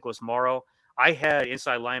signed Nicholas Morrow, I had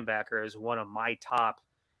inside linebacker as one of my top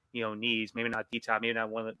needs. Maybe not the top, maybe not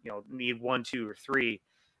one need 1, 2, or 3.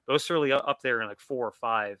 Those certainly up there in like 4 or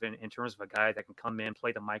 5 in terms of a guy that can come in,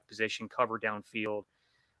 play the Mike position, cover downfield.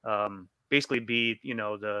 Basically be,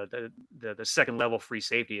 the second level free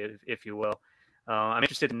safety, if you will. I'm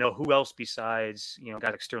interested to know who else besides,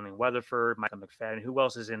 guys like Sterling Weatherford, Michael McFadden, who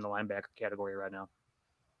else is in the linebacker category right now?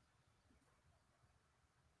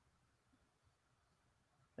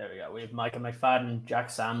 There we go. We have Michael McFadden, Jack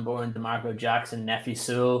Sanborn, DeMarco Jackson, Nefi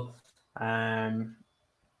Sewell.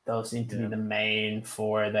 Those seem to be the main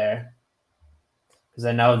 4 there. Because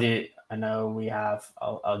I know we have.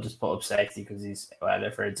 I'll just pull up safety because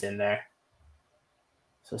Weatherford's in there.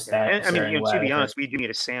 So to be honest, we do need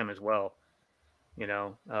a Sam as well.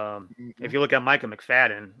 If you look at Micah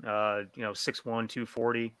McFadden, 6'1",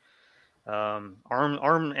 240,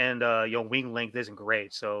 arm and wing length isn't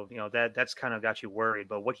great, so that's kind of got you worried.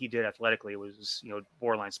 But what he did athletically was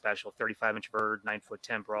borderline special. 35-inch vert,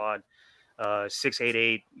 9'10" broad,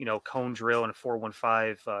 6'8", cone drill and a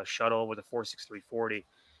 4.15 shuttle with a 4.63 40.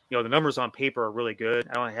 The numbers on paper are really good.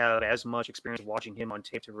 I don't have as much experience watching him on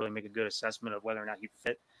tape to really make a good assessment of whether or not he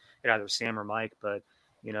fit at either Sam or Mike. But,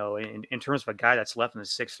 in terms of a guy that's left in the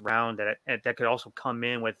 6th round that could also come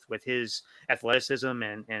in with his athleticism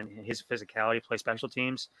and his physicality, play special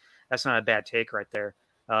teams, that's not a bad take right there.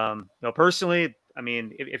 Personally, I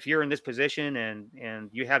mean, if you're in this position and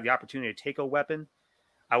you have the opportunity to take a weapon,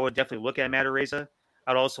 I would definitely look at Matt Araiza.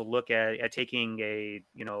 I'd also look at taking a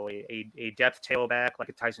depth tailback like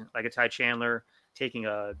a Ty Chandler, taking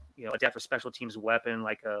a depth for special teams weapon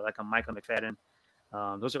like a Michael McFadden.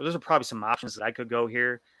 Those are probably some options that I could go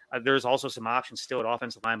here. There's also some options still at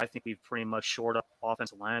offensive line. I think we've pretty much shored up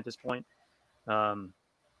offensive line at this point.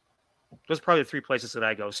 Those are probably the 3 places that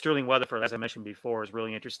I go. Sterling Weatherford, as I mentioned before, is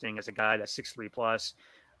really interesting as a guy that's 6'3 plus,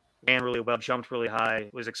 ran really well, jumped really high,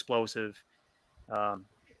 was explosive.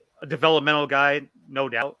 A developmental guy, no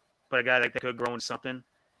doubt, but a guy that could grow into something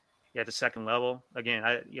at the second level. Again,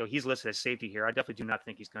 he's listed as safety here. I definitely do not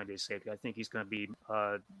think he's going to be a safety. I think he's going to be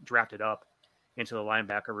drafted up into the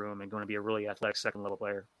linebacker room and going to be a really athletic second level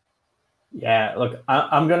player. Yeah, look,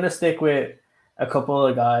 I'm going to stick with a couple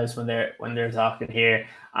of guys when they're talking here.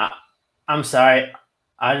 I'm sorry,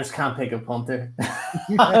 I just can't pick a punter.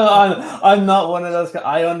 I'm not one of those guys.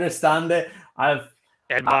 I understand it. I've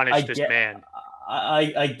admonished this man.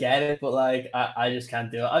 I get it, but I just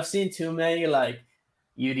can't do it. I've seen too many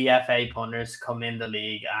UDFA punters come in the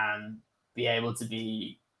league and be able to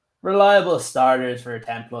be reliable starters for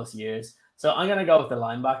 10 plus years. So I'm gonna go with the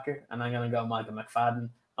linebacker, and I'm gonna go Michael McFadden,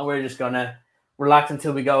 and we're just gonna relax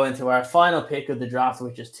until we go into our final pick of the draft,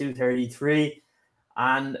 which is 233.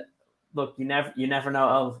 And look, you never know.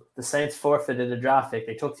 Oh, the Saints forfeited the draft pick;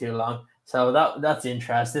 they took too long. So that's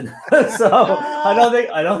interesting. So I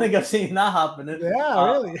don't think I've seen that happening.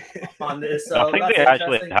 Yeah, really. On this, so I think they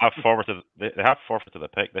actually have forfeited the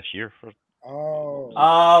pick this year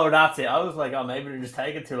Oh, that's it. I was like, oh, maybe they're just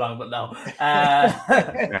taking too long, but no.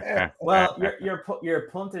 Well, your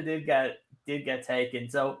punter did get taken.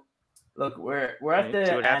 So, look, we're at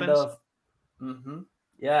the end happens? of.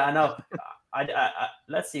 Yeah, I know. I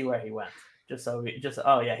let's see where he went. He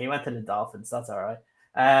went to the Dolphins. That's all right.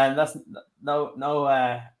 That's no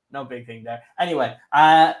big thing there. Anyway,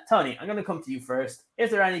 Tony, I'm gonna come to you first. Is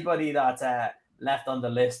there anybody that's left on the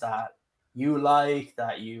list that you like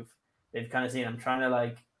that they've kind of seen? I'm trying to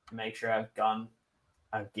like make sure I've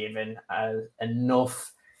given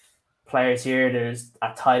enough players here. There's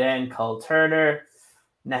a tight end called Turner,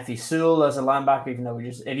 Nefi Sewell as a linebacker. Even though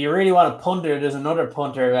if you really want a punter, there's another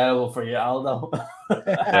punter available for you, Aldo. No,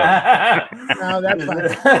 that's fine.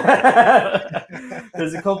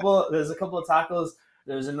 There's a couple of tackles.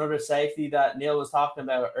 There's another safety that Niel was talking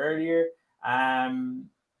about earlier.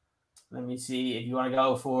 Let me see if you want to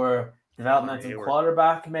go for developmental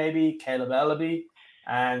quarterback, maybe Caleb Ellaby,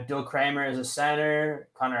 and Doug Kramer as a center,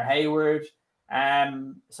 Connor Hayward. So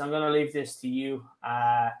I'm going to leave this to you,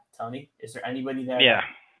 Tony. Is there anybody there that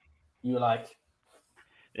you like?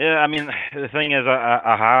 Yeah, I mean, the thing is,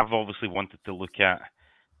 I have obviously wanted to look at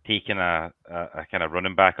taking a kind of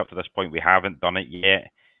running back up to this point. We haven't done it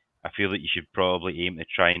yet. I feel that you should probably aim to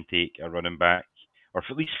try and take a running back, or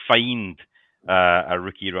at least find a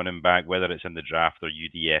rookie running back, whether it's in the draft or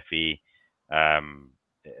UDFA,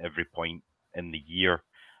 every point in the year.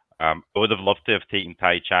 I would have loved to have taken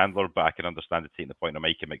Ty Chandler, but I can understand taking the point of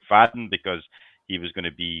Micah McFadden because he was going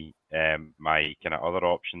to be my kind of other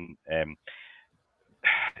option. To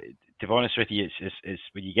be honest with you, it's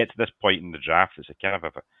when you get to this point in the draft, it's a kind of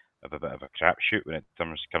a bit of a crapshoot when it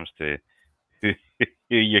comes to who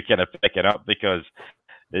you're kind of picking up, because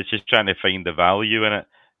it's just trying to find the value in it.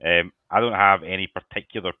 I don't have any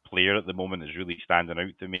particular player at the moment that's really standing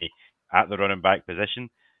out to me at the running back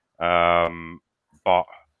position. But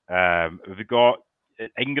we've got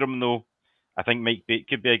Ingram, though. I think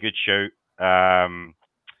could be a good shout.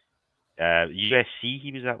 USC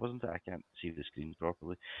he was at, wasn't it? I can't see the screen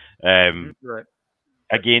properly. Right.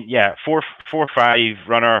 Again, 4.5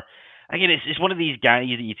 runner. Again, it's one of these guys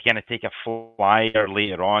that you kind of take a flyer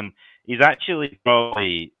later on. He's actually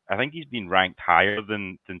probably, I think he's been ranked higher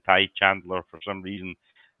than Ty Chandler for some reason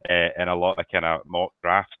in a lot of kind of mock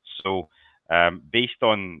drafts. So based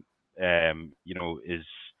on his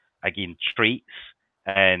traits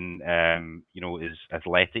and his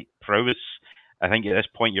athletic prowess, I think at this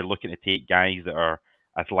point you're looking to take guys that are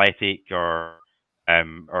athletic or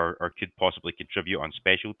could possibly contribute on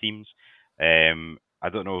special teams. I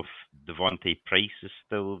don't know if Devontae Price is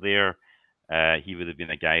still there. He would have been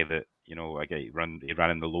a guy that he ran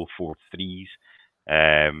in the low 4.3s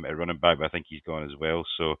at running back, but I think he's gone as well.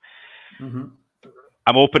 So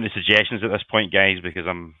I'm open to suggestions at this point, guys, because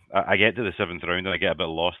I get to the 7th round and I get a bit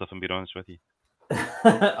lost, if I'm being honest with you.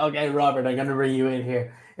 Okay, Robert, I'm going to bring you in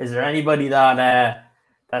here. Is there anybody that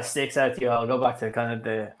sticks out to you? I'll go back to kind of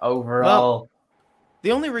the overall. Well,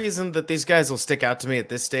 the only reason that these guys will stick out to me at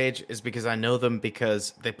this stage is because I know them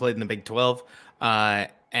because they played in the Big 12.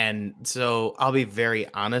 And so I'll be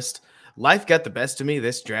very honest. Life got the best of me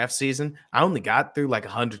this draft season. I only got through like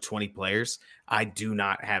 120 players. I do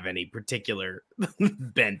not have any particular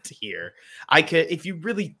bent here. If you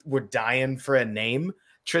really were dying for a name,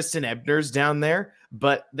 Tristan Ebner's down there,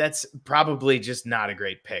 but that's probably just not a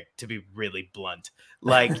great pick, to be really blunt.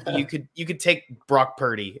 Like you could take Brock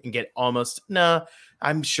Purdy and get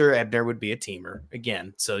I'm sure Ebner would be a teamer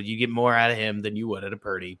again. So you get more out of him than you would at a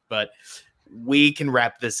Purdy, but we can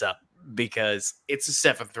wrap this up because it's a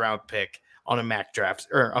 7th round pick on a mock draft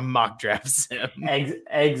sim.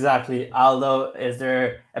 Exactly. Aldo, is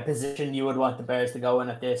there a position you would want the Bears to go in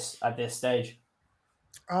at this stage?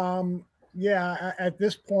 Yeah, at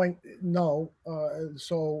this point, no.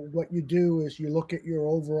 So what you do is you look at your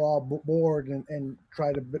overall board and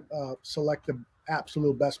try to select the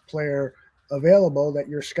absolute best player available that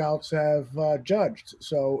your scouts have judged.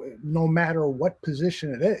 So no matter what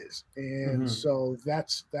position it is, and so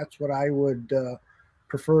that's what I would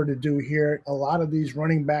prefer to do here. A lot of these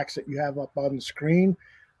running backs that you have up on the screen,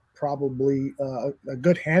 probably a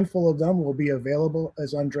good handful of them will be available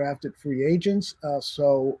as undrafted free agents.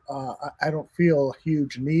 So I don't feel a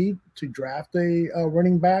huge need to draft a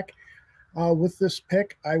running back with this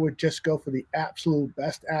pick. I would just go for the absolute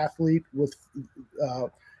best athlete with,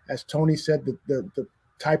 as Tony said, the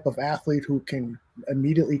type of athlete who can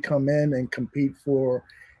immediately come in and compete for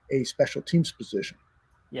a special teams position.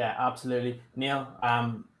 Yeah, absolutely. Niel,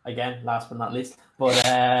 again, last but not least, but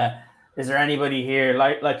is there anybody here,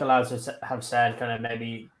 like the lads have said, kind of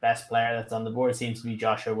maybe best player that's on the board seems to be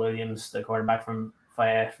Joshua Williams, the quarterback from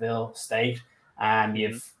Fayetteville State.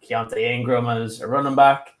 You've Keontae Ingram as a running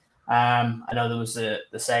back. I know there was the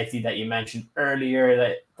safety that you mentioned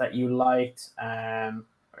earlier that you liked.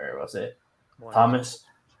 Where was it? Thomas.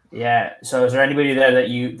 Yeah. So is there anybody there that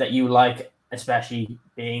you like, especially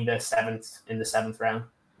being the seventh round?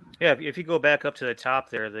 Yeah, if you go back up to the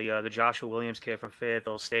top there, the Joshua Williams kid from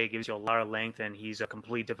Fayetteville State gives you a lot of length, and he's a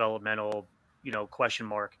complete developmental, question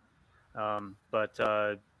mark. You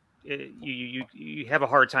have a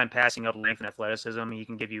hard time passing up length and athleticism. He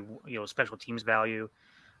can give you, special teams value.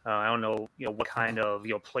 I don't know, what kind of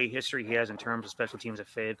play history he has in terms of special teams at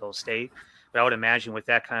Fayetteville State, but I would imagine with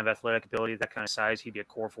that kind of athletic ability, that kind of size, he'd be a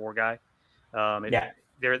core 4 guy. If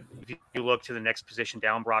you look to the next position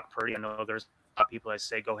down, Brock Purdy, I know there's a lot of people that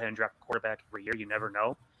say go ahead and draft a quarterback every year. You never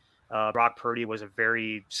know. Brock Purdy was a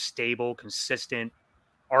very stable, consistent,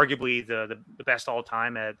 arguably the best all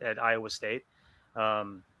time at Iowa State.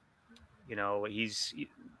 He's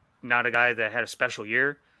not a guy that had a special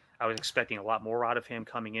year. I was expecting a lot more out of him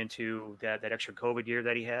coming into that extra COVID year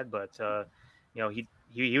that he had, but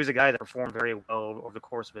he was a guy that performed very well over the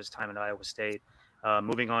course of his time at Iowa State.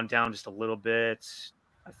 Moving on down just a little bit,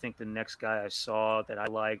 I think the next guy I saw that I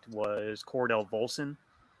liked was Cordell Volson.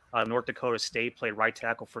 North Dakota State, played right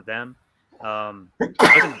tackle for them.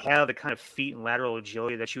 Doesn't have the kind of feet and lateral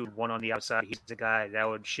agility that you would want on the outside. He's a guy that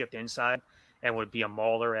would shift inside and would be a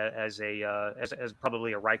mauler as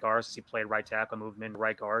probably a right guard, since he played right tackle, moved him into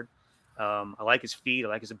right guard. I like his feet. I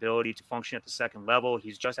like his ability to function at the second level.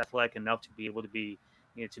 He's just athletic enough to be able to be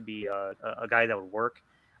a guy that would work.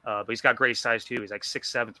 But he's got great size too. He's like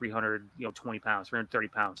 6'7", 320 pounds, 330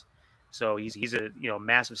 pounds. So he's a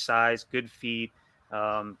massive size, good feet.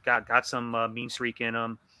 Got some mean streak in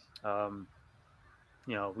him.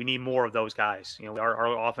 We need more of those guys.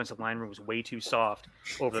 Our offensive line room was way too soft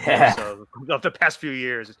over the course of the past few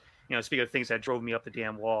years. Speaking of things that drove me up the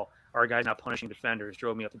damn wall, our guys not punishing defenders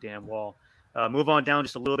drove me up the damn wall. Move on down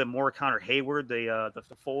just a little bit more. Connor Hayward, the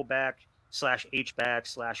fullback / H-back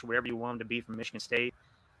 / whatever you want him to be from Michigan State.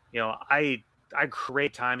 I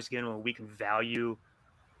create times again when we can value,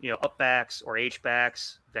 upbacks or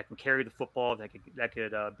H-backs that can carry the football, that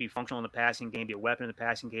could be functional in the passing game, be a weapon in the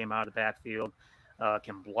passing game out of the backfield,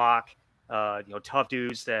 can block, tough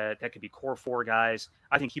dudes that could be core 4 guys.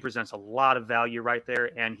 I think he presents a lot of value right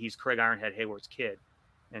there, and he's Craig Ironhead Hayward's kid.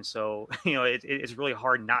 And so, it's really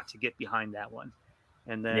hard not to get behind that one.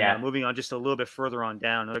 And then moving on just a little bit further on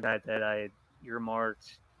down, another guy that I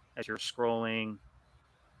earmarked as you're scrolling.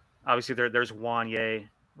 Obviously, there's Wanye,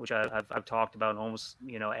 which I've talked about almost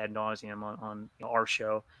ad nauseum on our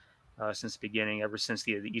show since the beginning, ever since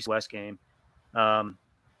the East-West game.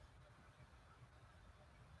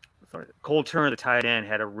 Cole Turner, the tight end,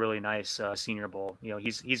 had a really nice Senior Bowl.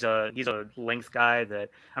 He's a length guy that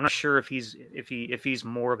I'm not sure if he's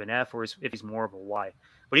more of an F or if he's more of a Y.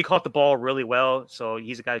 But he caught the ball really well, so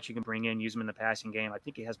he's a guy that you can bring in, use him in the passing game. I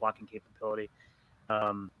think he has blocking capability.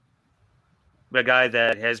 But a guy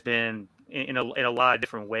that has been in a lot of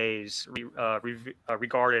different ways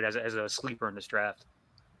regarded as a sleeper in this draft.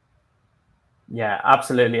 Yeah,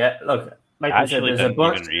 absolutely. Look, like I actually I said,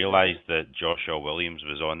 didn't even realize that Joshua Williams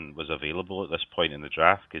was available at this point in the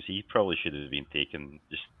draft, because he probably should have been taken.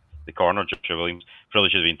 Just the corner, Joshua Williams, probably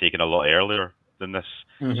should have been taken a lot earlier than this.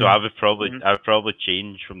 Mm-hmm. So I would probably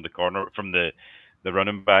change from the corner, from the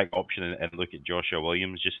running back option, and look at Joshua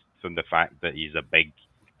Williams, just from the fact that he's a big,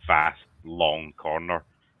 fast, long corner,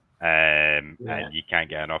 and you can't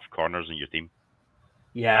get enough corners in your team.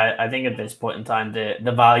 Yeah, I think at this point in time,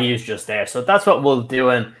 the value is just there. So that's what we'll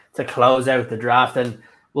do to close out the draft, and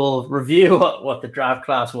we'll review what the draft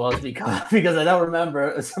class was because I don't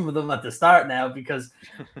remember some of them at the start now, because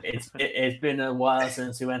it's been a while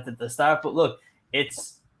since we went at the start. But look,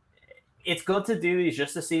 it's good to do these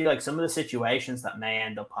just to see like some of the situations that may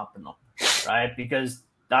end up popping up, right? Because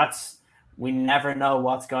we never know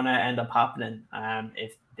what's going to end up happening.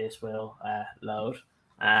 If this will load.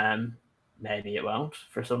 Maybe it won't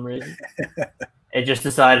for some reason. It just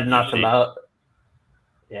decided not to load.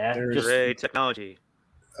 Yeah, great technology.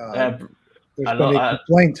 There's been a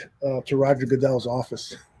complaint to Roger Goodell's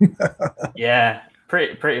office. Yeah,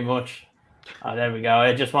 pretty much. There we go.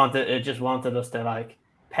 It just wanted us to like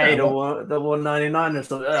pay the $199 or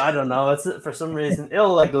something. I don't know. It's for some reason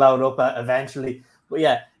it'll like load up eventually. But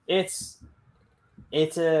yeah, it's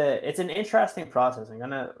an interesting process. I'm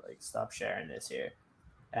gonna like stop sharing this here.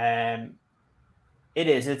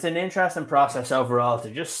 It's an interesting process overall to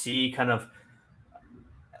just see kind of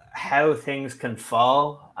how things can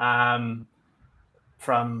fall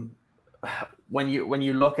from when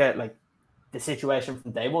you look at like the situation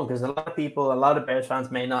from day one, because a lot of Bears fans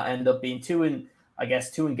may not end up being too I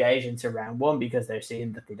guess, too engaged into round one because they're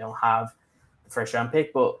seeing that they don't have the first round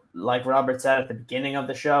pick. But like Robert said at the beginning of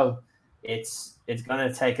the show, it's going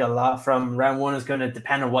to take a lot from round one. Is going to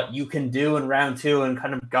depend on what you can do in round two and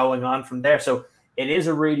kind of going on from there. So it is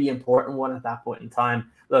a really important one at that point in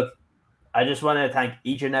time. Look, I just want to thank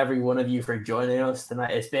each and every one of you for joining us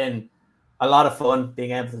tonight. It's been a lot of fun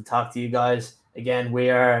being able to talk to you guys. Again, we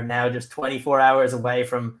are now just 24 hours away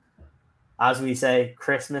from, as we say,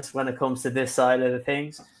 Christmas when it comes to this side of the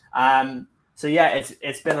things. So yeah,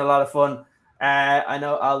 it's been a lot of fun. I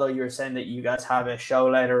know, Aldo, you were saying that you guys have a show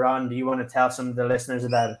later on. Do you want to tell some of the listeners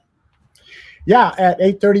about it? Yeah, at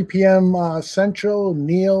 8:30 p.m. Central,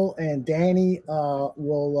 Niel and Danny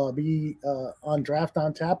will be on Draft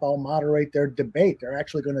on Tap. I'll moderate their debate. They're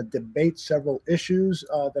actually going to debate several issues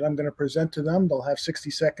that I'm going to present to them. They'll have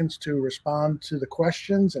 60 seconds to respond to the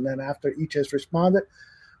questions, and then after each has responded,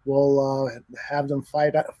 we'll have them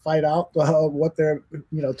fight out what they're,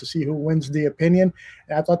 to see who wins the opinion.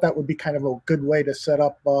 And I thought that would be kind of a good way to set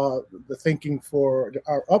up the thinking for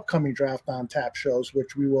our upcoming Draft on Tap shows,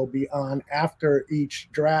 which we will be on after each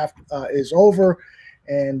draft is over,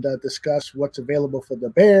 and discuss what's available for the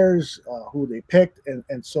Bears, who they picked,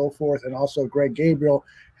 and so forth. And also Greg Gabriel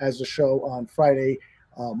has a show on Friday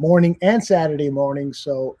morning and Saturday morning.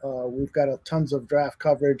 So we've got tons of draft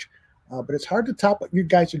coverage. But it's hard to top what you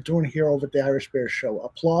guys are doing here over at the Irish Bears show.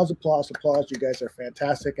 Applause, applause, applause. You guys are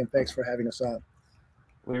fantastic, and thanks for having us on.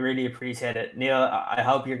 We really appreciate it. Niel, I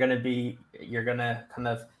hope you're going to kind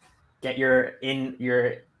of get your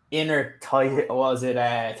inner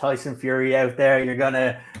Tyson Fury out there. You're going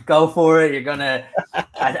to go for it. You're going to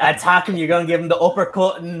attack him. You're going to give him the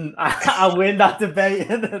uppercut and I'll win that debate.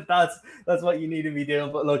 That's what you need to be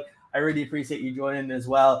doing. But look, I really appreciate you joining as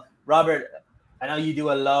well. Robert, I know you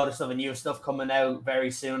do a lot of stuff and you have stuff coming out very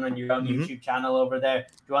soon on your own YouTube channel over there.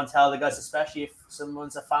 Do you want to tell the guys, especially if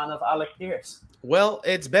someone's a fan of Alec Pierce? Well,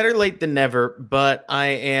 it's better late than never, but I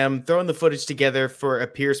am throwing the footage together for a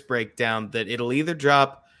Pierce breakdown that it'll either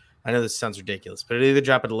drop. I know this sounds ridiculous, but it'll either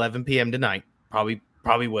drop at 11 p.m. tonight. Probably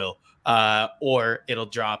will. Or it'll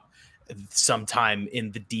drop sometime in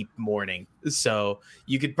the deep morning. So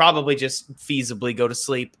you could probably just feasibly go to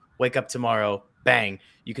sleep, wake up tomorrow, bang,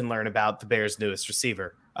 you can learn about the Bears' newest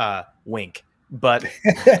receiver. Wink. But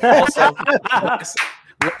also, last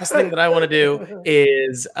thing that I want to do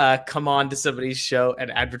is come on to somebody's show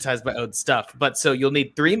and advertise my own stuff. But so you'll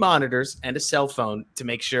need 3 monitors and a cell phone to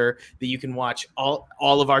make sure that you can watch all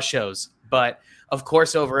of our shows. But of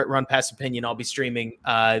course, over at Run Pass Opinion, I'll be streaming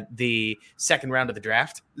the second round of the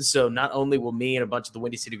draft. So not only will me and a bunch of the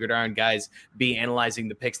Windy City Gridiron guys be analyzing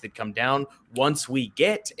the picks that come down, once we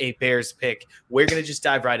get a Bears pick, we're going to just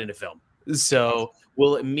dive right into film. So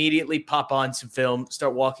we'll immediately pop on some film,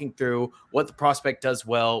 start walking through what the prospect does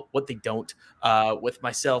well, what they don't, with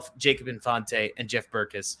myself, Jacob Infante, and Jeff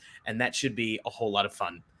Burkus. And that should be a whole lot of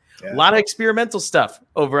fun. Yeah. A lot of experimental stuff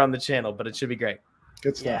over on the channel, but it should be great.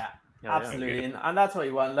 Good stuff. Yeah. Absolutely, and that's what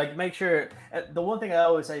you want. Like, make sure the one thing I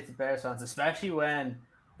always say to Bears fans, especially when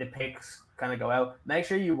the picks kind of go out, make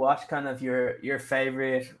sure you watch kind of your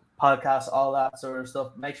favorite podcasts, all that sort of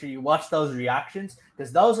stuff. Make sure you watch those reactions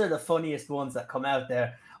because those are the funniest ones that come out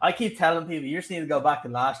there. I keep telling people you just need to go back to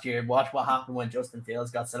last year and watch what happened when Justin Fields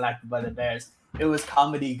got selected by the Bears. It was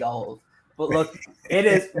comedy gold. But look,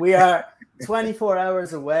 we are 24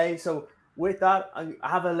 hours away, so. With that, I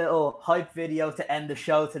have a little hype video to end the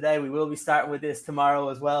show today. We will be starting with this tomorrow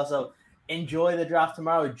as well. So enjoy the draft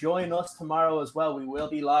tomorrow. Join us tomorrow as well. We will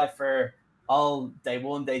be live for all day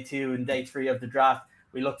 1, day 2, and day 3 of the draft.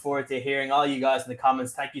 We look forward to hearing all you guys in the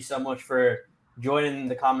comments. Thank you so much for joining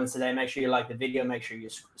the comments today. Make sure you like the video. Make sure you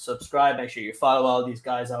subscribe. Make sure you follow all these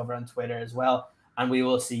guys over on Twitter as well. And we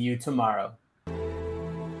will see you tomorrow.